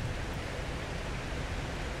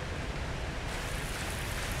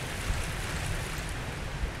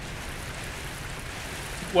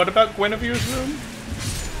 What about Guinevere's room?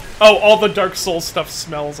 Oh, all the Dark Souls stuff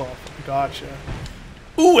smells off. Gotcha.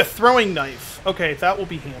 Ooh, a throwing knife. Okay, that will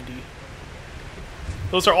be handy.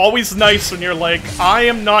 Those are always nice when you're like, I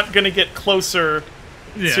am not gonna get closer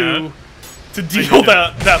to deal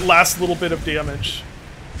that last little bit of damage.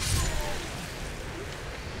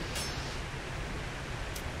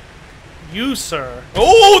 You, sir.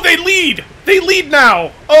 Oh, they lead! They lead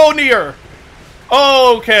now! Oh, near!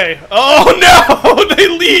 Oh, okay. Oh, no! They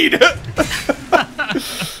lead!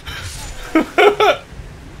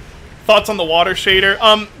 Thoughts on the water shader?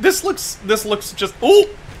 This looks just... Ooh!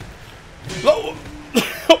 Oh!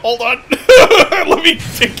 Hold on. Let me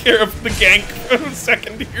take care of the gank for a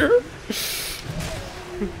second here.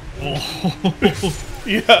 Oh.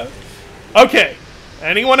 Yeah. Okay.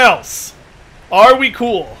 Anyone else? Are we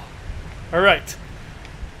cool? Alright.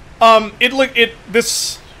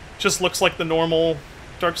 This just looks like the normal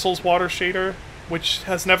Dark Souls water shader, which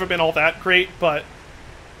has never been all that great, but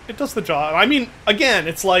it does the job. I mean, again,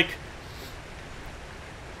 it's like,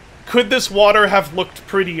 could this water have looked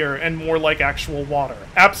prettier and more like actual water?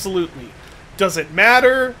 Absolutely. Does it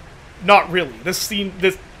matter? Not really. It's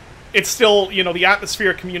still, you know, the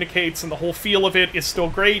atmosphere communicates and the whole feel of it is still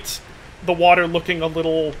great. The water looking a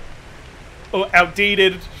little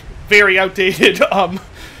outdated, very outdated,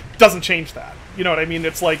 doesn't change that. You know what I mean?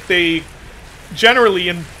 It's like they generally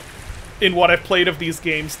in what I've played of these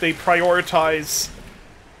games, they prioritize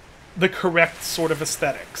the correct sort of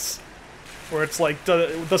aesthetics, where it's like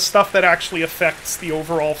the stuff that actually affects the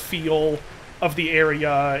overall feel of the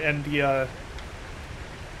area and the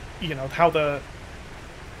you know, how the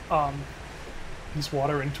use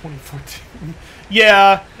water in 2014.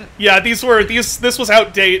 yeah, this was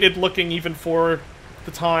outdated looking even for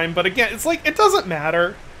the time, but again, it's like it doesn't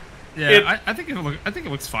matter. Yeah, I think it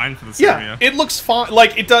looks fine for this yeah, area. It looks fine.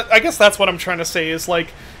 Like it does. I guess that's what I'm trying to say is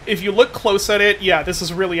like if you look close at it, yeah, this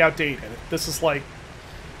is really outdated. This is like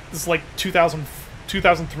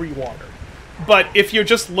 2003 water. But if you're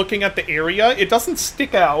just looking at the area, it doesn't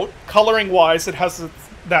stick out. Coloring wise, it has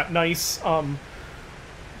that nice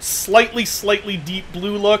slightly deep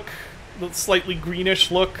blue look, slightly greenish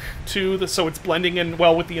look too. So it's blending in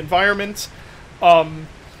well with the environment.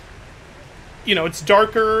 You know, it's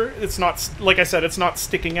darker, it's not, like I said, it's not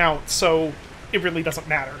sticking out, so it really doesn't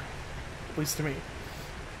matter. At least to me.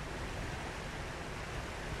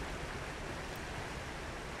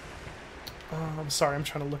 I'm sorry, I'm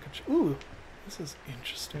trying to look at... Ooh, this is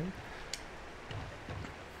interesting.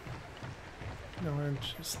 No, we're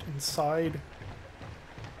just inside...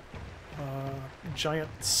 giant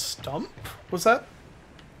stump? Was that?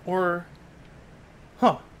 Or...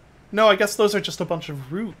 Huh. No, I guess those are just a bunch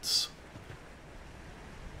of roots.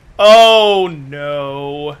 Oh,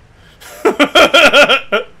 no.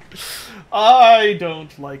 I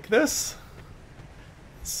don't like this.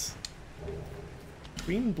 It's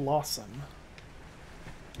Green Blossom.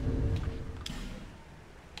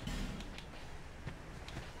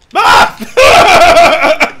 Ah!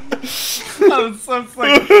 Sounds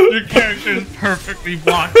like your character is perfectly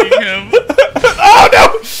blocking him. Oh,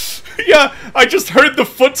 no! Yeah, I just heard the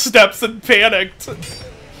footsteps and panicked.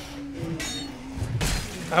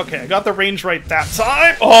 Okay, I got the range right that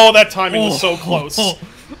time. Oh, that timing was so close.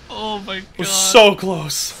 Oh my god. It was so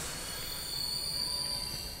close.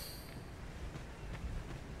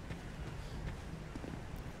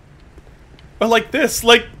 But like this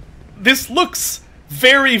looks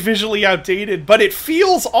very visually outdated, but it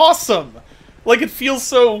feels awesome. Like, it feels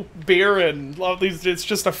so barren. It's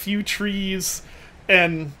just a few trees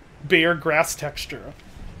and bare grass texture.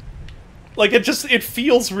 Like, it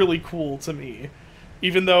feels really cool to me.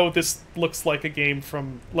 Even though this looks like a game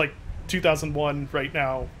from, like, 2001 right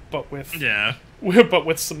now, but with... Yeah. But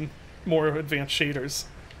with some more advanced shaders.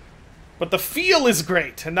 But the feel is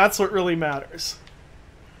great, and that's what really matters.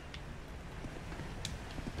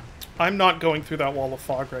 I'm not going through that wall of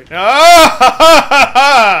fog right now. Ah! Ha, ha, ha,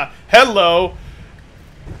 ha! Hello!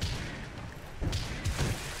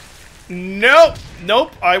 Nope!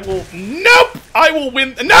 Nope, I will... Nope! I will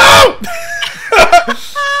win... No!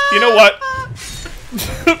 You know what?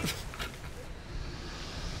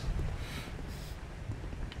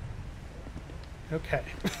 Okay.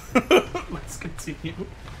 Let's continue.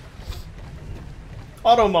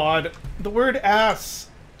 Automod. The word ass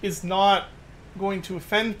is not going to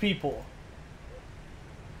offend people.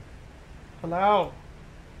 Allow.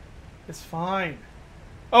 It's fine.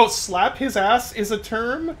 Oh, slap his ass is a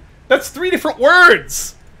term? That's 3 different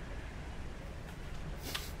words!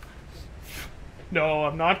 No,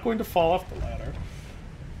 I'm not going to fall off the ladder.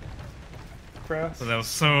 Grass. That was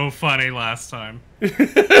so funny last time.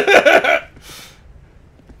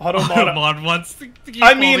 Automod wants to keep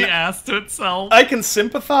all the ass to itself. I can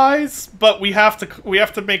sympathize, but we have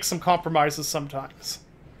to make some compromises sometimes.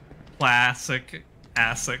 Classic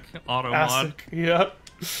ASIC Automod. ASIC, yep.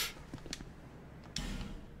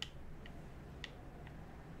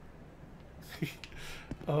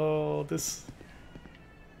 Oh, this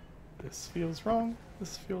feels wrong.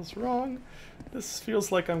 This feels wrong. This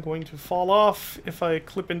feels like I'm going to fall off if I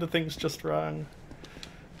clip into things just wrong.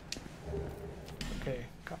 Okay,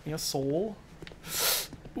 got me a soul.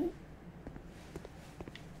 Ooh.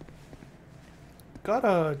 Got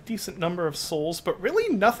a decent number of souls, but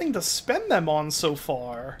really nothing to spend them on so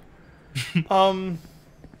far.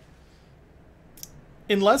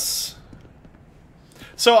 Unless...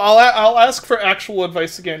 So I'll ask for actual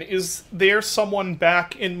advice again. Is there someone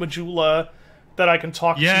back in Majula that I can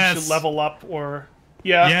talk to level up, or...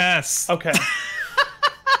 Yeah? Yes! Okay.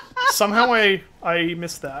 Somehow I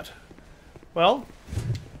missed that. Well...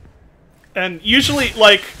 And usually,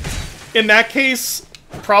 like, in that case,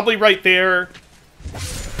 probably right there...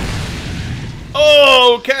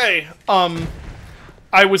 Okay!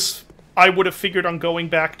 I would have figured on going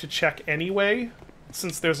back to check anyway,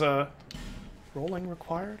 since there's a... Rolling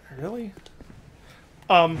required? Really?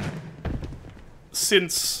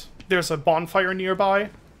 Since there's a bonfire nearby.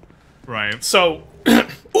 Right. So,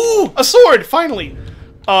 Ooh, a sword! Finally!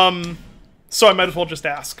 So I might as well just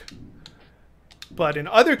ask. But in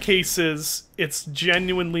other cases, it's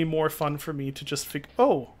genuinely more fun for me to just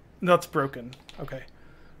oh, that's broken. Okay.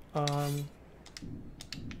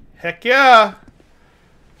 Heck yeah!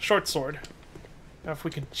 Short sword. Now if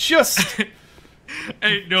we could just...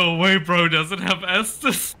 Ain't no way bro doesn't have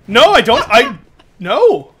Estus. No, I don't.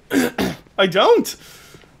 No! I don't.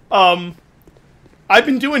 I've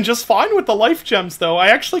been doing just fine with the life gems, though. I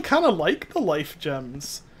actually kind of like the life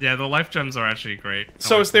gems. Yeah, the life gems are actually great.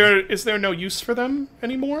 So is there no use for them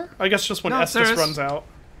anymore? I guess just when Estus runs out.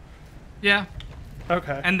 Yeah.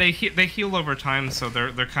 Okay. And they heal over time, so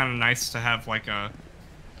they're kind of nice to have like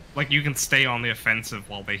you can stay on the offensive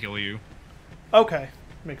while they heal you. Okay,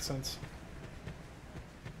 makes sense.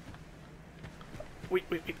 Wait.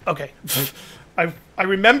 Okay. I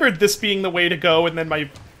remembered this being the way to go, and then I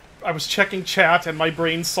was checking chat, and my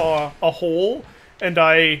brain saw a hole, and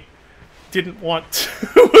I didn't want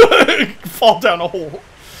to fall down a hole.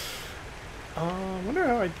 I wonder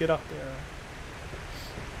how I'd get up there.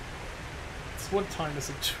 So what time is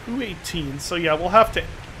it? 2:18. So yeah, we'll have to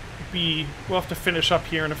finish up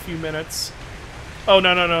here in a few minutes. Oh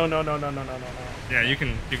no. Yeah, you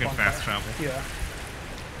can fast travel. Yeah.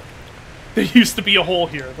 There used to be a hole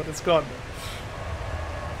here, but it's gone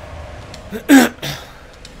now.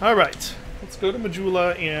 Alright, let's go to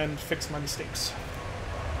Majula and fix my mistakes.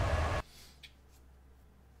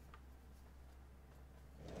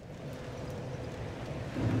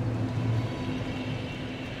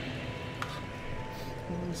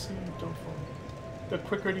 They're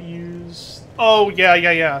quicker to use. Oh,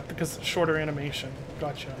 yeah, because shorter animation.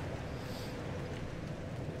 Gotcha.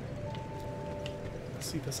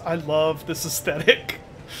 See this. I love this aesthetic.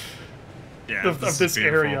 Yeah, of this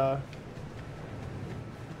beautiful. area.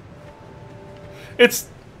 It's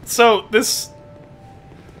so this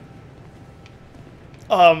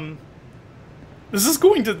this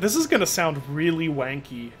is gonna sound really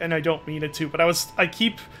wanky, and I don't mean it to, but I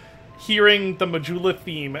keep hearing the Majula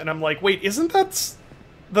theme, and I'm like, wait, isn't that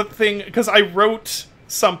the thing? Because I wrote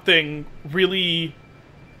something really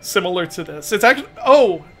similar to this. It's actually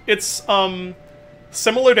it's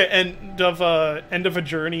similar to End of a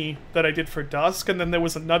Journey that I did for Dusk, and then there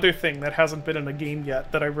was another thing that hasn't been in a game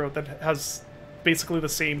yet that I wrote that has basically the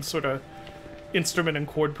same sort of instrument and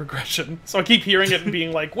chord progression. So I keep hearing it and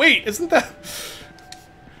being like, wait, isn't that...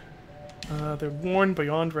 they're worn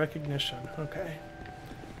beyond recognition. Okay.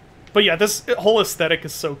 But yeah, this whole aesthetic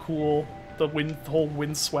is so cool. The whole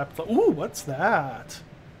windswept... Ooh, what's that?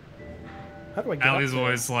 How do I get up Ali's there?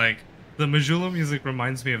 always like, the Majula music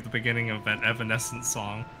reminds me of the beginning of that Evanescence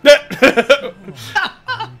song.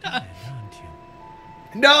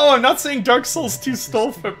 No, I'm not saying Dark Souls 2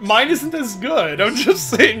 stole from... Mine isn't as good. I'm just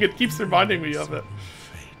saying it keeps reminding me of it.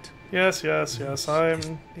 Yes. Yes.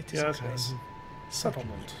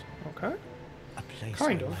 Settlement. Okay. A place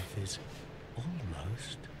Kind where of. life is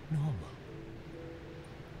almost normal.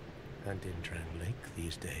 And in Drang Lake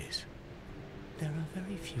these days, there are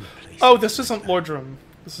very few places. Oh, this isn't Lordrum.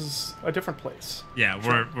 This is a different place. Yeah,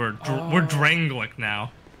 we're Drangleic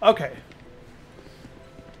now. Okay.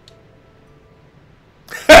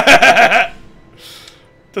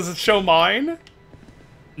 Does it show mine?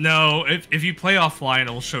 No, if you play offline,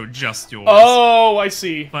 it'll show just yours. Oh, I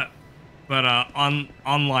see. But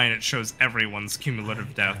online it shows everyone's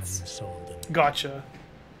cumulative deaths. Gotcha.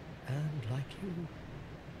 And like you,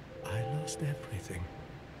 I lost everything.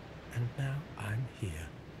 And now I'm here.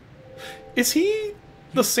 Is he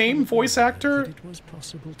the same voice actor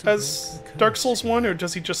as Dark Souls 1, or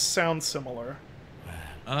does he just sound similar?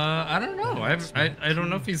 I don't know. I don't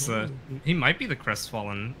know if he's he might be the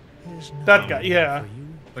Crestfallen. That guy, yeah.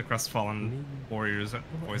 The Crestfallen Warriors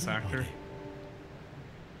voice actor.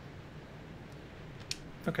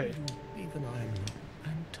 Okay. Even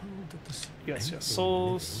I'm told that the Yes.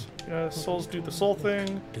 Souls. Yeah, souls do the soul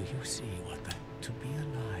thing. Do you see what that to be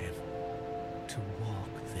alive, to walk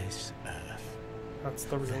this earth? That's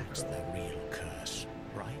the real That's the real curse,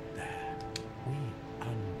 right there. We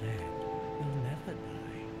undead will never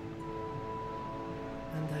die,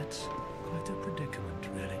 and that's quite a predicament,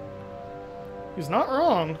 really. He's not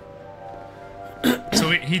wrong. So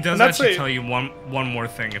he does actually tell you one more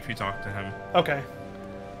thing if you talk to him. Okay.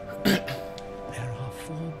 There are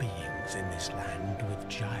 4 beings in this land with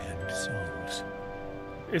giant souls.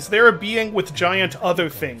 Is there a being with giant other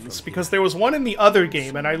things? Because there was one in the other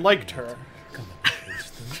game, and I liked her.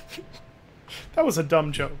 That was a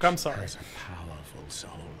dumb joke. I'm sorry. Has a powerful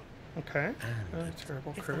soul. Okay.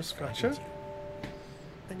 Terrible curse. Gotcha.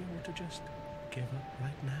 Then you ought to just give up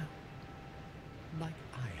right now, like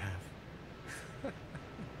I have.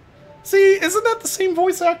 See, isn't that the same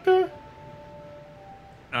voice actor?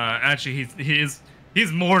 Actually,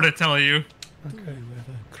 he's more to tell you. Do you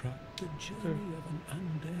ever cry? The journey of an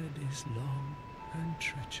undead is long and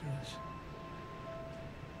treacherous.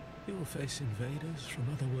 You will face invaders from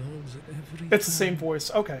other worlds at every It's the turn. same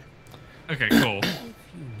voice. Okay. Okay, cool. If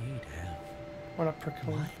you need help, We're not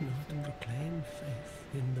proclaiming. why not proclaim faith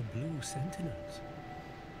in the Blue Sentinels?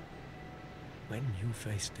 When you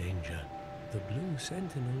face danger, the Blue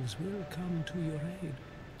Sentinels will come to your aid.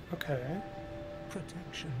 Okay.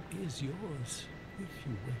 Protection is yours, if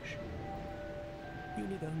you wish. You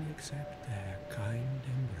need only accept their kind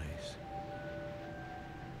embrace.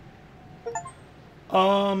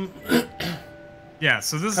 Yeah,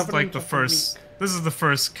 so this is Covenant like the of the first. This is the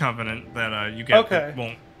first covenant that you get Okay. that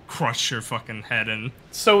won't crush your fucking head in.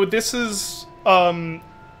 So this is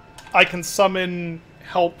I can summon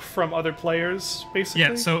help from other players, basically.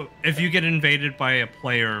 Yeah, so if you get invaded by a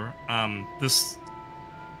player, this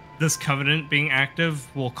covenant being active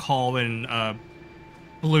will call in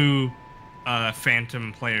blue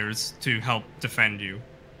phantom players to help defend you.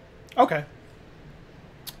 Okay.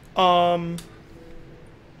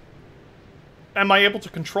 Am I able to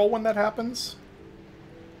control when that happens?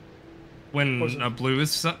 When a blue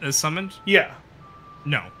is summoned? Yeah.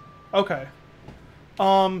 No. Okay.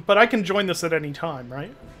 But I can join this at any time,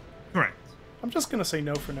 right? Correct. I'm just gonna say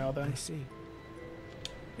no for now, then. I see.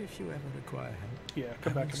 If you ever require help, Yeah,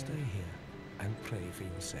 come I back will in stay there. here and pray for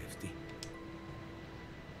your safety.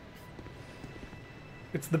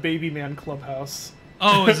 It's the Baby Man Clubhouse.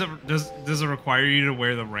 Oh, does it require you to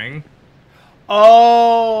wear the ring?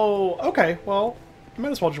 Oh, okay. Well, I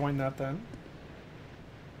might as well join that then.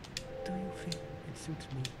 Do you feel it suits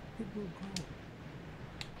me? It will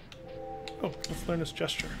grow. Oh, let's learn this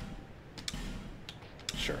gesture.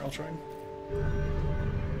 Sure, I'll join.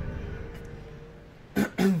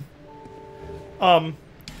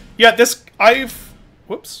 Yeah, this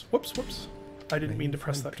whoops. I didn't mean to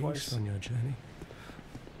press that twice. On your journey.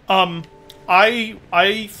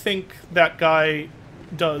 I think that guy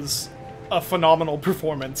does a phenomenal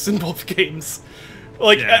performance in both games.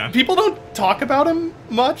 Like, Yeah. people don't talk about him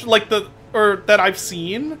much, like that I've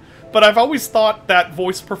seen, but I've always thought that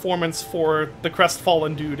voice performance for the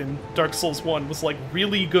Crestfallen dude in Dark Souls 1 was, like,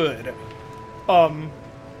 really good.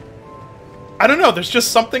 I don't know, there's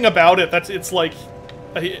just something about it it's like,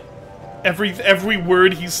 every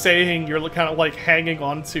word he's saying you're kind of, like, hanging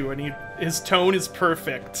on to, and his tone is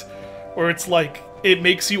perfect. Or it's like, it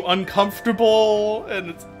makes you uncomfortable,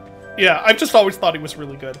 and yeah, I've just always thought he was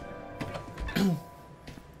really good.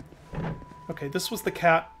 Okay, this was the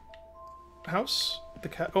cat house. The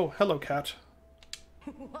cat. Oh, hello, cat.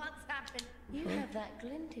 What's happened? You have that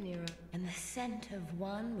glint in your eye and the scent of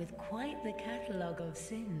one with quite the catalogue of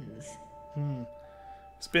sins.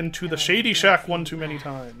 It's been to the Shady Shack one too many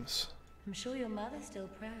times. I'm sure your mother's still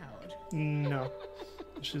proud. No.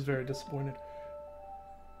 She's very disappointed.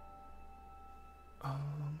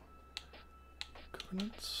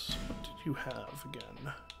 Covenants. What did you have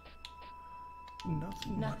again?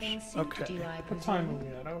 Nothing Nothing much. suited Okay. you, I What time are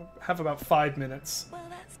presume? we at? I have about 5 minutes. Well,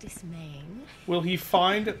 that's dismaying. Will he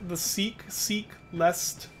find the seek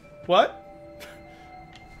lest... What?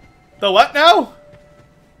 The what now?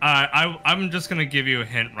 I'm just gonna give you a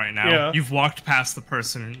hint right now. Yeah. You've walked past the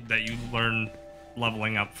person that you learned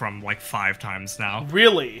leveling up from like 5 times now.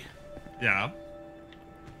 Really? Yeah.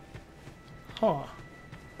 Huh.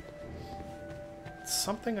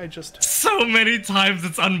 Something I just... So many times,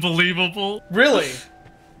 it's unbelievable. Really?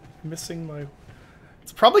 Missing my...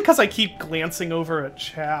 It's probably because I keep glancing over at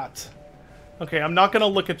chat. Okay, I'm not gonna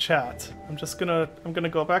look at chat. I'm gonna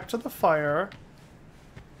go back to the fire.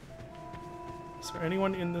 Is there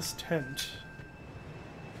anyone in this tent?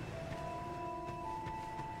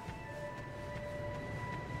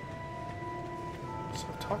 So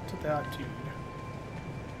I've talked to that dude.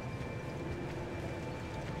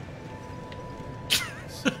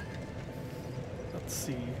 Let's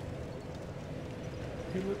see.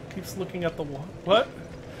 He keeps looking at the wall. What?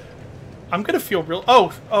 I'm gonna feel real.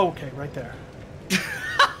 Oh, okay, right there.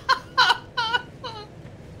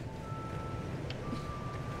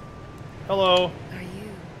 Hello. Are you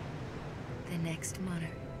the next monarch?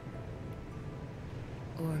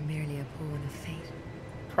 Or merely a pawn of fate?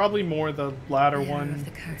 Probably more the latter Bearer one. of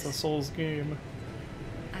the It's a curse. Souls game.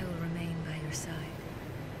 I will remain by your side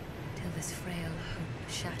till this frail hope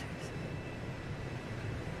shatters.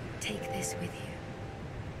 Take this with you.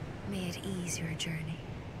 May it ease your journey.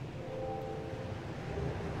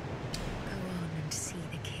 Go on and see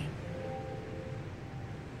the king.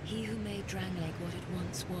 He who made Drangleic what it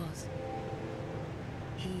once was.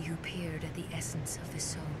 He who peered at the essence of the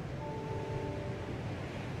soul.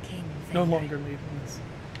 No longer maidens.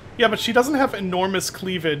 Yeah, but she doesn't have enormous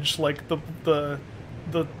cleavage like the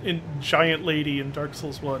giant lady in Dark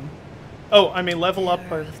Souls 1. Oh, I may level up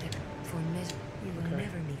by... Okay.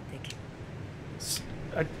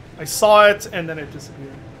 I saw it, and then it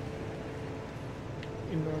disappeared.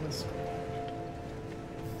 Enormous.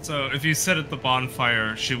 So if you sit at the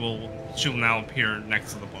bonfire, she'll now appear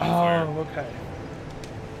next to the bonfire. Oh, okay.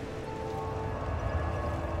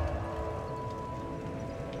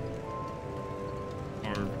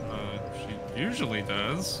 Or she usually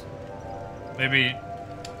does. Maybe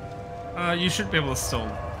you should be able to still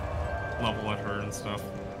level at her and stuff.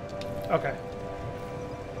 Okay.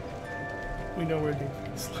 We know where Dean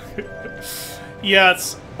is. Yeah,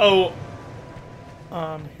 it's... Oh.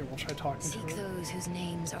 Here, we'll try talking Seek to her. those whose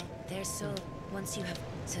names are their soul once you have,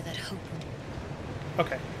 so that hope will...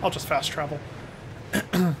 Okay, I'll just fast travel.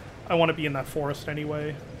 I want to be in that forest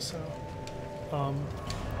anyway, so...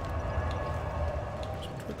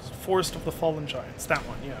 Forest of the Fallen Giants. That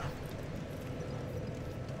one, yeah.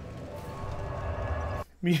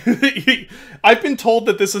 I've been told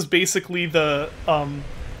that this is basically the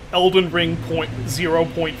Elden Ring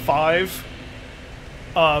 0.5.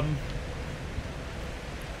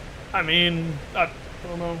 I mean, I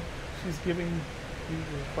don't know. She's giving you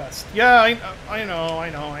a request. Yeah, I know.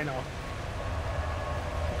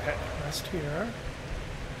 Okay, rest here.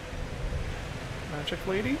 Magic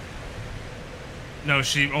Lady? No,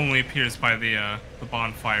 she only appears by the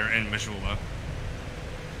bonfire in Majula.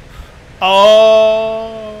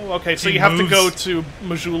 Oh, okay. So She you have to moves- go to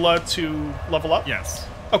Majula to level up? Yes.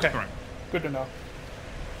 Okay. Correct. Good to know.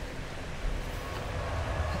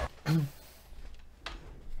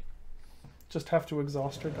 Just have to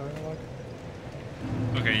exhaust her dialogue.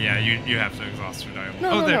 Okay, yeah, you have to exhaust her dialogue.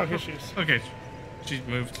 No, there. here she is. Okay, she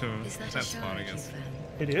moved to Is that that a spot, I shard you guess. found?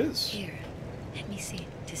 It is. Here, let me see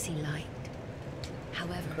to see light.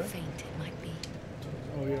 However faint it might be.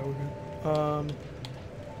 Oh yeah, we're good.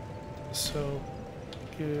 So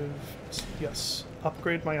give yes.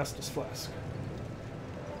 Upgrade my Estus flask.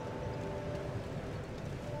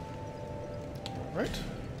 Alright.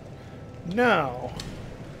 Now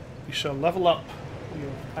we shall level up.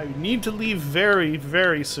 I need to leave very,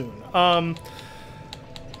 very soon.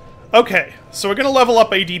 Okay, so we're gonna level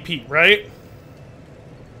up ADP, right?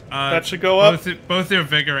 That should go up. Both your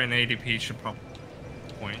vigor and ADP should probably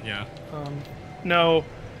point, yeah. No.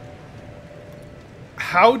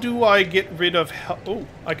 How do I get rid of... Oh,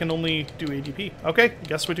 I can only do ADP. Okay,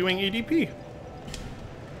 guess we're doing ADP.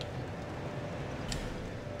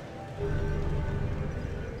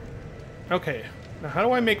 Okay, now how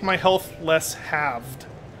do I make my health less halved?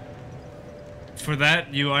 For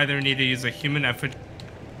that, you either need to use a human effort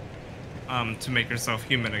to make yourself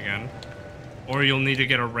human again, or you'll need to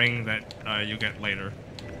get a ring that you get later.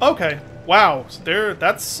 Okay, wow, so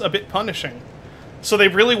that's a bit punishing. So they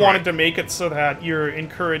really wanted to make it so that you're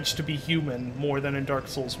encouraged to be human more than in Dark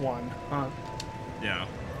Souls 1, huh? Yeah.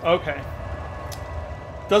 Okay.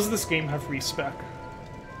 Does this game have respec?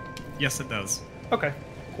 Yes, it does. Okay,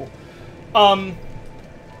 cool.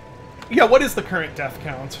 Yeah, what is the current death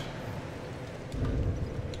count?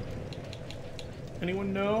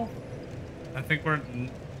 Anyone know? I think we're...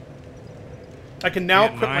 I can now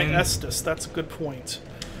at equip my 9. Estus. That's a good point.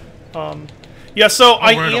 Yeah, so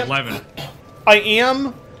I we're am... at 11. I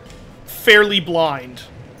am fairly blind.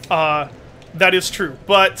 That is true.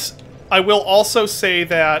 But I will also say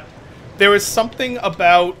that there is something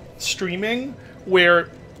about streaming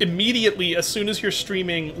where immediately, as soon as you're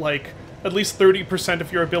streaming, like, at least 30%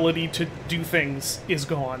 of your ability to do things is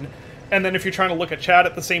gone. And then if you're trying to look at chat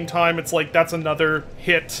at the same time, it's like, that's another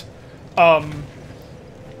hit.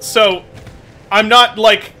 So, I'm not,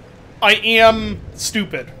 like... I am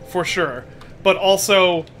stupid, for sure. But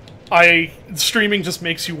also... streaming just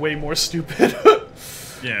makes you way more stupid.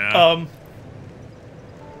 Yeah.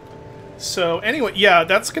 So anyway, yeah,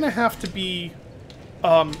 that's gonna have to be,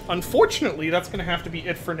 unfortunately, that's gonna have to be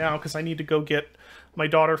it for now, because I need to go get my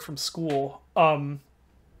daughter from school.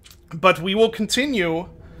 But we will continue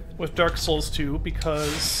with Dark Souls 2,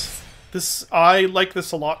 because I like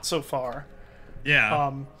this a lot so far.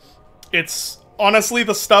 Yeah. It's, honestly,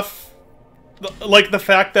 the stuff... Like, the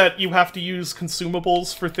fact that you have to use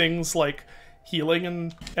consumables for things like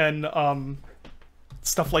healing and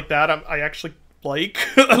stuff like that, I actually like.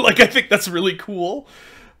 Like, I think that's really cool.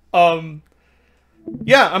 Yeah,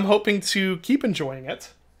 I'm hoping to keep enjoying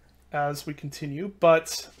it as we continue.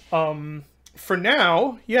 But for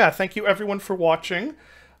now, yeah, thank you everyone for watching.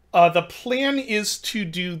 The plan is to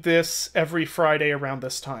do this every Friday around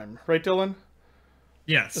this time. Right, Dylan?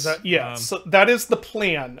 Yes. Is that, yeah, so that is the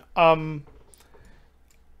plan.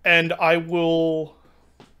 and I will...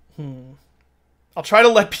 I'll try to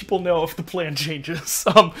let people know if the plan changes.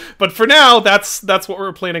 But for now, that's what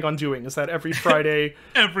we're planning on doing, is that every Friday...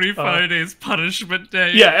 Every Friday is punishment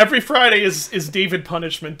day. Yeah, every Friday is David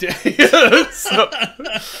punishment day. So,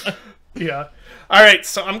 yeah. Alright,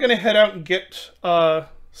 so I'm gonna head out and get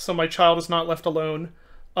So My Child Is Not Left Alone.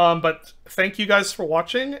 But thank you guys for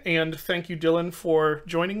watching, and thank you, Dylan, for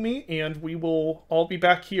joining me, and we will all be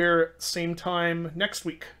back here same time next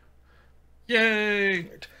week. Yay!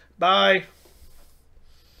 Bye!